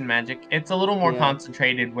abjuration magic. It's a little more Yeah.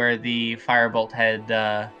 concentrated where the firebolt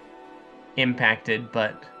had impacted,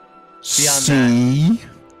 but beyond See?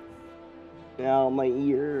 Ow, my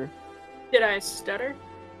ear. Did I stutter?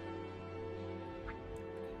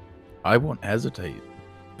 I won't hesitate,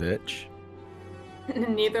 bitch.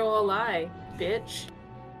 Neither will I, bitch.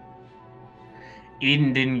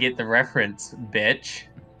 Eden didn't get the reference, bitch.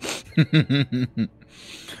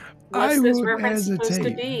 What's I this won't reference supposed to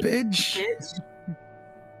hesitate, be? bitch.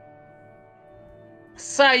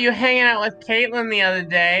 Saw you hanging out with Caitlin the other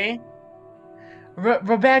day.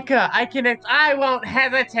 Rebecca, I won't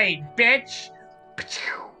hesitate, bitch.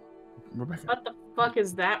 Rebecca. What the fuck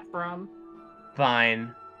is that from?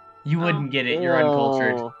 Fine. You Oh. wouldn't get it, you're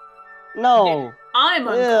uncultured. Ew. No. I'm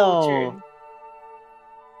uncultured. Ew.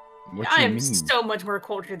 What I you am mean? so much more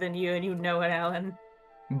cultured than you, and you know it, Alan.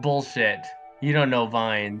 Bullshit. You don't know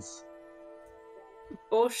vines.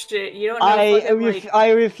 Bullshit. You don't know fucking,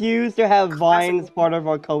 I refuse to have classical- vines part of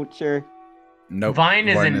our culture. Nope. Vine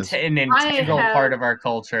is Vine an integral have- part of our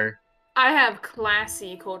culture. I have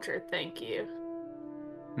classy culture, thank you.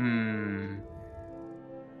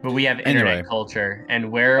 But we have Anyway. internet culture. And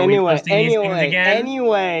where are we posting these things again?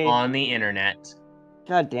 Anyway. On the internet.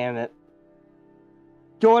 God damn it.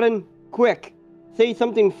 Jordan, quick. Say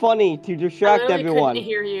something funny to I distract literally everyone. couldn't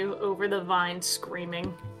hear you over the vine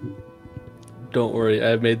screaming. Don't worry,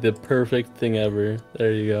 I've made the perfect thing ever.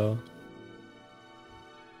 There you go.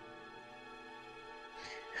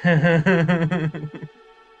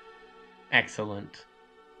 Excellent.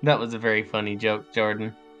 That was a very funny joke,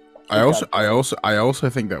 Jordan. I also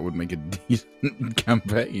think that would make a decent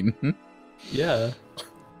campaign. Yeah.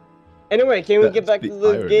 Anyway, can we That's get back the to the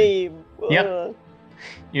irony. game? Yep.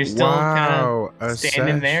 You're still Wow, kind a of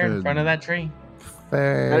standing there in front of session. that tree.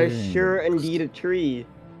 That is sure indeed a tree.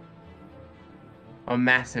 A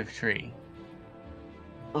massive tree.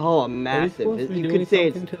 Oh, a Are we massive. supposed to be You doing could say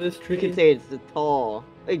it's something to this tree? you could say it's tall.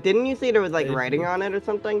 Like, didn't you say there was like Maybe. writing on it or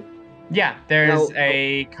something? Yeah, there's No.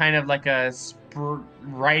 a kind of like a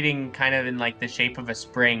writing kind of in like the shape of a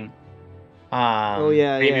spring. Oh,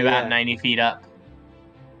 yeah, maybe yeah, about yeah. 90 feet up.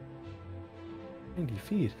 90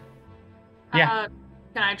 feet. Yeah.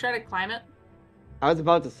 Can I try to climb it? I was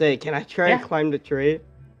about to say, can I try and Yeah. climb the tree?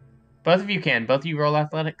 Both of you can. Both of you roll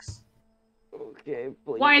athletics. Okay,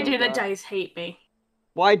 please. Why oh do the God. dice hate me?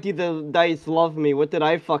 Why do the dice love me? What did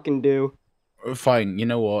I fucking do? Fine, you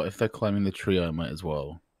know what? If they're climbing the tree, I might as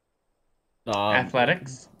well.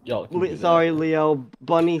 Athletics. Y'all can do that. Sorry, Leo.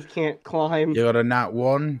 Bunnies can't climb. You got a nat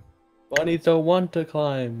 1? Bunnies don't want to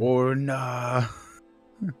climb. Or nah?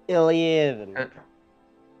 11.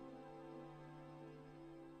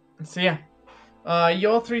 So yeah, you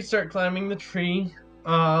all three start climbing the tree.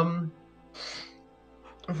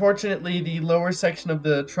 Unfortunately, the lower section of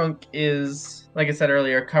the trunk is, like I said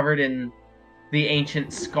earlier, covered in the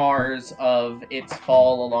ancient scars of its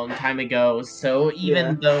fall a long time ago. So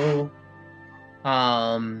even though,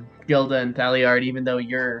 Gilda and Thaliard, even though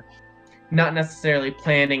you're not necessarily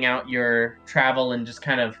planning out your travel and just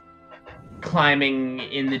kind of climbing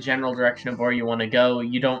in the general direction of where you want to go,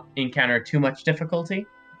 you don't encounter too much difficulty.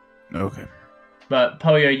 Okay. But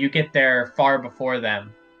Poyo, you get there far before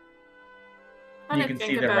them. Trying You to can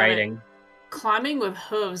think see the about writing. it. Climbing with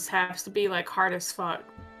hooves has to be like hard as fuck.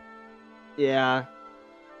 Yeah.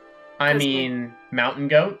 I 'Cause mean, mountain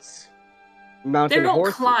goats? Mountain They don't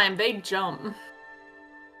horses. climb, they jump.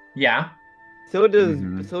 Yeah. So does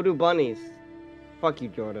Mhm. so do bunnies. Fuck you,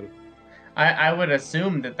 Jordan. I would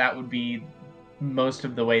assume that would be most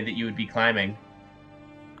of the way that you would be climbing,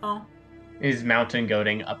 Oh. is mountain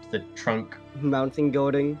goating up the trunk. Mountain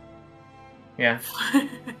goating. Yeah.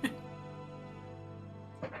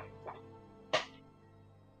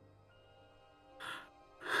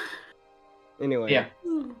 Anyway. Yeah.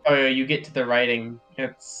 Oh, you get to the writing.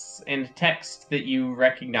 It's in text that you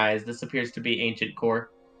recognize. This appears to be ancient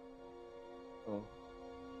core. Oh.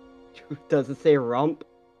 Does it say rump?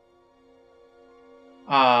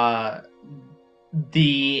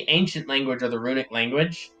 The ancient language or the runic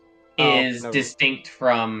language is distinct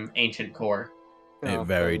from ancient core.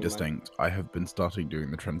 Very distinct. I have been starting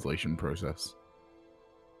doing the translation process.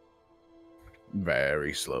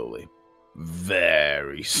 Very slowly.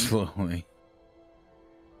 Very slowly.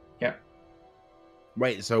 Yeah.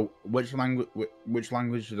 Wait, so which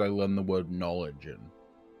language did I learn the word knowledge in?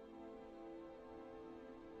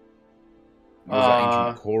 Was it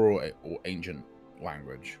ancient core or ancient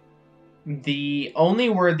language? The only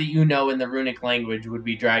word that you know in the runic language would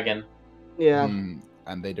be dragon. Yeah.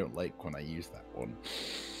 And they don't like when I use that one.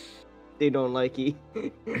 They don't like it.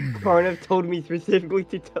 Karnav told me specifically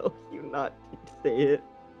to tell you not to say it.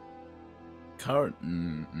 Current's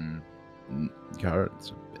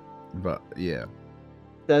a bit, but yeah.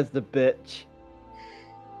 Says the bitch.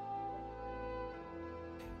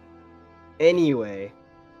 Anyway.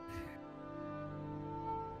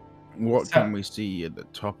 What can we see at the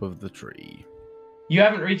top of the tree? You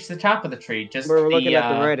haven't reached the top of the tree. Just we're looking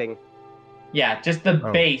at the writing. Yeah, just the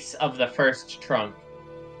base of the first trunk.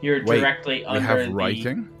 You're directly under we have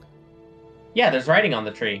writing? Yeah, there's writing on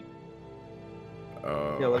the tree.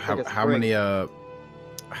 How many hours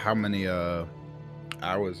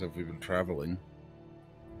have we been traveling?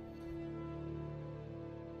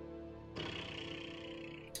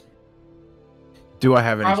 Do I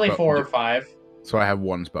have any? Probably 4 or 5. So I have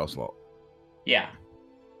 1 spell slot. Yeah.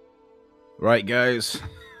 Right, guys.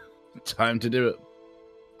 Time to do it.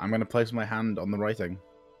 I'm going to place my hand on the writing.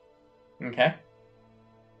 Okay.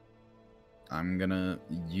 I'm going to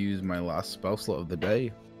use my last spell slot of the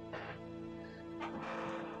day.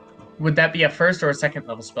 Would that be a first or a second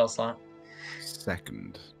level spell slot?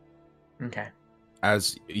 Second. Okay.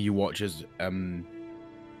 As you watch as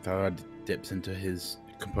Tharad dips into his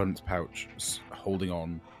components pouch, holding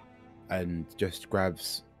on, and just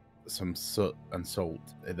grabs some soot and salt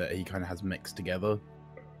that he kind of has mixed together,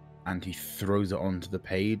 and he throws it onto the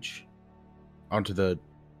page, onto the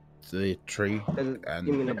tree, and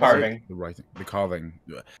you mean the carving, the carving,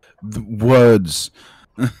 the words.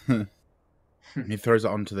 He throws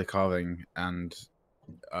it onto the carving, and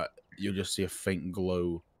you'll just see a faint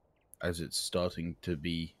glow as he's starting to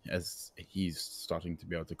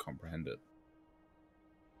be able to comprehend it,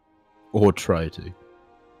 or try to.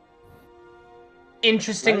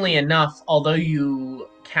 Interestingly enough, although you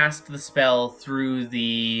cast the spell through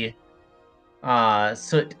the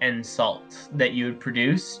soot and salt that you had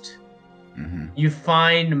produced, you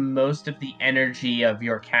find most of the energy of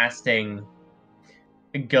your casting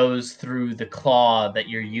goes through the claw that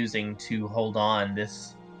you're using to hold on,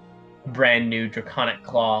 this brand new draconic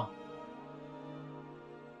claw.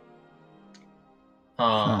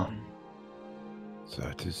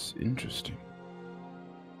 That is interesting.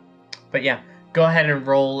 But yeah, go ahead and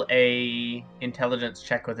roll a intelligence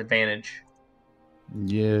check with advantage.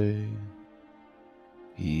 Yay.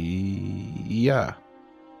 Yeah.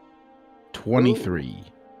 23. Ooh.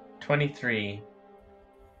 23.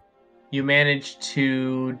 You manage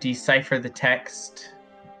to decipher the text.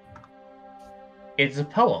 It's a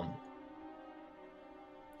poem.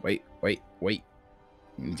 Wait.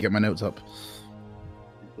 Need to get my notes up.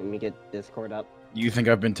 Let me get Discord up. You think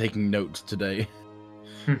I've been taking notes today?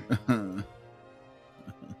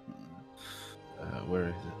 Where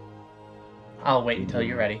is it? I'll wait until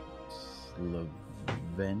you're ready.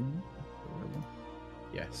 Sloven?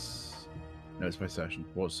 Yes. No, it's my session.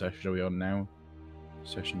 What session are we on now?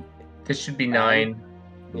 Session. This should be 9.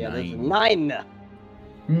 Yeah, this is 9.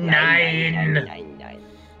 9.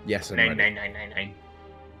 Yes, I'm 9, ready. 9.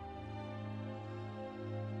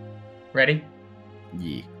 Ready?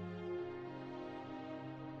 Yeah.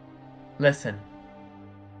 Listen.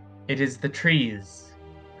 It is the trees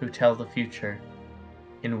who tell the future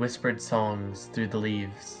in whispered songs through the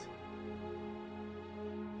leaves.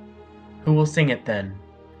 Who will sing it then,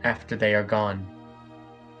 after they are gone?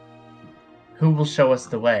 Who will show us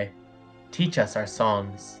the way, teach us our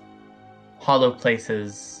songs? Hollow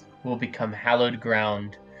places will become hallowed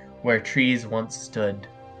ground where trees once stood.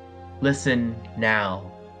 Listen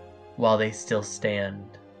now, while they still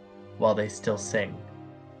stand, while they still sing.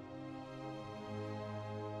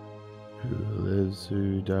 Who lives,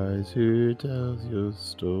 who dies, who tells your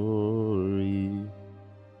story?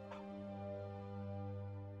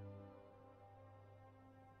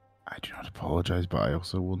 I do not apologize, but I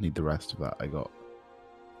also will need the rest of that.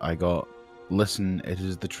 I got listen, it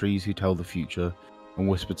is the trees who tell the future, and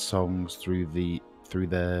whispered songs through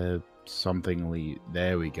their somethingly.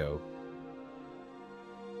 There we go.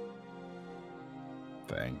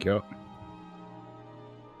 Thank you.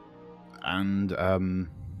 And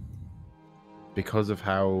because of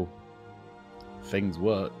how things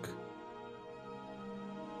work,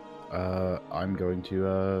 I'm going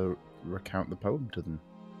to recount the poem to them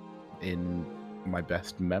in my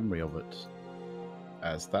best memory of it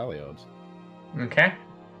as Thaliard. Okay.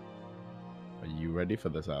 Are you ready for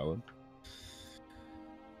this, Alan?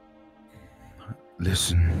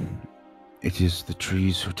 Listen, it is the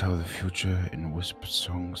trees who tell the future in whispered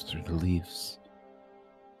songs through the leaves.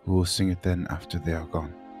 Who will sing it then after they are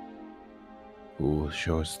gone? Who will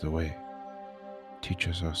show us the way, teach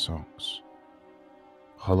us our songs?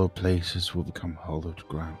 Hollow places will become hollowed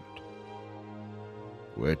ground,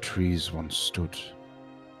 where trees once stood.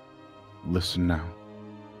 Listen now,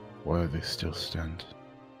 while they still stand,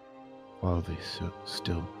 while they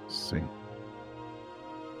still sing.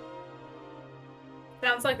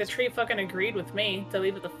 Sounds like the tree fucking agreed with me to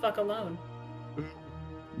leave it the fuck alone.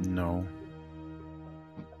 No.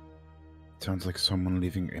 Sounds like someone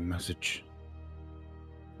leaving a message.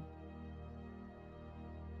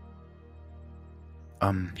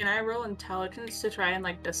 Can I roll intelligence to try and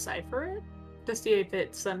like decipher it? To see if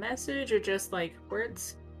it's a message or just like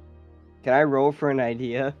words? Can I roll for an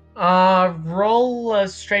idea? Roll a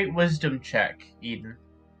straight wisdom check, Eden.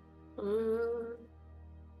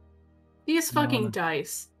 These fucking No.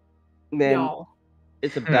 dice. Man, Y'all.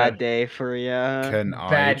 it's a bad day for ya. Can I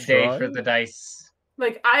Bad day try? for the dice.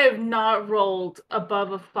 Like, I have not rolled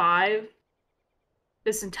above a 5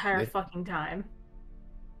 this entire fucking time.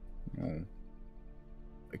 Oh.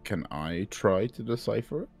 Can I try to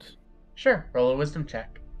decipher it? Sure, roll a wisdom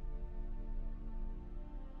check.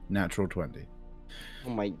 Natural 20. Oh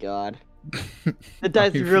my god. The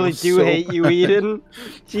dice I feel really do so hate you, bad. Eden.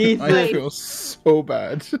 Jesus. I feel so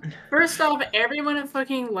bad. First off, everyone at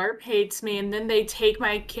fucking LARP hates me, and then they take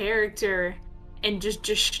my character and just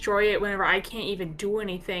destroy it whenever I can't even do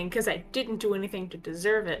anything, because I didn't do anything to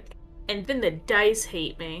deserve it. And then the dice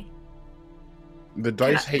hate me. The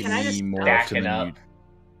dice Can I hate just me more stack often it than up? you.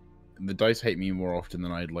 The dice hate me more often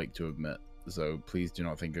than I'd like to admit. So please do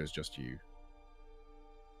not think it was just you.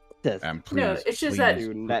 That's And please, No, it's just please, that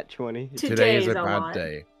dude, nat 20. today is a Today's a bad lot.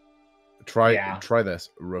 day. Yeah. Try this.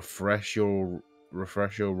 Refresh your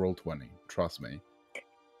roll 20. Trust me.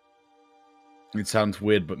 It sounds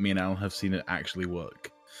weird, but me and Al have seen it actually work.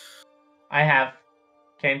 I have.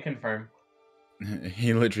 Can confirm.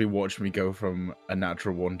 He literally watched me go from a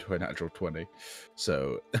natural 1 to a natural 20.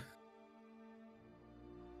 So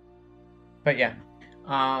But yeah.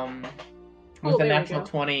 Oh, With a there we natural go.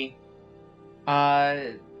 20,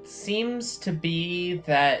 seems to be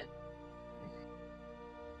that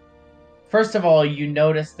first of all, you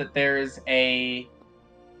notice that there's a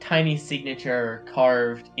tiny signature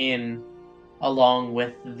carved in along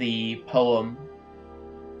with the poem.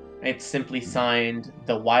 It's simply signed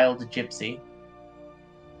The Wild Gypsy.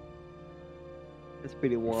 That's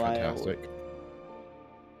pretty wild. fantastic.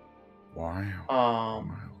 Wow. Wild.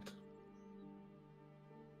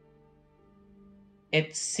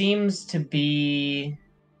 It seems to be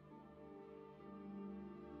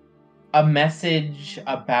a message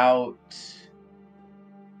about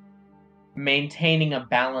maintaining a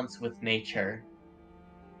balance with nature.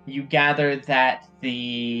 You gather that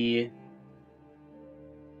the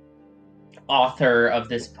author of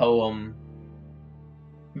this poem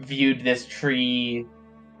viewed this tree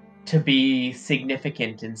to be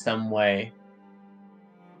significant in some way.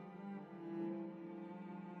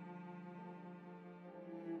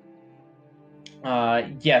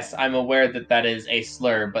 Yes, I'm aware that that is a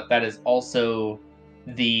slur, but that is also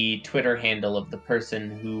the Twitter handle of the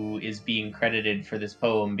person who is being credited for this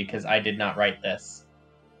poem because I did not write this.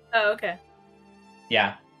 Oh, okay.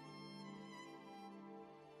 Yeah.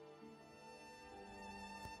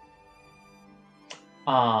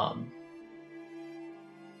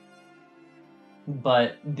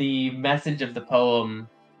 But the message of the poem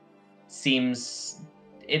seems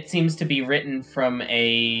to be written from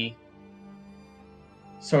a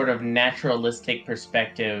sort of naturalistic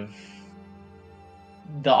perspective.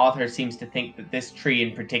 The author seems to think that this tree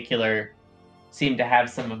in particular seemed to have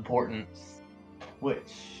some importance,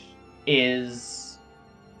 which is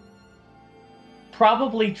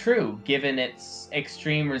probably true given its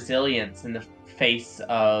extreme resilience in the face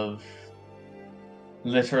of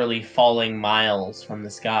literally falling miles from the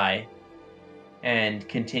sky and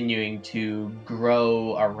continuing to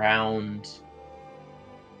grow around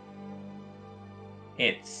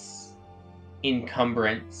its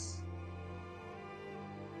encumbrance.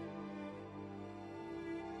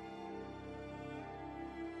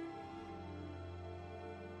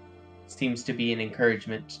 seems to be an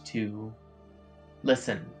encouragement to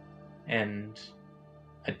listen and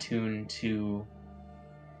attune to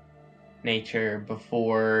nature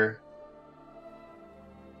before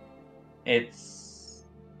it's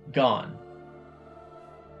gone.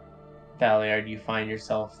 Valiard, you find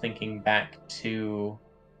yourself thinking back to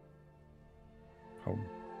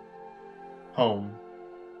home.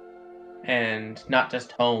 And not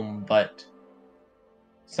just home, but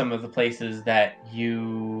some of the places that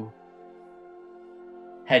you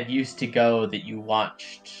had used to go that you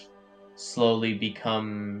watched slowly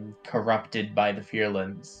become corrupted by the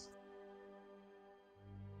Fearlands.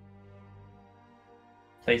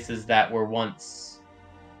 Places that were once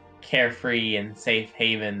carefree and safe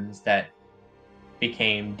havens that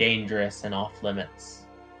became dangerous and off limits.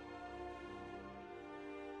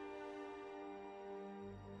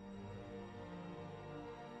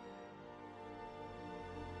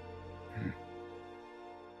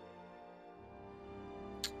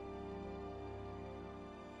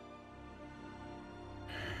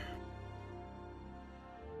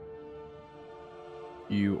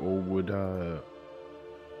 You all would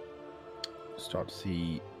start to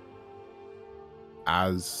see,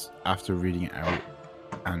 as after reading it out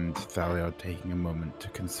and Thalia taking a moment to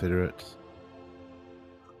consider it,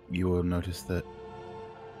 you will notice that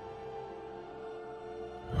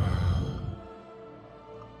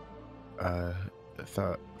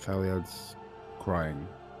Thaliad's crying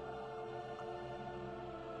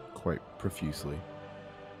quite profusely.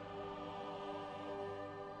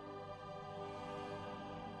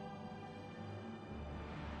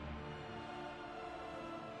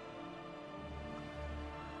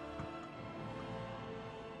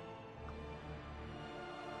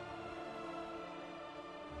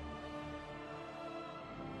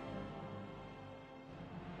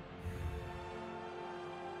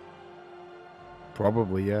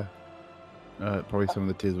 Probably, yeah. Probably some of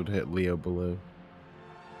the tears would hit Leo below.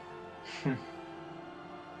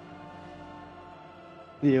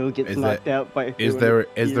 Leo gets knocked out by. Is there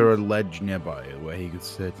a ledge nearby where he could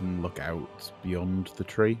sit and look out beyond the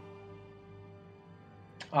tree?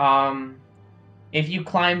 If you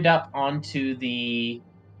climbed up onto the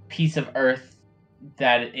piece of earth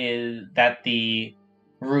that the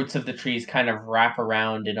roots of the trees kind of wrap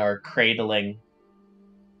around and are cradling,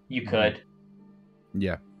 you could.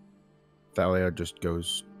 Yeah. Thalia just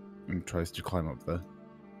goes and tries to climb up there.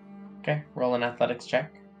 Okay, roll an athletics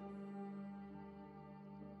check.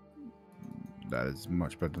 That is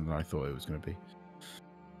much better than I thought it was going to be.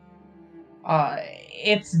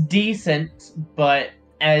 It's decent, but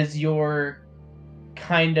as you're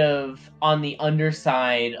kind of on the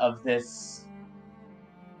underside of this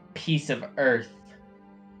piece of earth,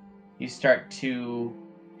 you start to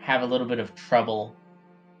have a little bit of trouble,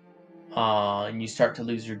 and you start to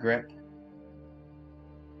lose your grip.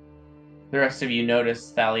 The rest of you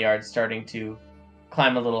notice Thaliard starting to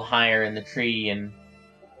climb a little higher in the tree and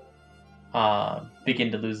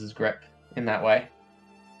begin to lose his grip in that way.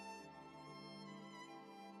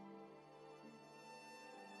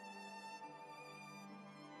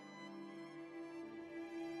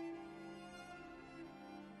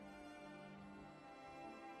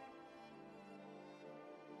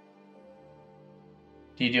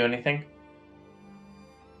 Do you do anything?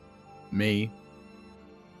 Me?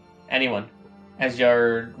 Anyone. As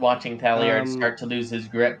you're watching Thaliard start to lose his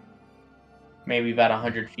grip, maybe about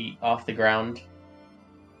 100 feet off the ground.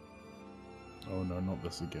 Oh no, not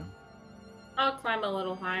this again. I'll climb a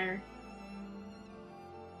little higher.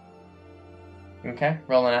 Okay,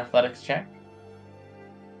 roll an athletics check.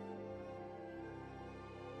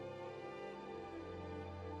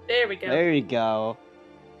 There we go. There you go.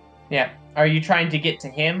 Yeah. Are you trying to get to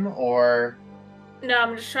him, or...? No,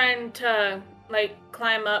 I'm just trying to, like,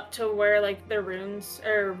 climb up to where, like, the runes,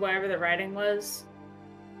 or whatever the writing was.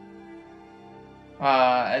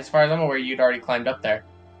 As far as I'm aware, you'd already climbed up there.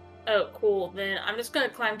 Oh, cool. Then I'm just gonna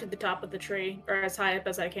climb to the top of the tree, or as high up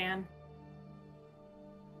as I can.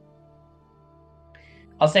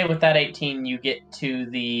 I'll say with that 18, you get to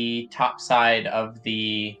the top side of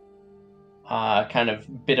the kind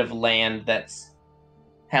of bit of land that's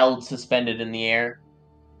held suspended in the air.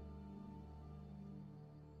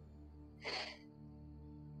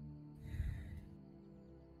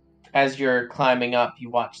 As you're climbing up, you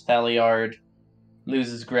watch Thaliard lose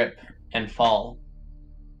his grip and fall.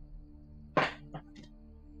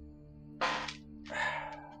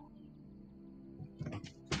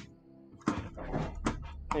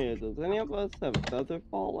 Hey, does any of us have feather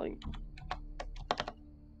falling?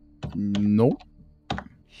 No.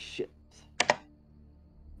 Shit.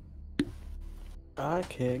 I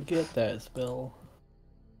can't get that spell.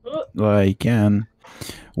 I can.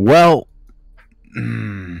 Well,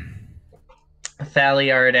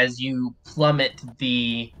 Thaliard, as you plummet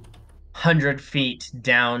the 100 feet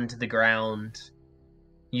down to the ground,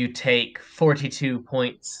 you take 42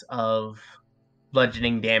 points of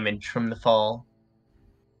bludgeoning damage from the fall.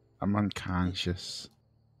 I'm unconscious.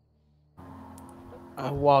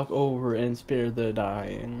 I walk over and spare the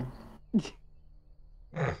dying.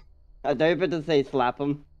 I thought you were to say slap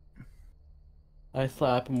him. I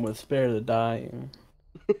slap him with spare the dying.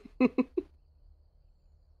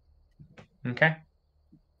 Okay.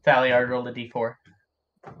 Thaliard, roll a d4.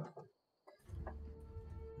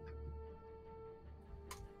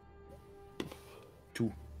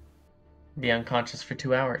 Two. Be unconscious for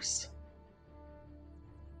 2 hours.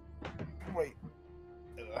 Wait.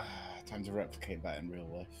 Time to replicate that in real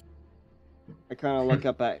life. I kind of look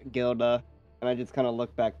up at Gilda, and I just kind of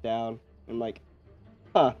look back down. I'm like,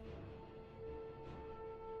 huh.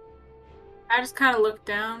 I just kind of look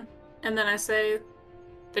down, and then I say,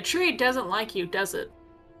 "The tree doesn't like you, does it?"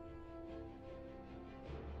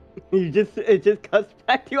 It just cuts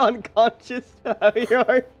back to unconscious. How you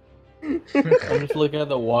are. I'm just looking at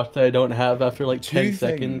the watch that I don't have after like 10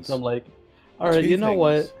 seconds. I'm like, alright, you know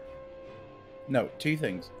what? No, two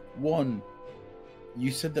things. One,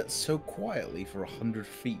 you said that so quietly for 100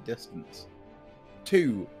 feet distance.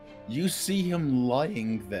 Two, you see him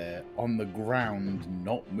lying there on the ground,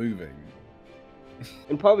 not moving.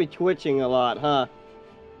 And probably twitching a lot, huh?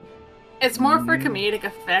 It's more for comedic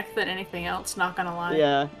effect than anything else, not gonna lie.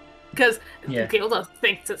 Yeah. Because Yeah. Gilda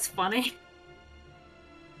thinks it's funny.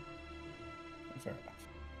 Fair enough.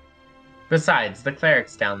 Besides, the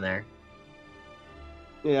cleric's down there.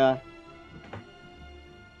 Yeah.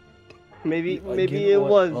 Maybe Like, maybe you know it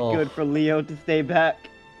what? was good for Leo to stay back.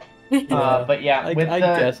 But yeah, I with the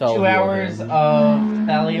guess I'll 2 heal hours him. of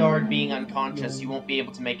Thaliard being unconscious, you won't be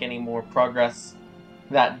able to make any more progress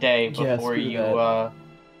that day Yeah, before screw you that.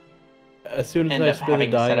 As soon as end I up spit the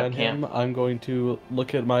having to set dying up on him, camp. I'm going to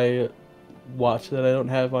look at my watch that I don't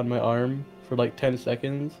have on my arm for like 10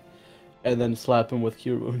 seconds, and then slap him with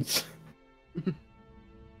cure wounds.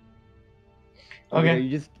 Okay.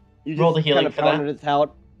 You just Roll the healing kind of for that. pounded his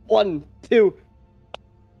out. 1, 2.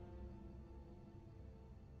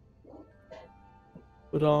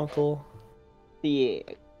 But uncle, Yeah.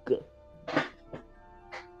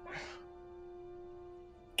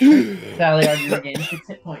 Thaliard, you regain 6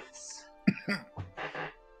 hit points.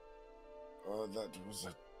 Oh, that was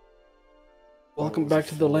a... welcome back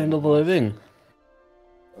to the land of the living.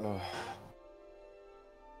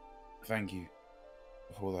 Thank you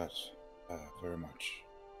for that very much.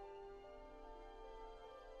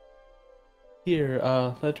 Here,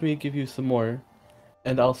 let me give you some more,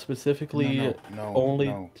 and I'll specifically No, only.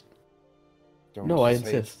 no. Don't No, I save-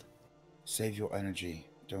 insist. Save your energy.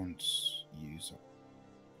 Don't use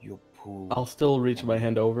your pool. I'll still reach my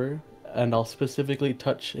hand over, and I'll specifically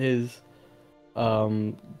touch his.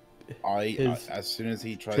 His As soon as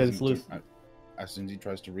he tries as soon as he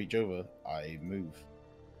tries to reach over, I move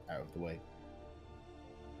out of the way.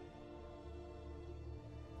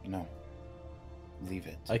 No. Leave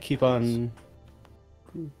it. I keep on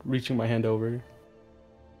reaching my hand over.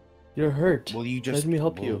 You're hurt. Will you just Let me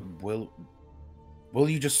help you. Will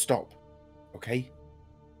you just stop? Okay?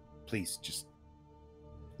 Please just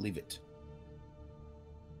leave it.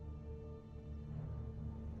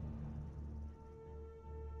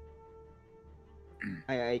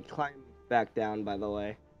 I climb back down, by the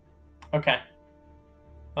way. Okay.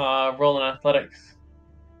 Roll in athletics.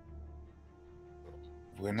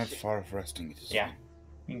 We're not far of resting. It is Yeah. fine.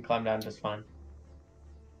 You can climb down just fine.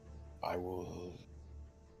 I will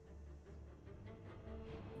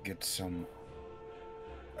get some.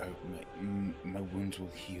 My wounds will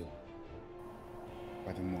heal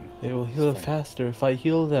by the morning. They will It's heal fine. faster if I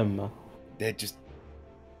heal them. They're just.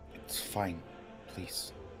 It's fine.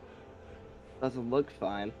 Please. Doesn't look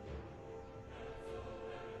fine.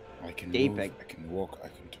 I can Gaping. move. I can walk. I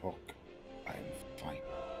can talk. I am fine.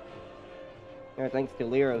 Yeah, thanks to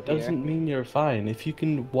Lero here. Doesn't mean you're fine. If you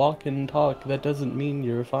can walk and talk, that doesn't mean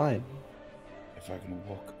you're fine. If I can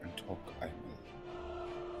walk and talk, I will.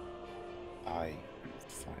 I am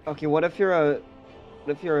fine. Okay, what if you're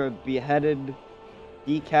a beheaded,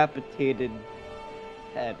 decapitated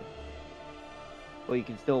head? Well, you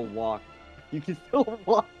can still walk. You can still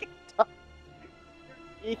walk and talk.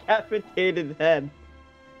 Decapitated head.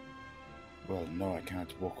 Well, no, I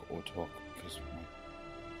can't walk or talk because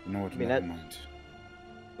you know what? I mean, Never mind.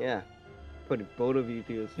 Yeah. Put both of you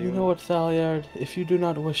to assume. You know what, Thaliard? If you do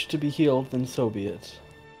not wish to be healed, then so be it.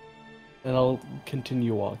 And I'll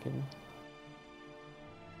continue walking.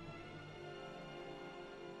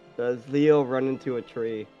 Does Leo run into a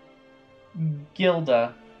tree?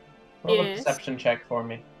 Gilda, roll a Yes. perception check for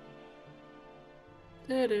me.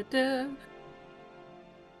 Da-da-da.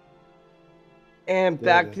 And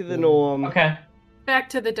back to the norm. Okay. Back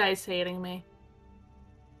to the dice hating me.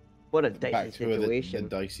 What a Back dicey to the situation.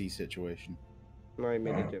 dicey situation. I already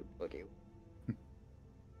made a joke. Okay.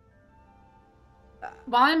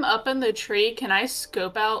 While I'm up in the tree, can I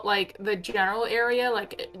scope out, like, the general area?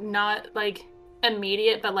 Like, not, like,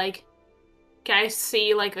 immediate, but, like, can I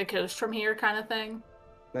see, like, the coast from here kind of thing?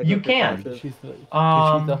 You can.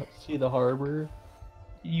 See the harbor?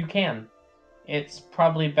 You can. It's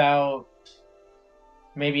probably about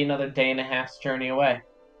maybe another day and a half's journey away.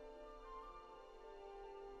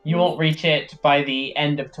 You won't reach it by the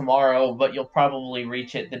end of tomorrow, but you'll probably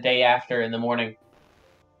reach it the day after in the morning.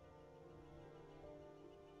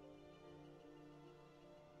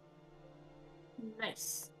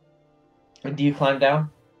 Nice. Do you climb down?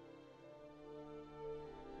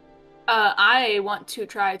 I want to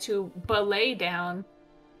try to belay down.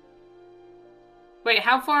 Wait,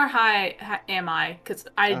 how far high am I? Because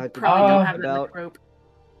I probably don't have enough rope.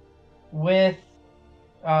 With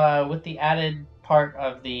the added part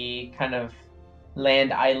of the kind of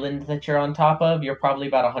land island that you're on top of, you're probably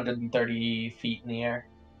about 130 feet in the air.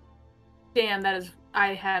 Damn,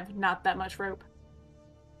 I have not that much rope.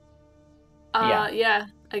 Yeah. Yeah,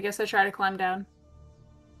 I guess I try to climb down.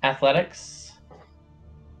 Athletics?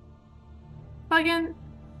 Again,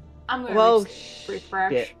 I'm gonna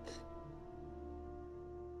refresh. Shit.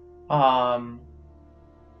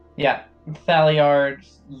 Yeah. Thaliard,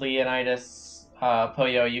 Leonidas,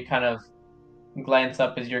 Poyo, you kind of glance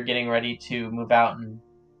up as you're getting ready to move out and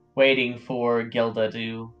waiting for Gilda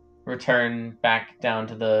to return back down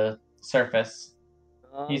to the surface.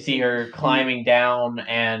 You see her climbing down,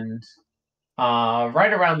 and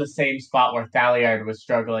right around the same spot where Thaliard was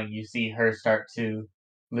struggling, you see her start to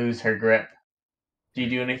lose her grip. Do you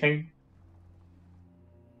do anything?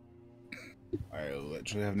 I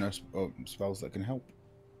literally have no spells that can help.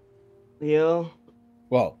 Leo?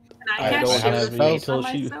 Well, Can I I don't cast have Shield of spells. Faith on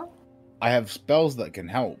myself? I have spells that can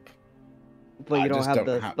help. But you I don't just have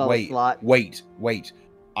the spell wait, slot. Wait.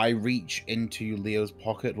 I reach into Leo's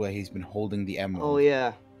pocket where he's been holding the emerald. Oh,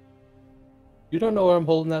 yeah. You don't know where I'm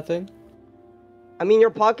holding that thing? I mean, your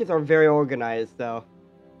pockets are very organized, though.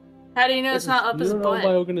 How do you know it's not up You his don't know butt?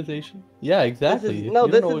 my organization? Yeah, exactly. This You don't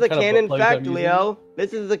know is what a kind of canon butt plugs fact, I'm using. Leo.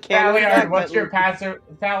 This is a canon Thaliard, fact. what's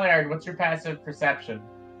your passive perception?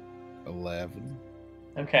 11.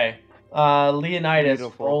 Okay. Leonidas,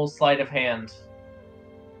 Beautiful. roll sleight of hand.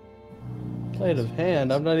 Sleight of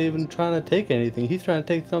hand? I'm not even trying to take anything. He's trying to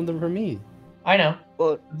take something from me. I know.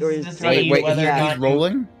 Well, or This he's is trying to see Wait, whether or not he's you-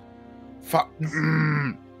 rolling? Fuck.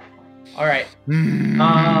 All right.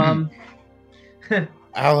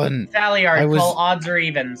 Alan, Thaliard, call odds or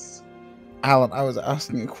evens. Alan, I was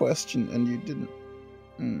asking a question and you didn't.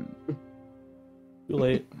 Too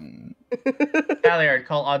late. Thaliard,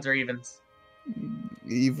 call odds or evens.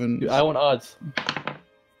 Even. Dude, I want odds.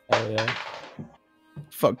 Oh yeah.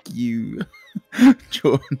 Fuck you,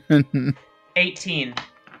 Jordan. 18.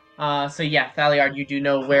 So yeah, Thaliard, you do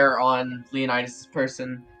know where on Leonidas'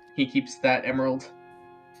 person he keeps that emerald.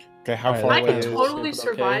 Okay, how Alright, far I away could is totally Okay.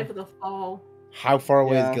 survive the fall. How far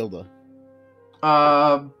away Yeah. is Gilda?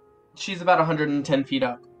 She's about 110 feet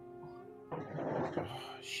up. Oh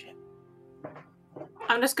shit.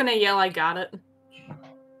 I'm just gonna yell, I got it.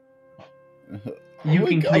 You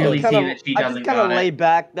can clearly see that she I doesn't just kind of got lay it.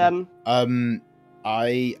 back then.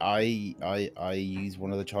 I use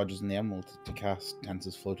one of the charges in the emerald to cast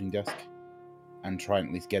Tensor's floating desk, and try and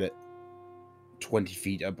at least get it 20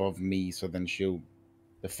 feet above me, so then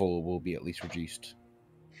the fall will be at least reduced.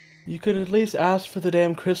 You could at least ask for the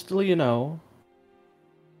damn crystal, you know.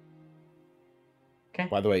 Okay.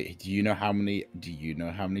 By the way, do you know how many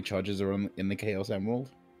charges are in the Chaos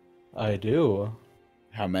Emerald? I do.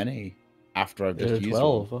 How many? After I've just There's used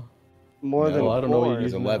 12. one. More No, than I don't know what four. you're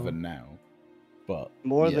There's using 11 now. But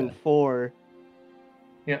More yeah. than 4.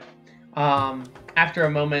 Yep. After a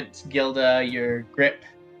moment, Gilda, your grip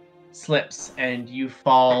slips and you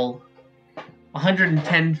fall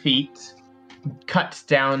 110 feet, cut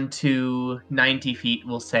down to 90 feet,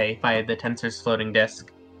 we'll say, by the Tensor's floating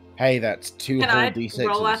disc. Hey, that's 2 Can whole I D6s.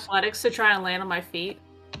 roll athletics to try and land on my feet?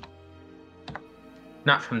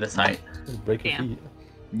 Not from this height. Just break your Damn. feet.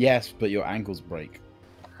 Yes, but your ankles break.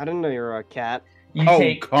 I didn't know you were a cat. You Oh,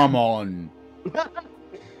 take come on.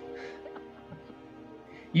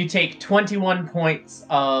 you take 21 points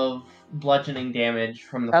of bludgeoning damage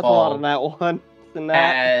from the That's a lot fall on that one. Than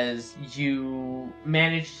that. as you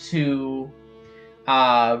manage to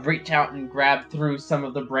reach out and grab through some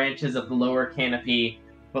of the branches of the lower canopy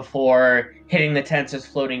before hitting the tensor's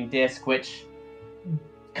floating disc, which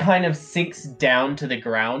kind of sinks down to the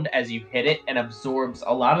ground as you hit it and absorbs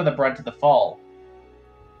a lot of the brunt of the fall.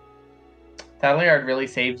 Thaliard really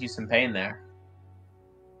saved you some pain there.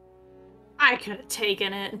 I could have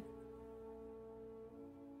taken it.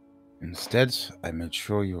 Instead, I made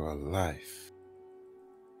sure you are alive.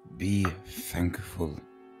 Be thankful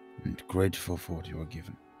and grateful for what you were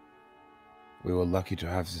given. We were lucky to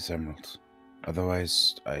have this emerald.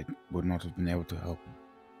 Otherwise, I would not have been able to help you.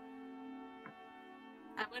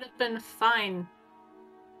 I would have been fine.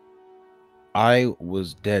 I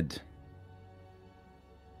was dead.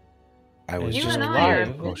 I was You just and I are a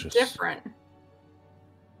being bit cautious. different.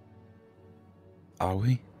 Are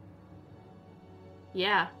we?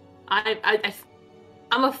 Yeah.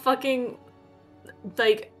 I'm a fucking,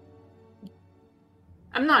 like,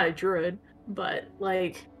 I'm not a druid, but,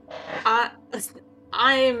 like,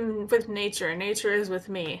 I'm with nature. Nature is with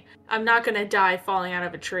me. I'm not gonna die falling out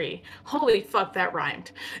of a tree. Holy fuck, that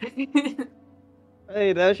rhymed.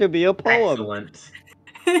 Hey, that should be a poem. Excellent.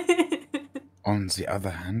 On the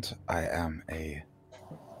other hand, I am a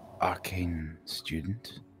arcane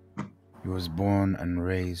student. He was born and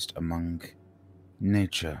raised among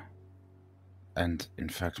nature. And in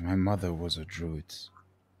fact, my mother was a druid.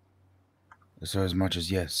 So as much as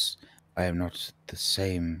yes, I am not the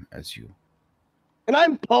same as you. And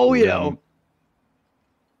I'm Polio.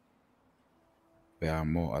 We are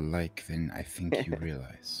more alike than I think you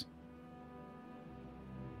realize.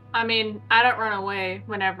 I mean, I don't run away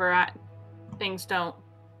whenever things don't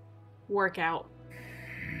work out.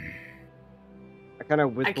 I kind of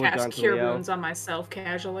I whispered cast down to Cure Leo. Wounds on myself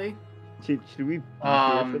casually. Should we be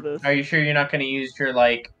here for this? Are you sure you're not going to use your,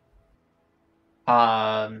 like,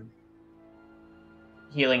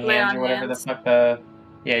 healing Lay hands on or whatever hands. the fuck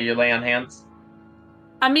your lay on hands?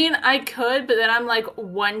 I mean, I could, but then I'm like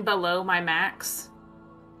one below my max.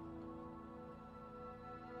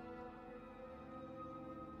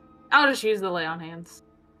 I'll just use the lay on hands.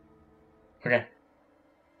 Okay.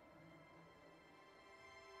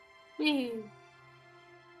 Yay.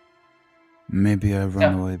 Maybe I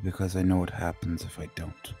run Yeah. away because I know what happens if I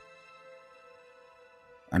don't.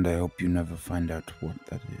 And I hope you never find out what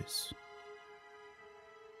that is.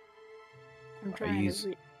 I'm trying He's- to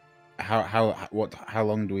read. How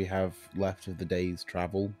long do we have left of the day's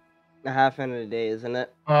travel? A half in a day, isn't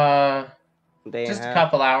it? Day Just and a a half.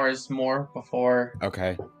 couple hours more before.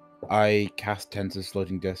 Okay. I cast Tensor's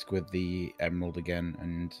floating disc with the emerald again,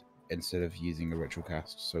 and instead of using a ritual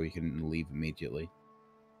cast, so he can leave immediately.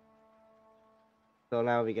 So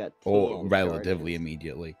now we got 10 Or relatively charges.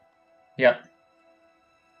 immediately. Yep.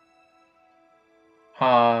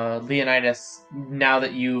 Leonidas, now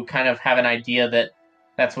that you kind of have an idea that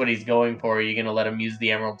that's what he's going for, are you going to let him use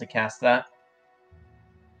the emerald to cast that?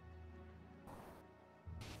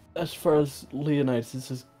 As far as Leonidas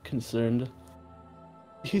is concerned,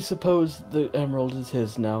 he supposed the emerald is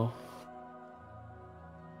his now.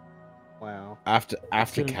 Wow. After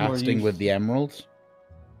There's more casting use. with the emerald,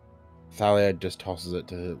 Thalia just tosses it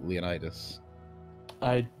to Leonidas.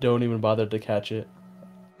 I don't even bother to catch it.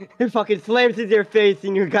 It fucking slams into your face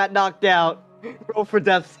and you got knocked out. Roll for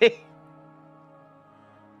death save.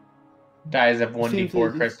 Dies of Seems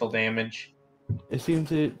 1d4 it- crystal damage. It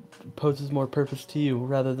seems it poses more purpose to you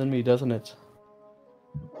rather than me, doesn't it?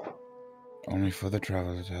 Only for the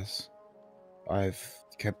travel it has. I've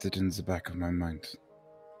kept it in the back of my mind.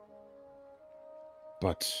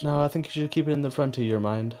 But, No, I think you should keep it in the front of your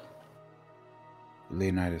mind.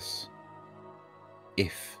 Leonidas,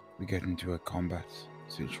 if we get into a combat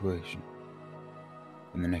situation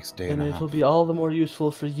in the next day And and a it'll half, be all the more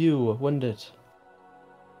useful for you, wouldn't it?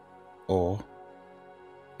 or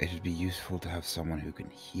it'd be useful to have someone who can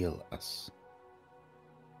heal us.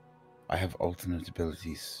 I have alternate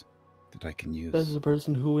abilities that I can use. There's a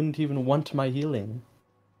person who wouldn't even want my healing.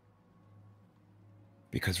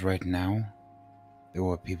 Because right now, there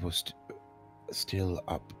were people still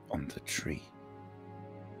up on the tree.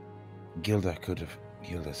 Gilda could have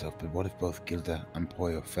healed herself, but what if both Gilda and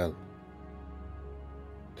Poyo fell?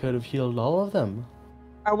 Could have healed all of them.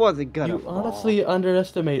 I wasn't gonna You fall. honestly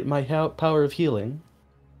underestimate my power of healing.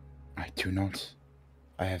 I do not.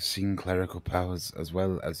 I have seen clerical powers as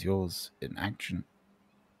well as yours in action.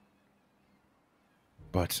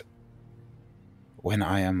 But when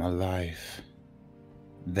I am alive,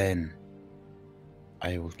 then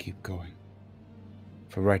I will keep going.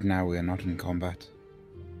 For right now, we are not in combat,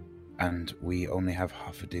 and we only have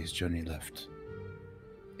half a day's journey left.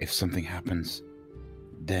 If something happens,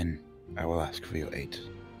 then I will ask for your aid.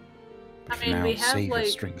 But I for mean, now, we have, save your like-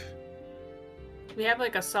 strength. We have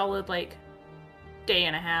like a solid day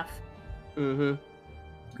and a half. Mm-hmm.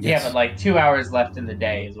 Yeah, but like 2 hours left in the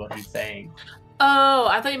day is what he's saying. Oh,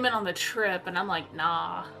 I thought you meant on the trip, and I'm like,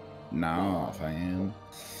 nah. No, fam.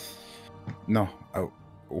 No,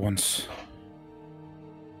 once.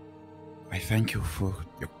 I thank you for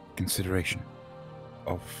your consideration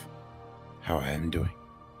of how I am doing.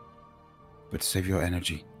 But save your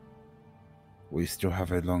energy. We still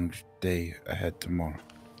have a long day ahead tomorrow.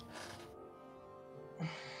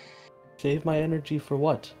 Save my energy for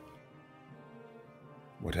what?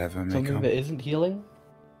 Whatever may Something come. that isn't healing?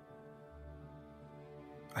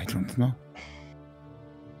 I don't know.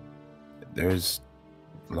 There's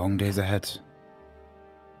long days ahead.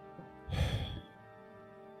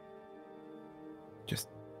 Just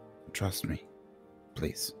trust me,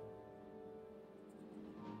 please.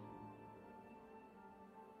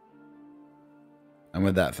 And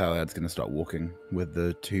with that, Thaliad's going to start walking with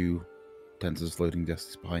the 2 Tensor's floating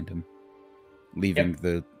discs behind him, leaving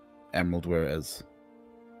the emerald where it is.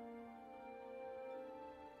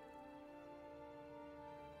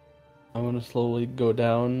 I'm gonna slowly go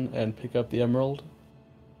down and pick up the emerald.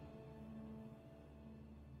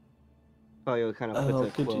 Talia kind of I'll puts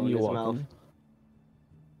a quill in continue his walking. mouth.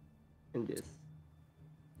 And just...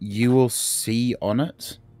 You will see on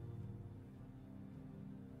it,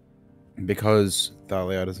 because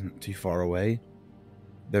Thaliad isn't too far away,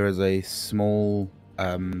 there is a small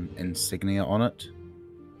insignia on it.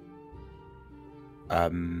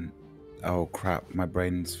 Oh crap, my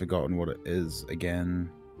brain's forgotten what it is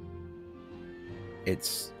again.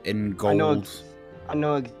 It's in gold. I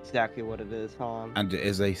know exactly what it is, Han. And it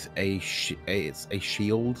is it's a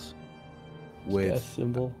shield with Death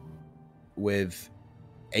symbol. with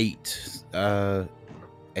 8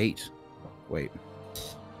 wait.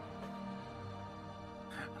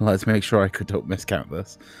 Let's make sure I don't miscount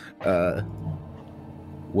this.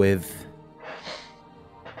 With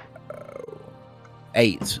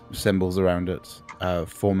 8 symbols around it,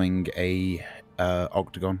 forming a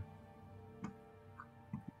octagon.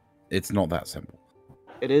 It's not that simple.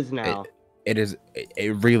 It is now. It is.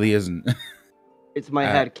 It really isn't. It's my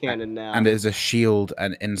head cannon now. And it is a shield,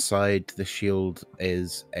 and inside the shield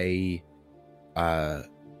is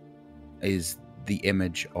is the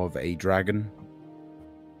image of a dragon.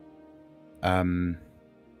 From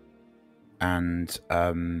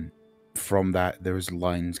that there is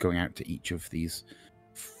lines going out to each of these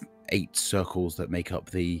 8 circles that make up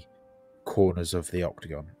the corners of the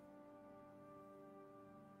octagon.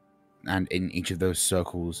 And in each of those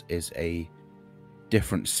circles is a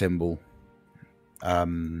different symbol,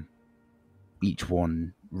 each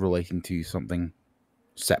one relating to something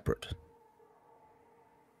separate.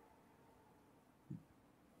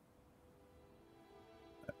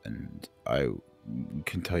 And I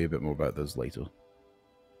can tell you a bit more about those later.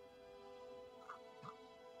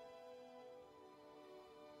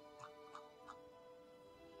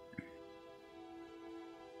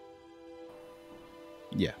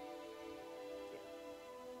 Yeah.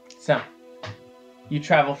 So, you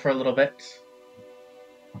travel for a little bit,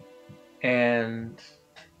 and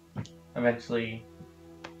eventually,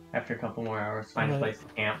 after a couple more hours, find a place to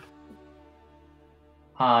camp.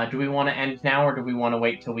 Do we want to end now, or do we want to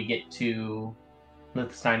wait till we get to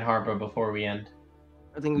Liechtenstein Harbor before we end?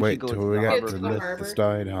 I think we Wait should go till to we the get harbor. to the harbor.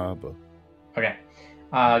 Liechtenstein Harbor. Okay.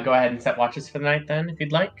 Go ahead and set watches for the night then, if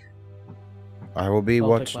you'd like. I will be I'll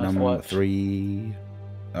watch take last number watch. 3.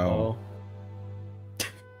 Oh.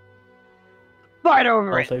 Fight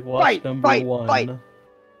over I'll it! take watch Fight! number Fight! 1. Fight!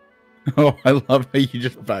 Oh, I love how you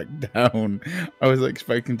just backed down. I was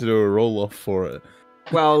expecting to do a roll-off for it.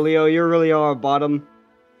 Wow, Leo, you're really our bottom.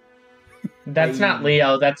 That's not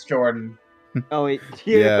Leo, that's Jordan. Oh wait,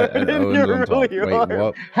 Yeah, and Owen's you're on top. really Wait,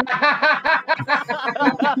 are. what?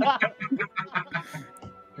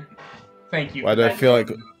 Thank you. Why for do I that, feel like...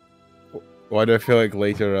 Jordan. Why do I feel like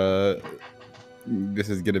later, this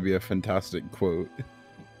is gonna be a fantastic quote?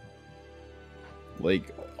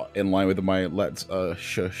 Like, in line with my let's,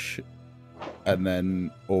 shush. And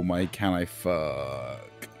then, oh my, can I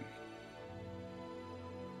fuck?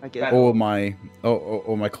 I guess. Or my,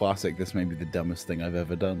 or my classic, this may be the dumbest thing I've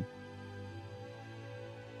ever done.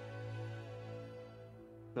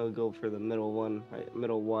 I'll go for the middle one, right?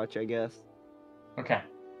 Middle watch, I guess. Okay.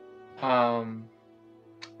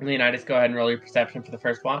 Leonidas, go ahead and roll your perception for the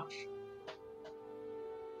first watch.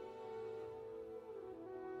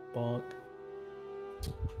 Bonk.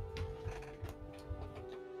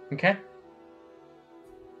 Okay.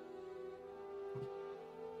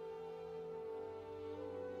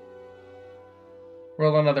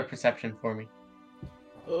 Roll another perception for me.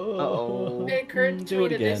 Uh-oh. It occurred to Do me it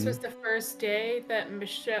that this again. was the first day that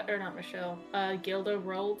Gilda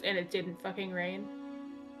rolled and it didn't fucking rain.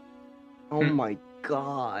 Oh my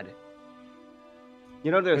god.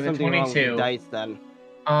 You know there's With a something wrong with the 22. dice then.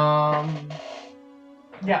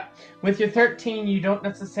 Yeah. With your 13, you don't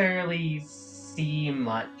necessarily see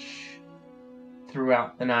much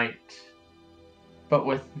throughout the night. But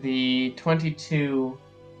with the 22,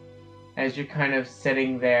 as you're kind of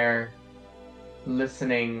sitting there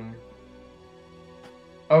listening,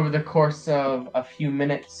 over the course of a few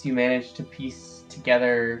minutes, you manage to piece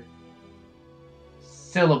together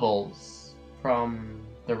syllables from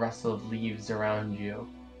the rustle of leaves around you,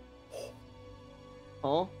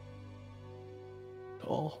 Huh?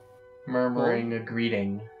 Oh. murmuring a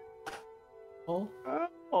greeting. Oh.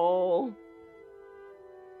 Oh.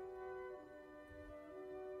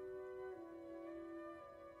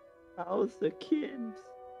 How's the kids?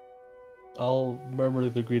 I'll murmur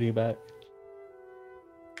the greeting back.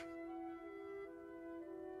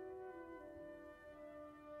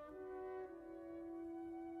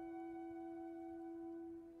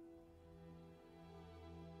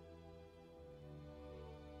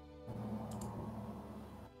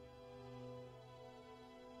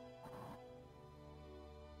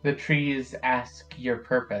 The trees ask your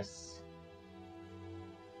purpose.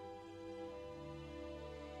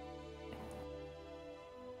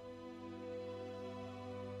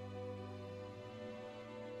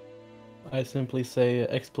 I simply say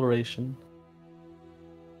exploration.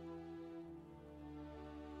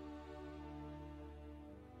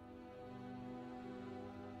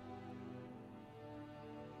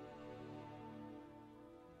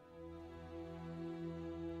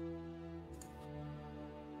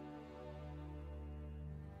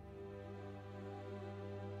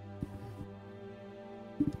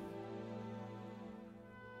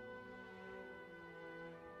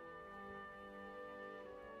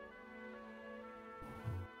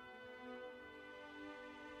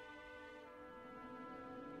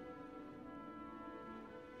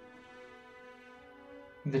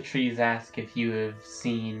 The trees ask if you have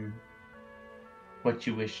seen what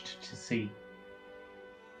you wished to see.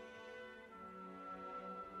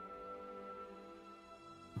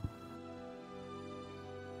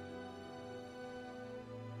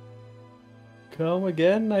 Come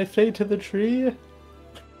again, I say to the tree.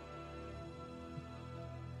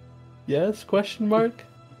 Yes? Question mark?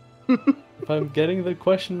 If I'm getting the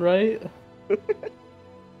question right.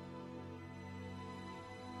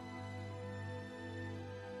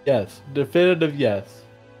 Yes. Definitive yes.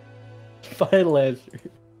 Final answer.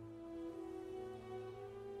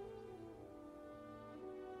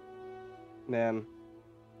 Man.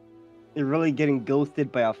 You're really getting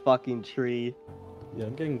ghosted by a fucking tree. Yeah,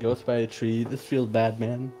 I'm getting ghosted by a tree. This feels bad,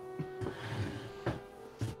 man.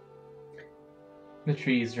 The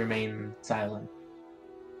trees remain silent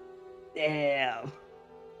Damn.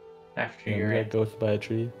 after Yeah, I'm your getting ghosted by a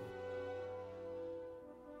tree.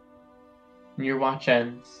 your watch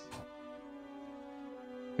ends.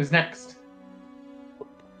 Who's next?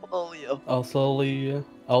 Oh, yeah. I'll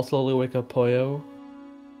slowly wake up Poyo.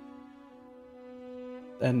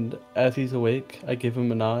 And as he's awake, I give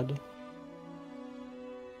him a nod.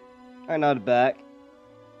 I nod back.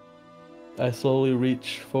 I slowly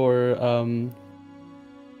reach for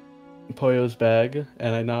Poyo's bag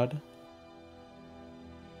and I nod.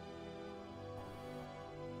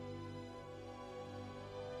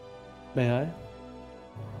 May I?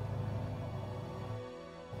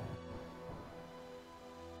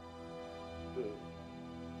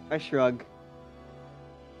 I shrug.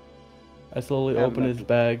 I slowly Yeah, open his nothing.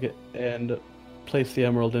 bag and place the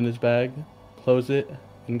emerald in his bag, close it,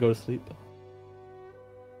 and go to sleep.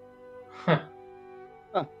 Huh.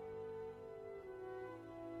 Huh.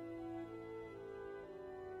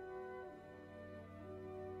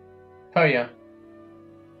 Oh yeah.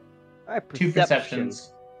 I have Two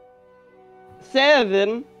perceptions.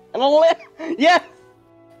 7 and 11. Yes.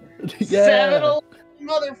 Yeah!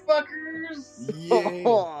 Motherfuckers!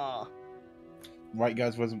 Yeah. Right,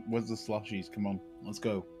 guys, where's the slushies? Come on, let's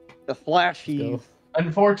go. The flashies. Go.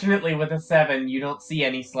 Unfortunately, with a 7, you don't see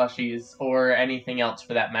any slushies or anything else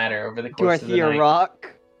for that matter over the Do I course of the see a night.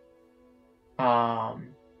 rock? Um,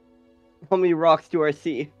 How many rocks do I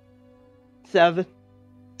see? 7.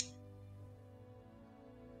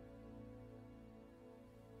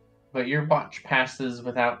 but your watch passes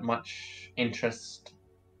without much interest.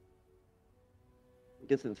 I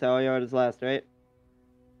guess it's Saliard is last, right?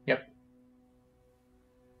 Yep.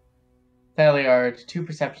 Thaliard, 2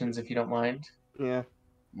 perceptions if you don't mind. Yeah.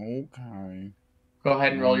 Okay. Go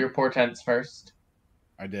ahead and roll your portents first.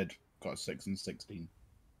 I did. Got a 6 and 16.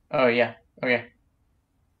 Oh, yeah. Okay.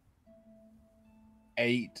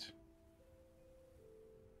 8.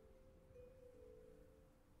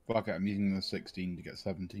 Fuck it, I'm using the 16 to get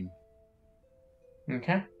 17.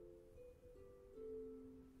 Okay.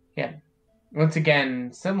 Yeah. Once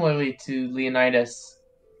again, similarly to Leonidas,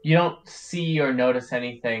 you don't see or notice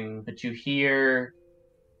anything, but you hear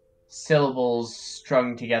syllables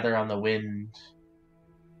strung together on the wind,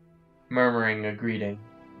 murmuring a greeting.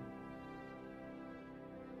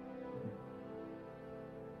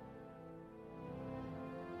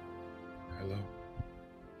 Hello.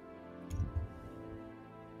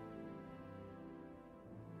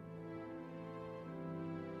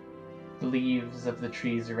 The leaves of the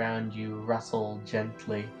trees around you rustle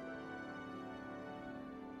gently.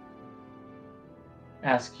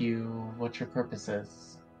 Ask you what your purpose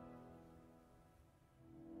is.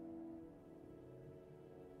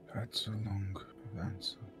 Had so long of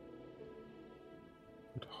answer.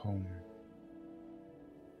 But home.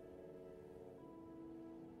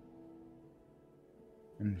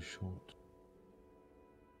 In short.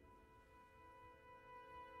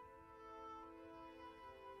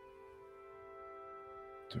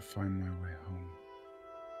 To find my way home.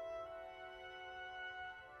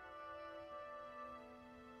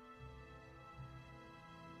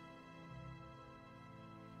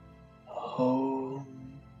 Home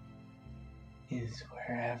is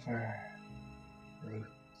wherever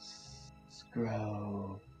roots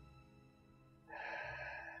grow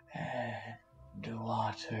and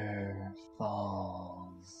water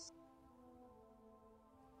falls.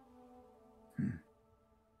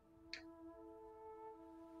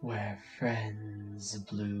 Where friends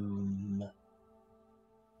bloom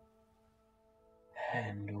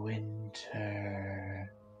and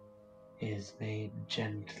winter is made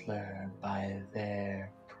gentler by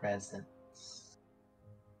their presence.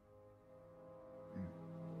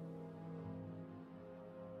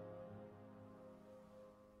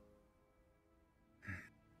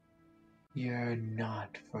 You're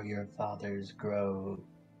not for your father's grove.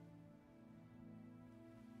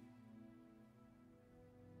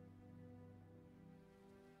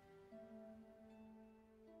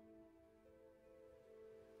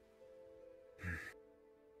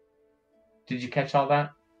 Did you catch all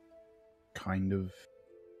that? Kind of.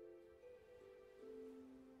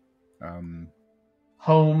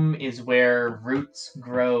 Home is where roots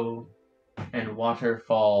grow and water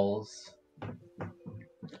falls.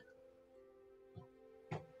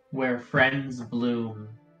 Where friends bloom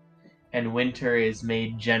and winter is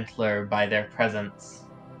made gentler by their presence.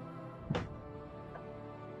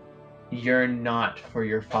 Yearn not for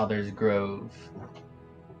your father's grove.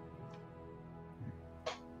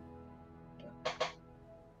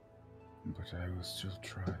 But I will still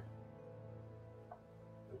try.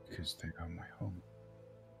 Because they are my home.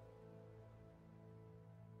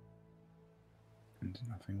 And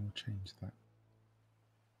nothing will change that.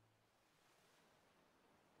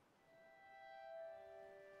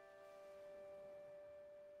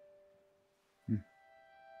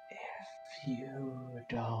 If you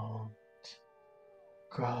don't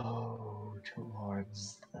go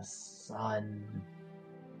towards the sun,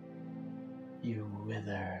 you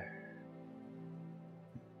wither.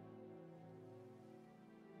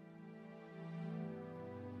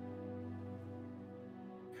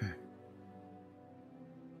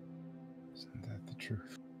 Isn't that the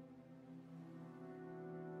truth?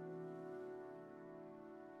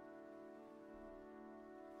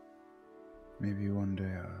 Maybe one day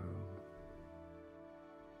I'll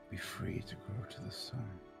be free to grow to the sun.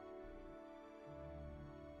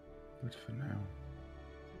 But for now,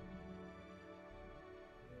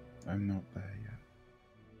 I'm not there yet.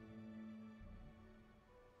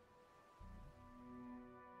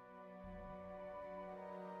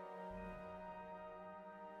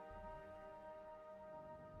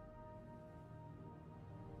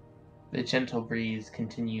 The gentle breeze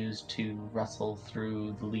continues to rustle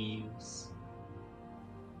through the leaves.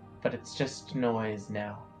 But it's just noise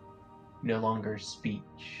now, no longer speech.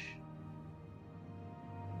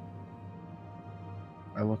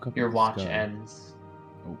 I look up Your at the watch sky. ends.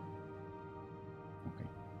 Oh. Okay.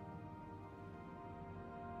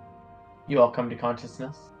 You all come to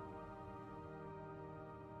consciousness.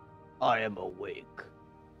 I am awake.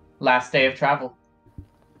 Last day of travel.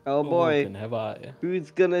 Oh boy. Awoken have I.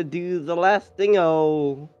 Who's gonna do the last thing?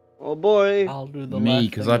 Oh boy. I'll do the Me, last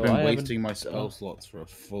because thing, I've though. been I haven't- wasting my spell slots for a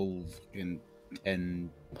full fucking 10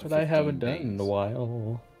 to But I haven't 15 done it in a days.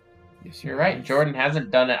 while. Yes, you You're right, have. Jordan hasn't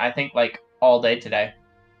done it, I think, like, all day today.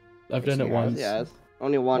 I've Yes, done it he has. once. Yes.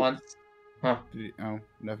 Only one. Once. Huh. Oh,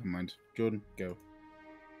 never mind. Jordan, go.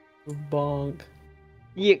 Bonk.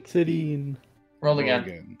 Yeah. Sitting. Roll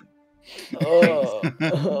again.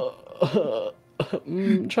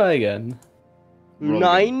 Try again. Roll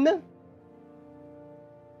 9.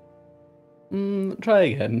 Try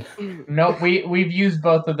again. Nope, we've used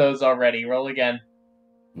both of those already. Roll again.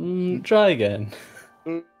 Try again.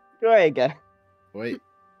 Try again. Wait.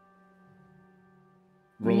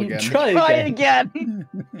 Roll again. Try Try again. again.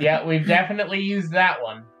 Yeah, we've definitely used that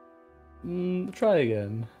one. Try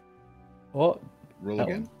again. What? Roll That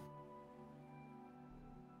again. one?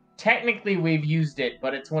 Technically, we've used it,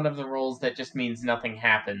 but it's one of the rolls that just means nothing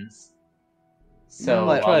happens. So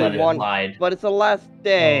But try I'll let again. it slide. But it's the last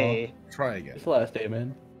day. Try again. It's the last day,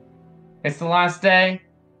 man. It's the last day.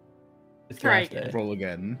 It's the Try last again. day. Roll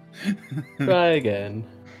again. Try again.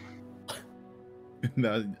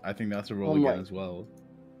 No, I think that's a roll Oh my- again as well.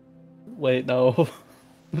 Wait, no.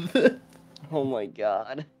 Oh my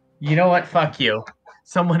god. You know what? Fuck you.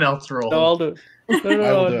 Someone else roll. No, I'll do it.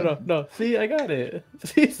 I will do it. No. See, I got it.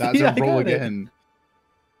 See, That's I a roll got it. again.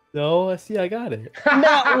 No, see, I got it.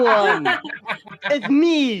 Nat 1. It's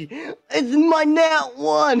me. It's my Nat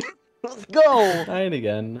 1. Let's go. Trying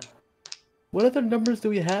again. What other numbers do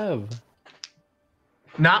we have?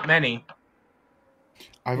 Not many.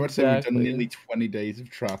 I've got to say we've Exactly. done nearly 20 days of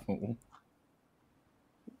travel.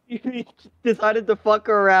 You decided to fuck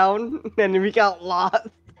around and we got lost.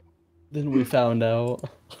 Then we found out.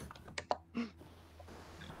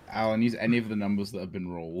 Alan, use any of the numbers that have been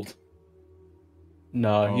rolled.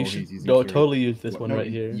 No, Oh, you he's should using no 3. totally use this one No, right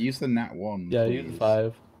here. Use the nat 1. Yeah, please. use the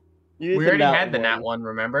 5. Use We the already Nat had the one. Nat 1,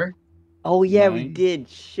 remember? Oh yeah, we 9. did.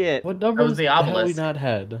 Shit. What numbers the have we obelisk. not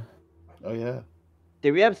had? Oh, yeah.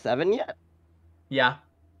 Did we have 7 yet? Yeah.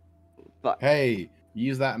 Fuck. Hey,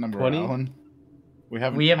 use that number, 20? Alan. We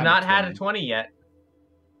have not had a 20 yet.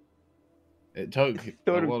 It took Sort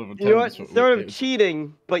a of, lot of attempts. you know what? but Sort of it was-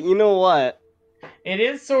 cheating, but you know what? It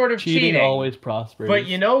is sort of Cheating cheating. always prospers. But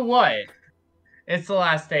you know what? It's the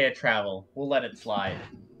last day of travel. We'll let it slide.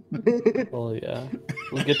 Well, yeah.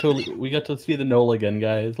 We get to see the Knoll again,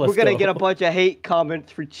 guys. Let's We're gonna go. get a bunch of hate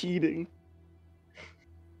comments for cheating.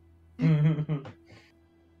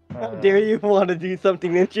 How dare you want to do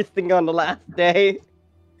something interesting on the last day?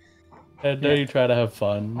 How dare you try to have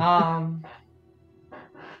fun?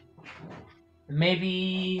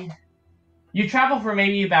 Maybe you travel for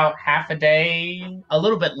maybe about half a day, a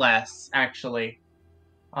little bit less actually.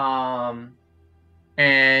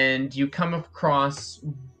 And you come across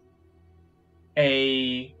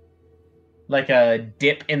a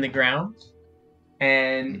dip in the ground,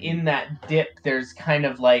 and in that dip there's kind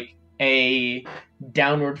of like a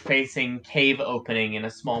downward facing cave opening in a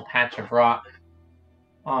small patch of rock.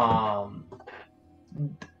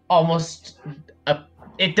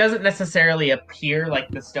 It doesn't necessarily appear like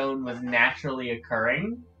the stone was naturally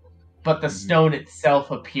occurring, but the stone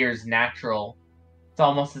itself appears natural. It's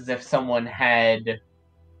almost as if someone had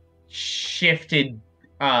shifted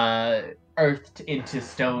earthed into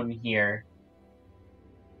stone here.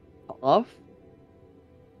 Off?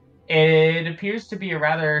 It appears to be a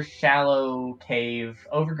rather shallow cave,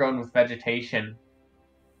 overgrown with vegetation.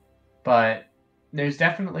 But there's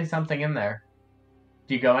definitely something in there.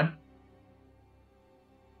 Do you go in?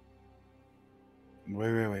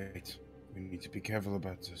 Wait. We need to be careful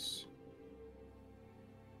about this.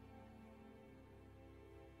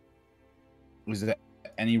 Was there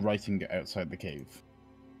any writing outside the cave?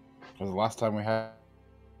 Because the last time we had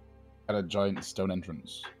a giant stone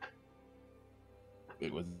entrance.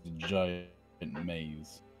 It was a giant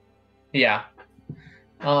maze. Yeah.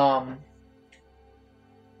 Well,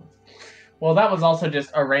 that was also just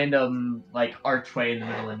a random, archway in the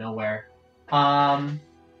middle of nowhere.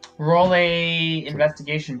 Roll a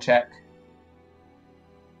investigation check.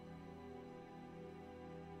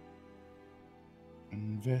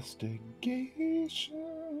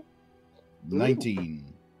 Investigation.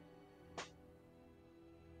 19.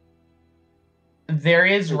 There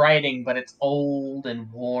is writing, but it's old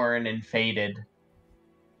and worn and faded.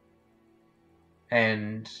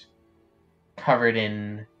 And covered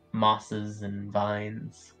in mosses and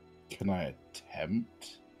vines. Can I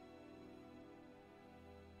attempt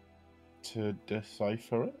to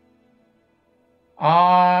decipher it?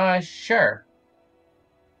 Sure.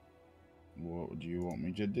 What do you want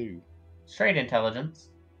me to do? Straight intelligence.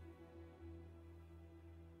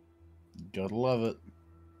 Gotta love it.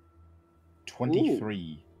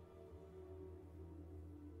 23.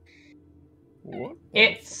 What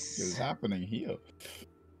the fuck is happening here?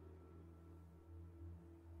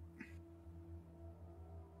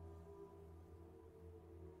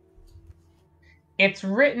 It's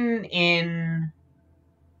written in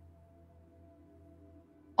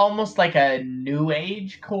almost like a New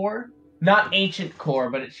Age core. Not ancient core,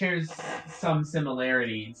 but it shares some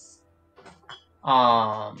similarities.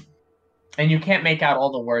 And you can't make out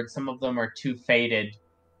all the words. Some of them are too faded.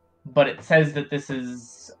 But it says that this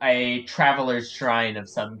is a traveler's shrine of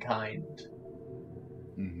some kind.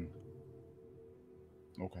 Mm-hmm.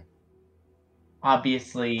 Okay.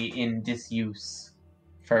 Obviously in disuse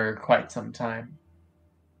for quite some time.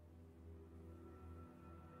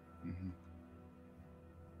 Mm-hmm.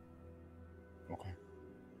 Okay.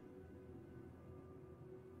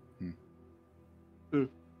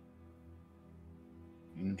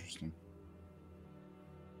 Interesting.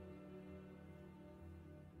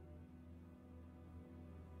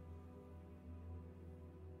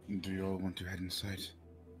 Do you all want to head inside?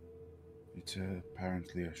 It's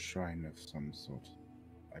apparently a shrine of some sort,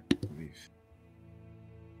 I believe.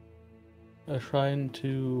 A shrine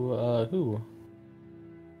to, who?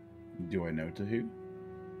 Do I know to who?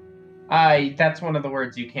 That's one of the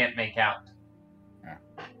words you can't make out. Ah.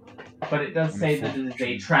 But it does say that it is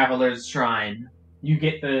a traveler's shrine. You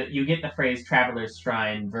get the phrase traveler's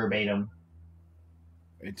shrine verbatim.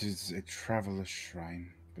 It is a traveler's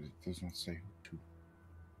shrine, but it does not say who to.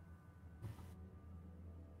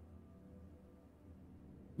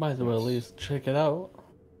 Might as well at least check it out.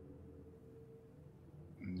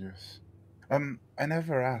 Yes. I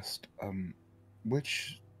never asked,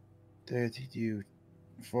 which deity do you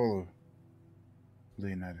follow,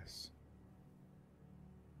 Leonidas?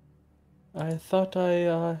 I thought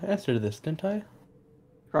I answered this, didn't I?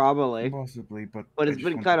 Probably. Possibly, but But I it's just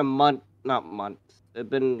been want kind of not months. It's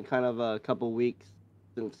been kind of a couple weeks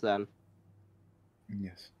since then.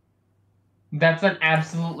 Yes. That's an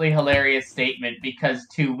absolutely hilarious statement because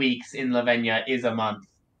 2 weeks in Lavenia is a month.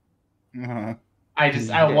 Uh-huh.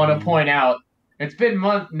 I want to point out it's been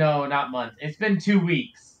not month. It's been 2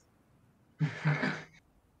 weeks.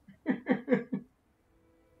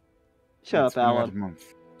 Shut It's up, been about a Alan.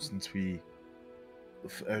 month since we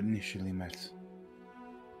initially met,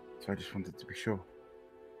 so I just wanted to be sure.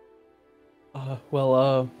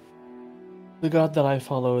 The god that I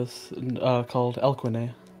follow is called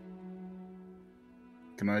Elquine.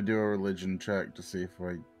 Can I do a religion check to see if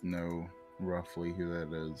I know roughly who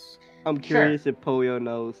that is? I'm curious if Poyo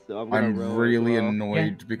knows, so I'm gonna roll really as well.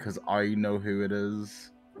 annoyed because I know who it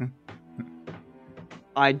is.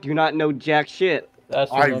 I do not know jack shit.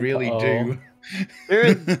 That's I what I'm really do. There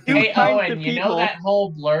is two Hey kinds Owen, of you know people. that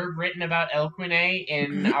whole blurb written about Elquine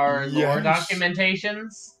in our lore Yes.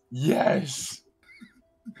 documentations? Yes.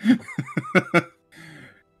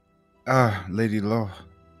 Lady Law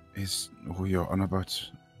is who you're on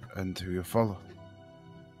about and who you follow.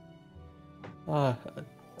 I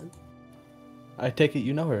take it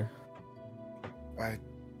you know her. I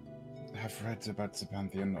have read about the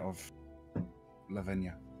pantheon of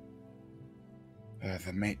Lavenia.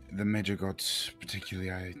 The major gods,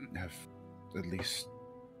 particularly, I have at least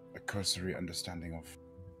a cursory understanding of.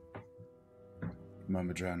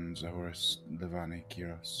 Myrmidon, Zahorus, Levani,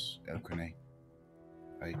 Kiros, Elquine.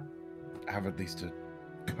 I have at least a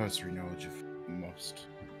cursory knowledge of most,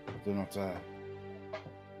 though not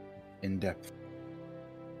in depth.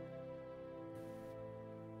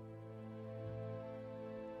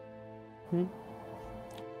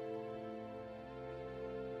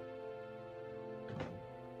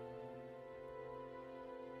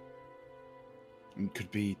 It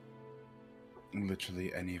could be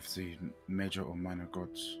literally any of the major or minor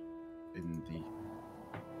gods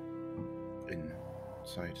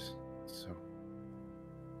inside. So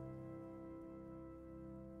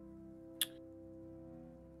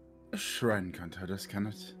a shrine can't hurt us, can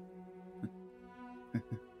it?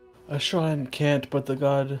 A shrine can't, but the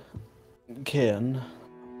god can.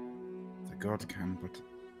 The god can, but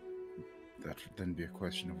that would then be a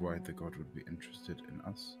question of why the god would be interested in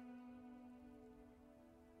us.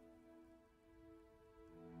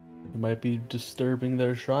 It might be disturbing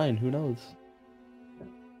their shrine, who knows?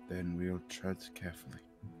 Then we'll tread carefully.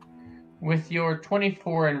 With your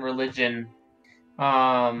 24 in religion,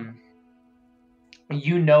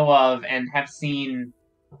 you know of and have seen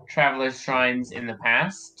traveler's shrines in the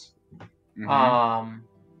past. Mm-hmm.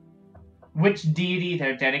 Which deity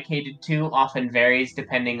they're dedicated to often varies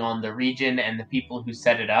depending on the region and the people who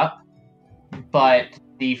set it up. But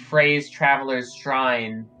the phrase traveler's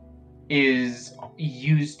shrine is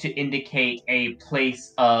used to indicate a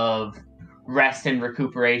place of rest and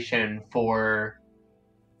recuperation for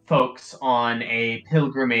folks on a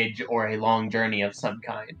pilgrimage or a long journey of some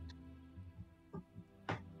kind.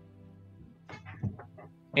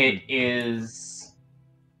 It is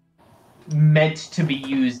meant to be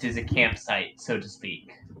used as a campsite, so to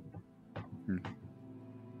speak.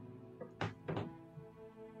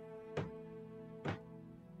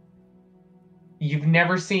 You've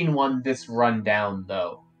never seen one this run down,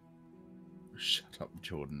 though. Shut up,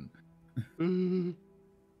 Jordan. Mm.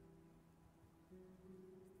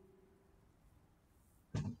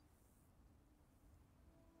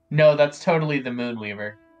 No, that's totally the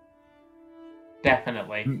Moonweaver.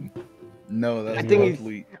 Definitely. No, that's I think it's-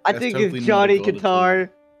 totally. I that's think totally it's not a Johnny god at all. Qatar.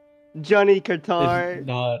 Johnny Qatar. It's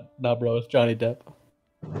not, bro. It's Johnny Depp.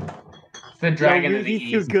 It's the Dragon of the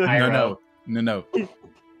he's too East, good. Pyro. No.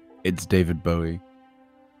 It's David Bowie.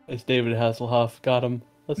 It's David Hasselhoff. Got him.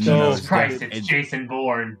 Let's No, go. no, Jesus Christ, David- it's Jason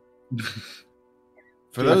Bourne.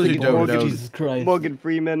 For those who think don't Morgan- know, Jesus Christ. Morgan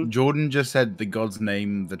Freeman. Jordan just said the god's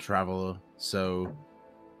name, the Traveler. So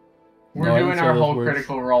We're No, I didn't doing say our those whole words.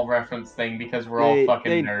 Critical Role reference thing because we're all They-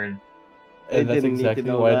 fucking they- nerds. And that's didn't need to exactly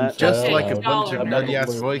know why I that. didn't say just it like out a loud. bunch of I'm not nerdy ass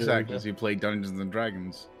gonna voice blur it. actors who play Dungeons and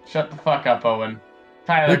Dragons. Shut the fuck up, Owen.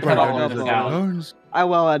 Tyler, Shut cut all the of fuck this up, out. Owen. I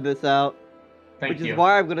will add this out. Thank Which you. is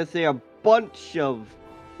why I'm gonna say a bunch of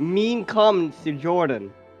mean comments to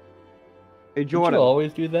Jordan. Hey Did Jordan, you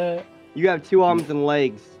always do that? you have 2 arms and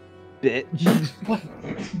legs, bitch.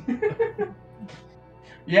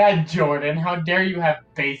 Yeah, Jordan, how dare you have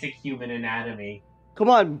basic human anatomy? Come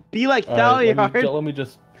on, be like Alright, Thaliard. let me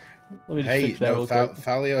just Hey, fix that no, real quick.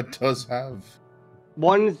 Thalia does have.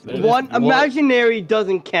 One What? imaginary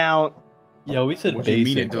doesn't count. Yeah, we said What do you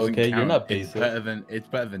mean basic, it doesn't okay? count? You're not It's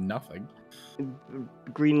basic. better than nothing.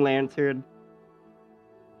 Green Lantern,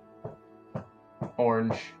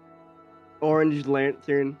 Orange. Orange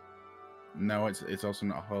Lantern. No, it's also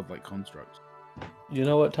not a hard like construct. You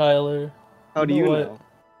know what, Tyler? How do You you know what? know?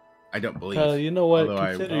 I don't believe. Tyler, you know what? Although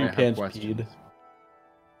Consider I your have pants questions. peed.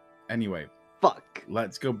 Anyway, Fuck.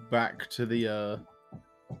 let's go back to the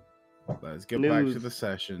Let's get back to News. the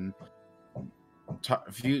session.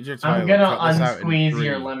 Future Tyler, I'm gonna cut this out in unsqueeze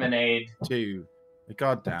your 3, lemonade. 2.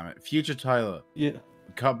 God damn it, Future Tyler, Yeah.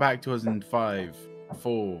 cut back to us in 5,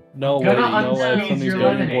 4, No, Gonna wait. No, I have unsqueeze something your very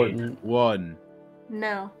lemonade. important. 1.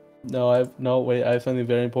 No. No, wait. I have something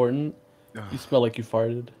very important. You smell like you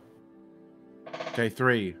farted. Okay,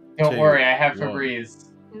 3. Don't 2, worry, I have 1. Febreze.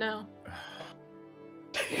 No.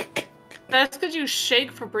 That's because you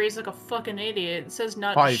shake Febreze like a fucking idiot. It says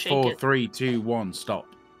not to 5, shake 4, it. 3, 2, 1. Stop.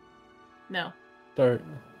 No. Start.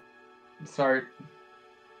 Start.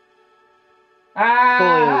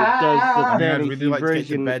 Polio does the I mean, I'd fantasy really like to get to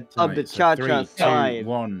version bed of tonight. the So cha-cha 3, 2, side.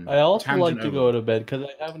 1. I also Tangent like to over. go to bed because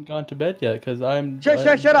I haven't gone to bed yet. Because I'm. Shut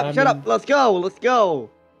up, shut up. Let's go.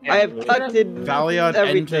 Yeah. I have tucked Thaliard enters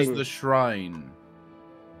everything. the shrine.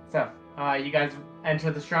 So, you guys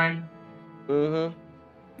enter the shrine? Mm-hmm.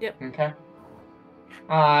 Okay.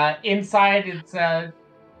 Inside, it's a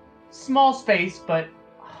small space, but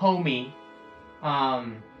homey.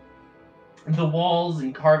 The walls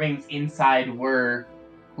and carvings inside were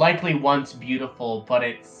likely once beautiful, but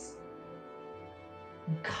it's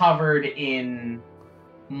covered in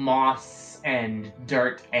moss and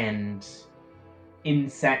dirt and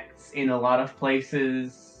insects in a lot of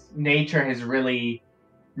places. Nature has really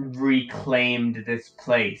reclaimed this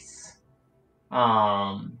place.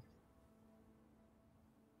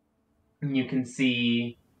 You can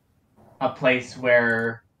see a place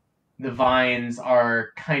where the vines are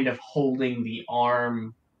kind of holding the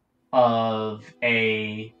arm of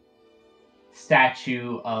a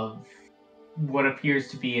statue of what appears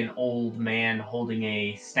to be an old man holding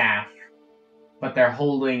a staff, but they're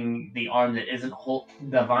holding the arm that isn't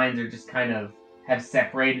the vines are just kind of have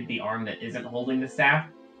separated the arm that isn't holding the staff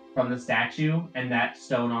from the statue, and that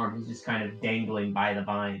stone arm is just kind of dangling by the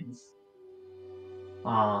vines.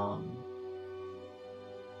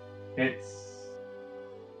 It's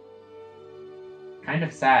kind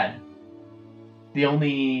of sad. The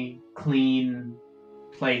only clean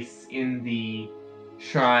place in the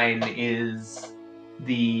shrine is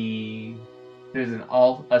there's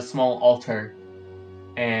a small altar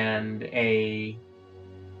and a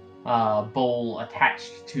bowl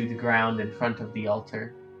attached to the ground in front of the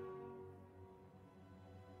altar,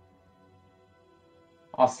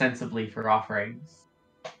 ostensibly for offerings.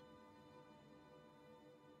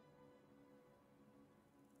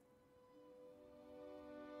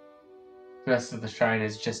 The rest of the shrine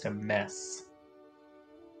is just a mess.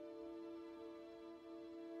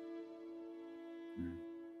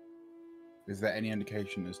 Is there any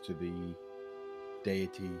indication as to the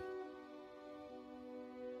deity?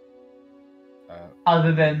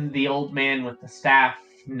 Other than the old man with the staff,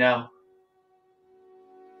 no.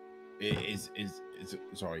 Is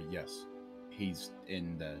sorry, yes. He's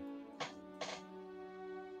in the...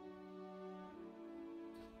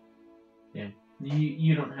 Yeah.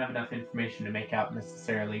 You don't have enough information to make out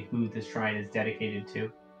necessarily who the shrine is dedicated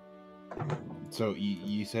to. So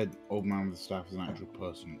you said old man with the staff is an actual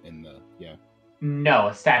person in there, yeah? No,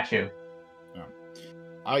 a statue.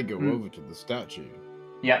 I go over to the statue.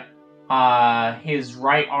 Yep. His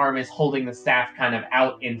right arm is holding the staff kind of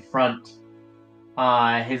out in front.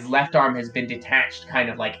 His left arm has been detached kind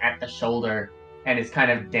of like at the shoulder and is kind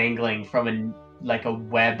of dangling from a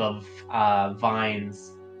web of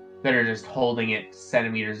vines that are just holding it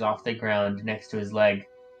centimeters off the ground next to his leg.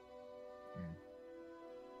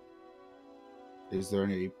 Is there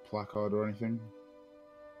any placard or anything?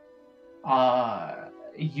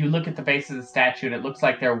 You look at the base of the statue and it looks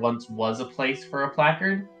like there once was a place for a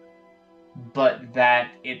placard, but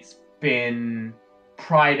that it's been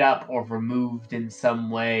pried up or removed in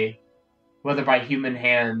some way, whether by human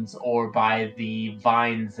hands or by the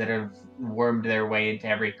vines that have wormed their way into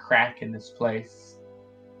every crack in this place.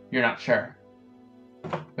 You're not sure.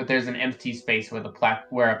 But there's an empty space where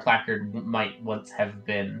a placard might once have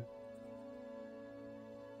been.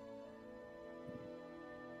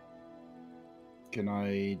 Can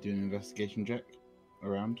I do an investigation check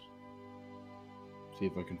around? See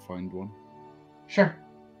if I can find one. Sure.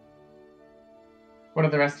 What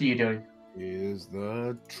are the rest of you doing? Is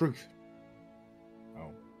the truth.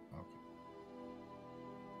 Oh,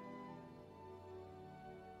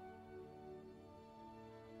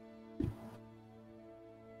 okay.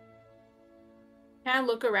 Can I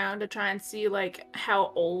look around to try and see, like,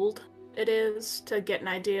 how old it is to get an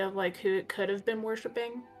idea of, like, who it could have been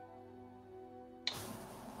worshipping?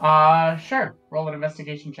 Sure. Roll an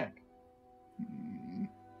investigation check.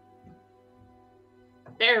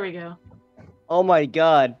 There we go. Oh my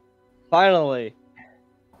god. Finally.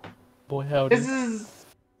 Boy, howdy.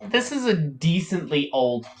 This is a decently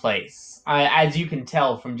old place, as you can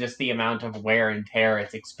tell from just the amount of wear and tear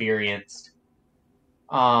it's experienced.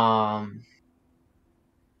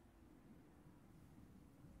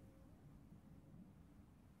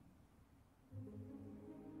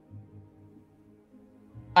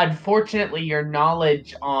 Unfortunately, your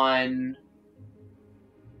knowledge on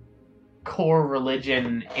core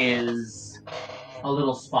religion is a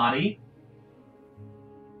little spotty.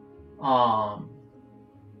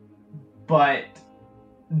 But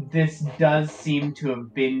this does seem to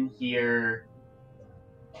have been here,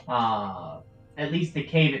 at least the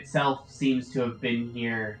cave itself seems to have been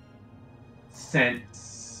here since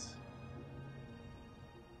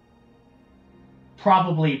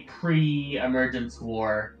probably pre-Emergence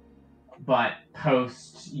War, but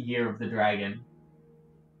post-Year of the Dragon.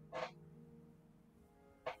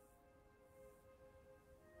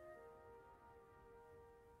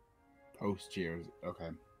 Post years, okay.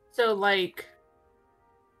 So, like,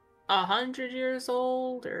 100 years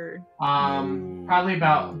old, or? Probably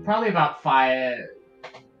about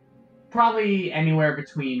probably anywhere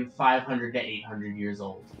between 500 to 800 years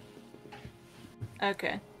old.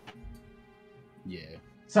 Okay. Yeah.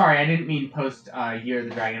 Sorry, I didn't mean post Year of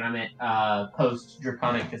the Dragon. I meant post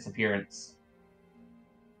Draconic Disappearance.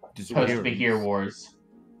 Post Vahir Wars.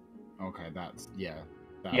 Okay, that's yeah.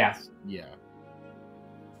 Yeah.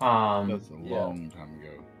 That's a long time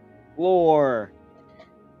ago. Lore.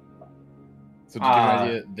 So to give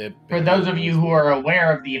an idea, for those of you who are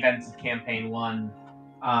aware of the events of Campaign 1,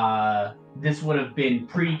 this would have been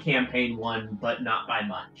pre-Campaign 1, but not by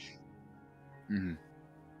much. Mm-hmm.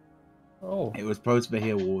 Oh. It was post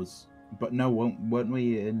Vahir Wars, but no, weren't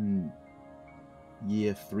we in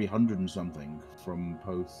year 300 and something from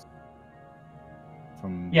post?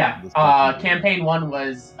 From Campaign 1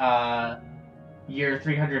 was year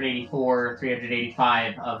 384,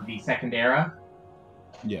 385 of the Second Era.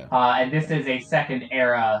 Yeah. And this is a Second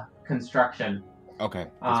Era construction. Okay.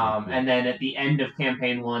 And then at the end of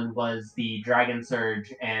Campaign 1 was the Dragon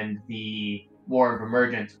Surge and the War of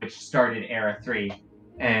Emergence, which started Era 3.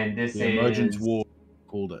 And this the Emergence War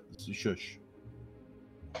called it. Shush.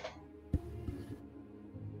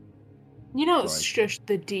 You don't shush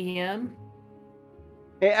the DM.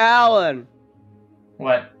 Hey, Alan.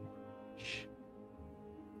 What?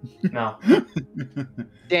 No.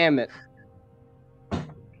 Damn it.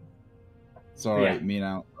 Sorry, me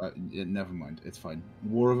now. Never mind. It's fine.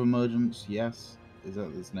 War of Emergence, yes. Is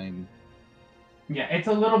that its name? Yeah, it's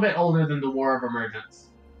a little bit older than the War of Emergence.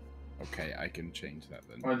 Okay, I can change that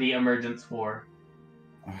then. Or the Emergence War.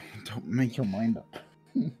 Oh, don't make your mind up.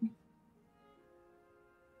 It's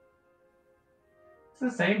the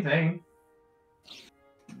same thing.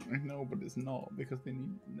 I know, but it's not, because they need...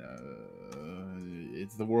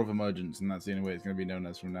 it's the War of Emergence, and that's the only way it's going to be known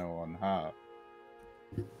as from now on. Ha.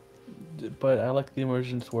 But I like the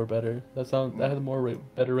Emergence War better. That had a more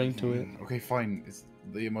better ring to it. Okay, fine. It's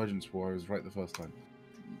the Emergence War. I was right the first time.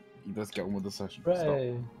 Let's get on with the session.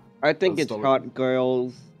 Right. I think That's it's the- hot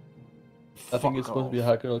girls. I think it's supposed to be a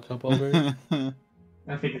hot girl cup holder.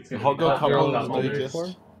 I think it's gonna Hot be girl hot cup girl holders cup don't holders.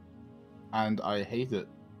 exist. And I hate it.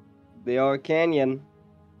 They are canyon.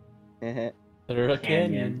 They're a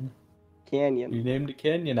canyon. You Canyon. named a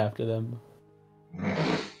canyon after them.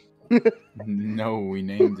 No, we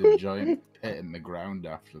named a giant pit in the ground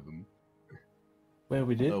after them. Wait,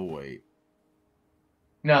 we did? Oh wait.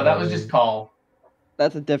 No, that was just call.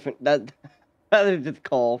 That's a different. That is just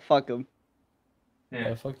call. Fuck them.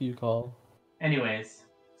 Yeah, fuck you, call. Anyways,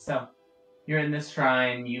 so you're in this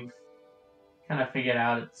shrine. You've kind of figured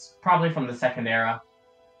out it's probably from the second era.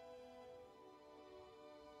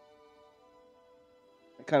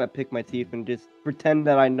 I kind of pick my teeth and just pretend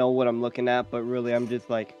that I know what I'm looking at, but really I'm just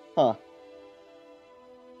like, huh.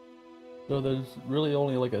 So there's really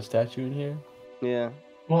only like a statue in here? Yeah.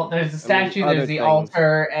 Well, there's the statue, other there's the things.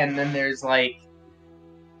 altar, and then there's like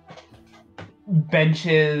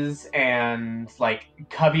benches and like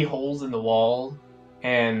cubby holes in the wall,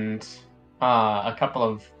 and a couple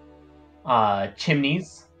of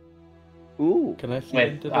chimneys Ooh. Can I see with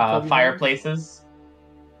into the cubby holes? fireplaces.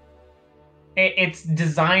 It's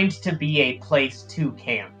designed to be a place to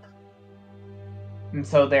camp. And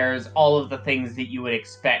so there's all of the things that you would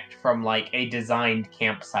expect from like a designed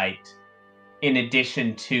campsite, in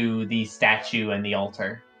addition to the statue and the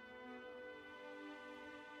altar.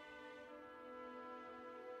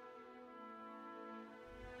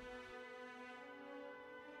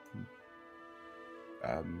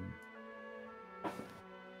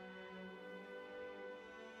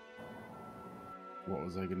 What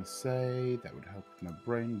was I gonna say? That would help my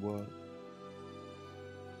brain work.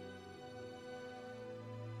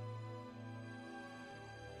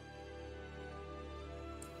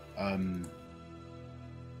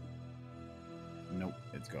 Nope,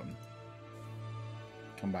 it's gone.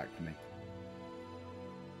 Come back to me.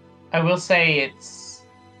 I will say it's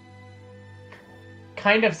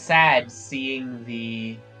kind of sad seeing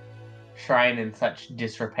the shrine in such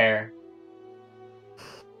disrepair.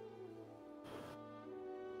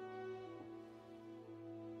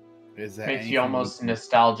 Is there Makes anything you we almost can-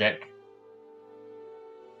 nostalgic.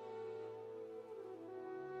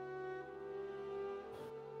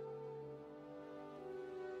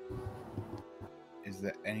 Is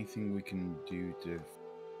there anything we can do to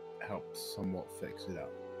help somewhat fix it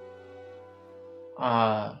up?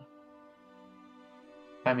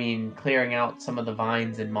 I mean, clearing out some of the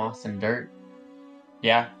vines and moss and dirt.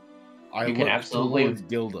 Yeah, I You can look absolutely- towards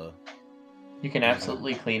Gilda. you can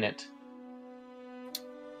absolutely clean it.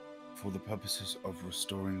 For the purposes of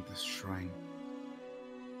restoring this shrine,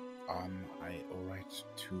 I alright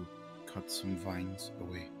to cut some vines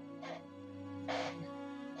away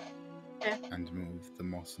Yeah. and move the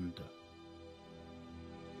moss and dirt.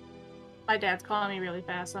 My dad's calling me really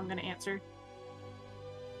fast, so I'm gonna answer.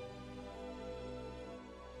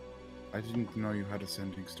 I didn't know you had a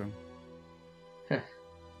sending stone.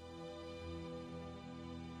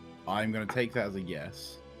 I'm gonna take that as a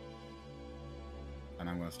yes. And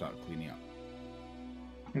I'm gonna start cleaning up.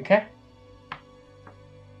 Okay.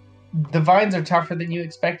 The vines are tougher than you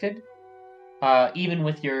expected. Even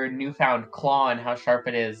with your newfound claw and how sharp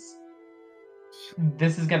it is,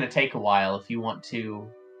 this is going to take a while if you want to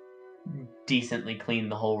decently clean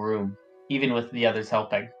the whole room, even with the others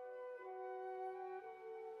helping.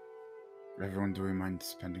 Everyone, do we mind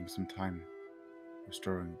spending some time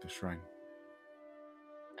restoring the shrine?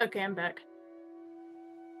 Okay, I'm back.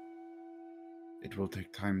 It will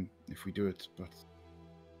take time if we do it, but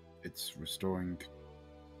it's restoring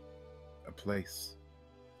a place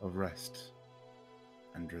of rest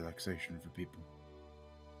and relaxation for people.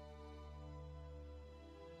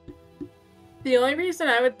 The only reason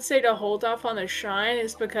I would say to hold off on the shrine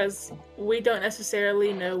is because we don't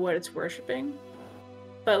necessarily know what it's worshipping.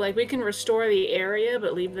 But, like, we can restore the area,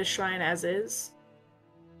 but leave the shrine as is.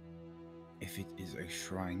 If it is a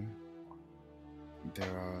shrine,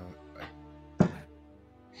 there are...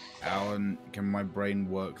 Alan, can my brain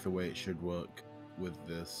work the way it should work with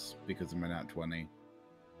this because of my nat 20?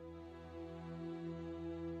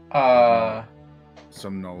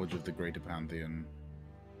 Some knowledge of the greater pantheon.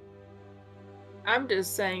 I'm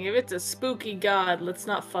just saying, if it's a spooky god, let's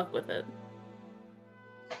not fuck with it.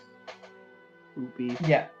 Spoopy.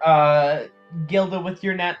 Yeah, Gilda, with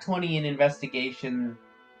your nat 20 in investigation,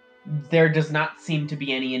 there does not seem to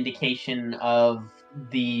be any indication of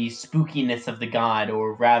the spookiness of the god,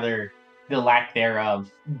 or rather, the lack thereof.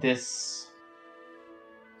 This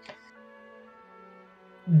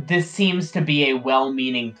seems to be a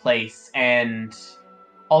well-meaning place, and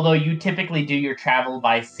although you typically do your travel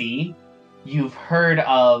by sea, you've heard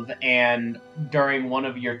of, and during one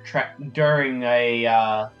of your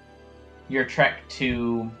your trek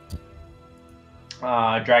to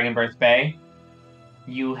Dragonbirth Bay,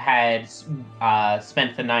 you had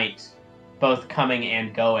spent the night both coming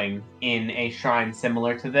and going in a shrine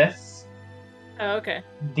similar to this. Oh, okay.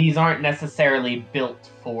 These aren't necessarily built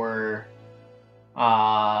for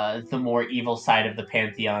the more evil side of the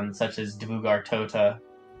pantheon, such as Dvugar Tota.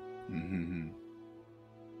 Mm-hmm.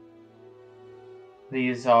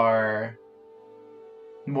 These are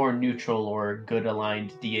more neutral or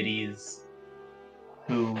good-aligned deities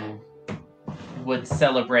who would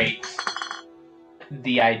celebrate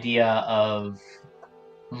the idea of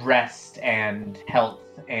rest and health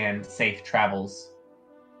and safe travels.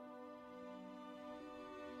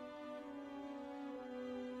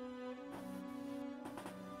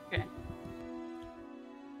 Okay.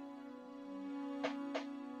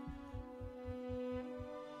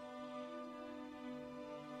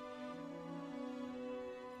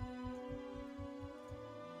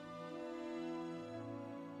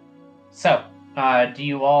 So, do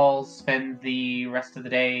you all spend the rest of the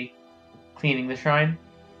day cleaning the shrine?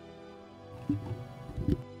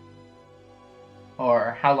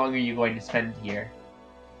 Or how long are you going to spend here?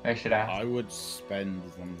 I should ask. I would spend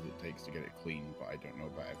as long as it takes to get it clean, but I don't know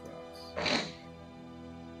about everyone else.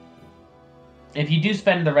 If you do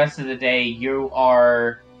spend the rest of the day, you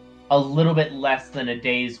are a little bit less than a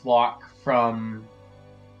day's walk from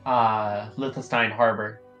Liechtenstein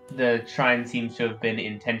Harbor. The shrine seems to have been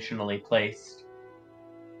intentionally placed.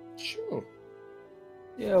 Sure.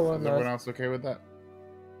 Yeah, why Is everyone not? else okay with that?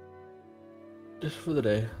 Just for the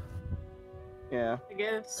day. Yeah. I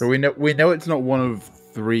guess. So we know it's not one of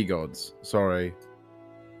 3 gods. Sorry.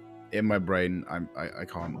 In my brain, I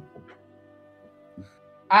can't.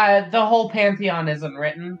 The whole pantheon isn't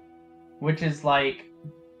written, which is like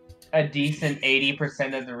a decent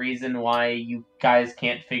 80% of the reason why you guys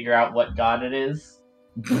can't figure out what god it is.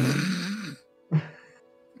 But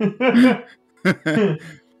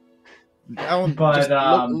just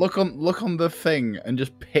look on the thing and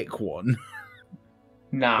just pick one.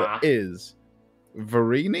 nah, That is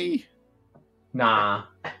Varini? nah.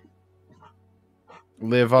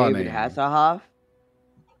 Livani. David Hasselhoff.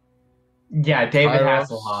 Yeah, David Kairos.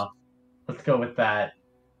 Hasselhoff. Let's go with that.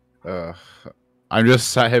 I'm just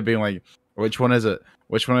sat here being like, which one is it?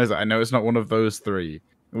 Which one is it? I know it's not one of those 3.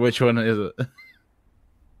 Which one is it?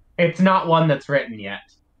 It's not one that's written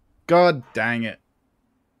yet. God dang it.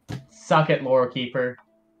 Suck it, Lore Keeper.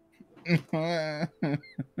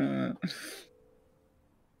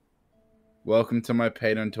 Welcome to my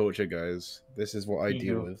pain and torture, guys. This is what I deal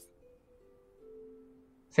You. with.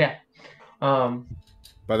 So yeah.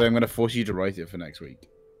 By the way, I'm going to force you to write it for next week.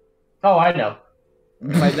 Oh, I know.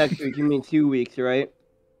 By next week, you mean 2 weeks, right?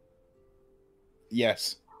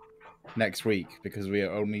 Yes. Next week, because we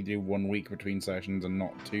only do 1 week between sessions and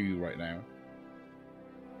not 2 right now.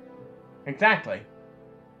 Exactly.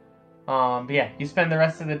 But yeah, you spend the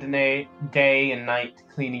rest of the day and night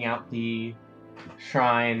cleaning out the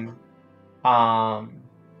shrine.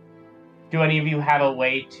 Do any of you have a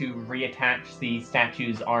way to reattach the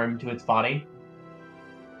statue's arm to its body?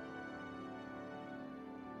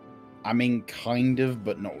 I mean, kind of,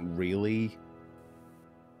 but not really.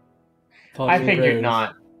 I figured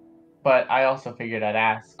not, but I also figured I'd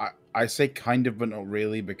ask. I say kind of, but not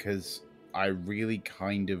really, because I really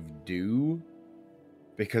kind of do.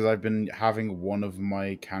 Because I've been having one of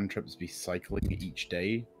my cantrips be cycling each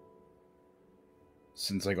day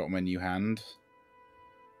since I got my new hand.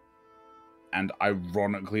 And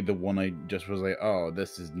ironically, the one I just was like, oh,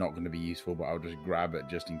 this is not going to be useful, but I'll just grab it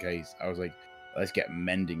just in case. I was like, let's get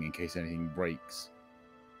mending in case anything breaks.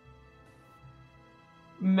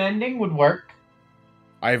 Mending would work.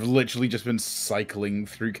 I've literally just been cycling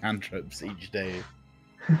through cantrips each day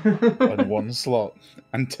on one slot.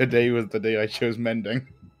 And today was the day I chose mending.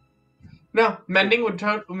 No, mending would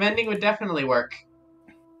definitely work.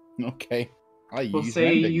 Okay. We'll use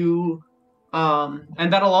say mending. you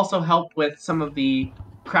and that'll also help with some of the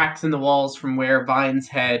cracks in the walls from where vines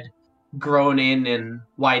had grown in and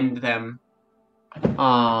widened them.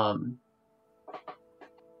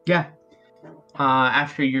 Yeah.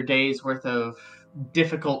 After your day's worth of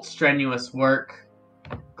difficult, strenuous work,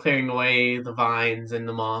 clearing away the vines and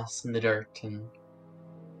the moss and the dirt and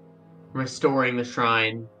restoring the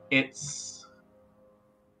shrine, it's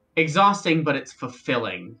exhausting, but it's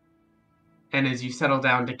fulfilling. And as you settle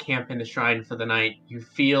down to camp in the shrine for the night, you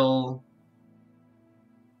feel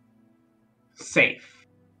safe.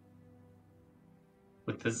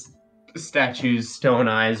 With this statue's stone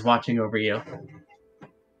eyes watching over you.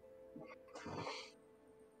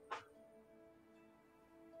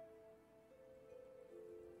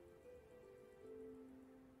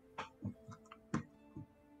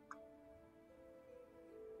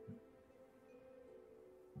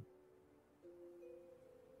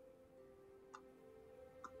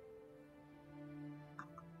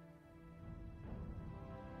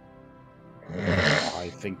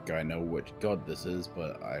 think I know which god this is,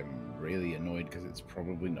 but I'm really annoyed because it's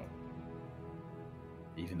probably not.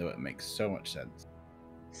 Even though it makes so much sense.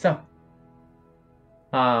 So,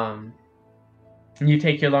 you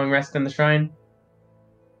take your long rest in the shrine?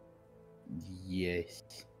 Yes.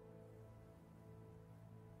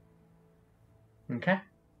 Okay.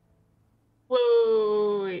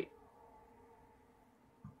 Wait.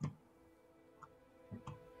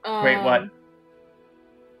 Wait, what?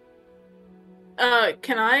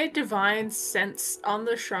 Can I divine sense on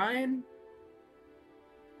the shrine?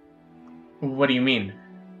 What do you mean?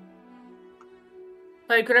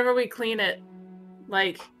 Like, whenever we clean it,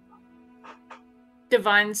 like,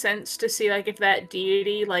 divine sense to see, like, if that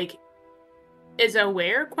deity, like, is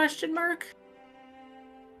aware, question mark?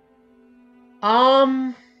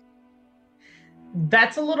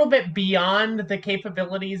 That's a little bit beyond the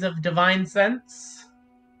capabilities of divine sense.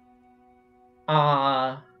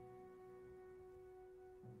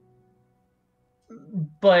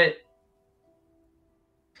 But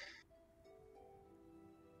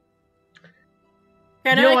I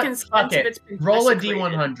you know know I what? can Fuck sense if it. it's been Roll a desecrated.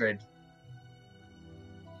 D100.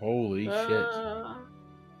 Holy shit.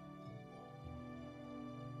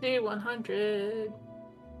 D100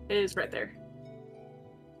 is right there.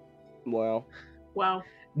 Wow. Wow.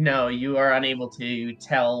 No, you are unable to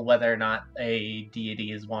tell whether or not a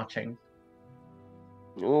deity is watching.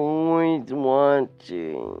 Always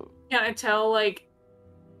watching. Can I tell, like,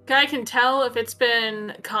 I can tell if it's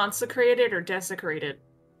been consecrated or desecrated.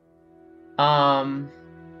 After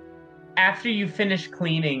you finish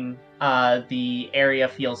cleaning, the area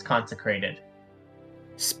feels consecrated.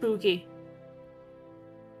 Spooky.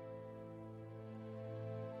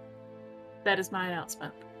 That is my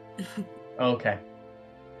announcement. Okay.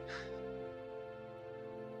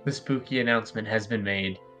 The spooky announcement has been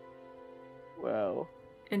made. Wow.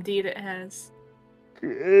 Indeed it has.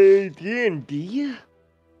 D&D?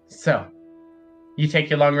 So, you take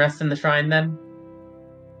your long rest in the shrine then?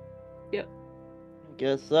 Yep.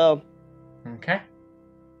 Guess so. Okay.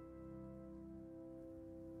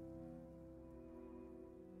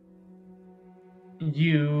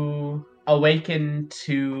 You awaken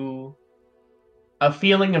to a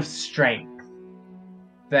feeling of strength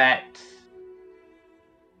that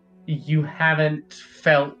you haven't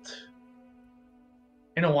felt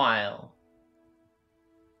in a while.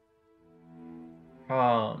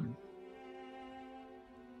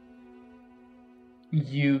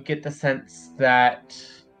 You get the sense that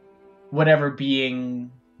whatever being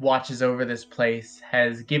watches over this place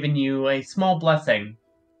has given you a small blessing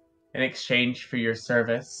in exchange for your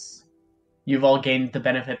service. You've all gained the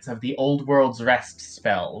benefits of the Old World's Rest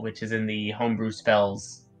spell, which is in the Homebrew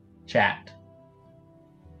Spells chat.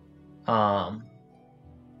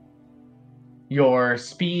 Your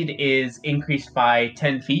speed is increased by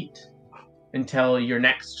 10 feet until your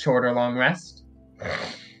next short or long rest.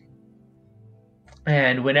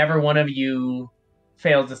 And whenever one of you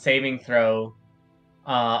fails a saving throw,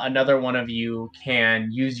 another one of you can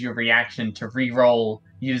use your reaction to re-roll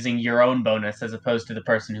using your own bonus as opposed to the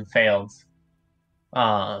person who fails.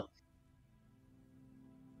 To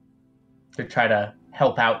try to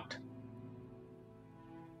help out.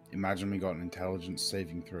 Imagine we got an intelligence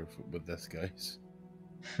saving throw with this, guys.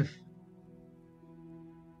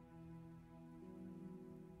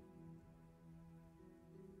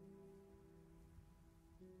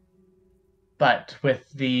 But with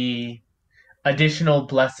the additional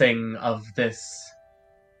blessing of this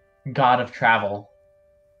god of travel,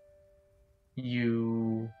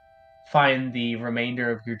 you find the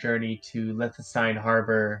remainder of your journey to Liechtenstein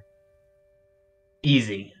Harbor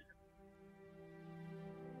easy,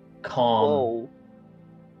 calm, Whoa.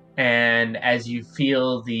 and as you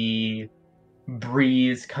feel the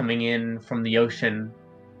breeze coming in from the ocean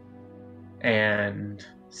and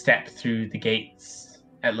step through the gates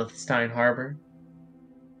at Liechtenstein Harbor,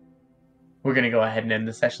 we're going to go ahead and end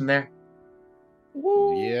the session there.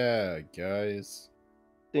 Woo. Yeah, guys.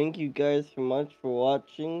 Thank you guys so much for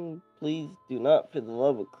watching. Please do not, for the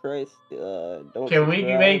love of Christ, don't Can we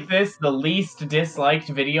subscribe. make this the least disliked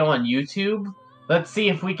video on YouTube? Let's see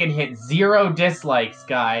if we can hit 0 dislikes,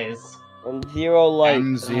 guys. And 0 likes.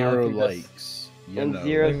 And 0 I think that's- likes. You and know.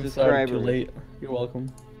 0 I'm sorry, too subscribers. late. You're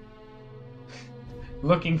welcome.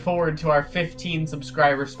 Looking forward to our 15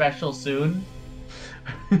 subscriber special soon.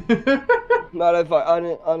 Not if I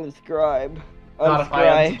unsubscribe. Not if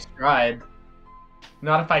I unsubscribe.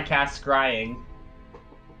 Not if I cast scrying.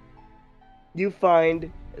 You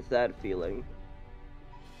find a sad feeling.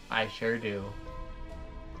 I sure do.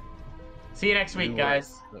 See you next week, You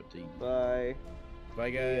guys. are- Bye. Bye,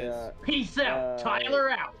 guys. Yeah. Peace out. Tyler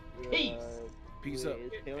out. Peace. Bye. Peace up.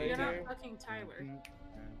 Is You're Taylor not here? fucking Tyler.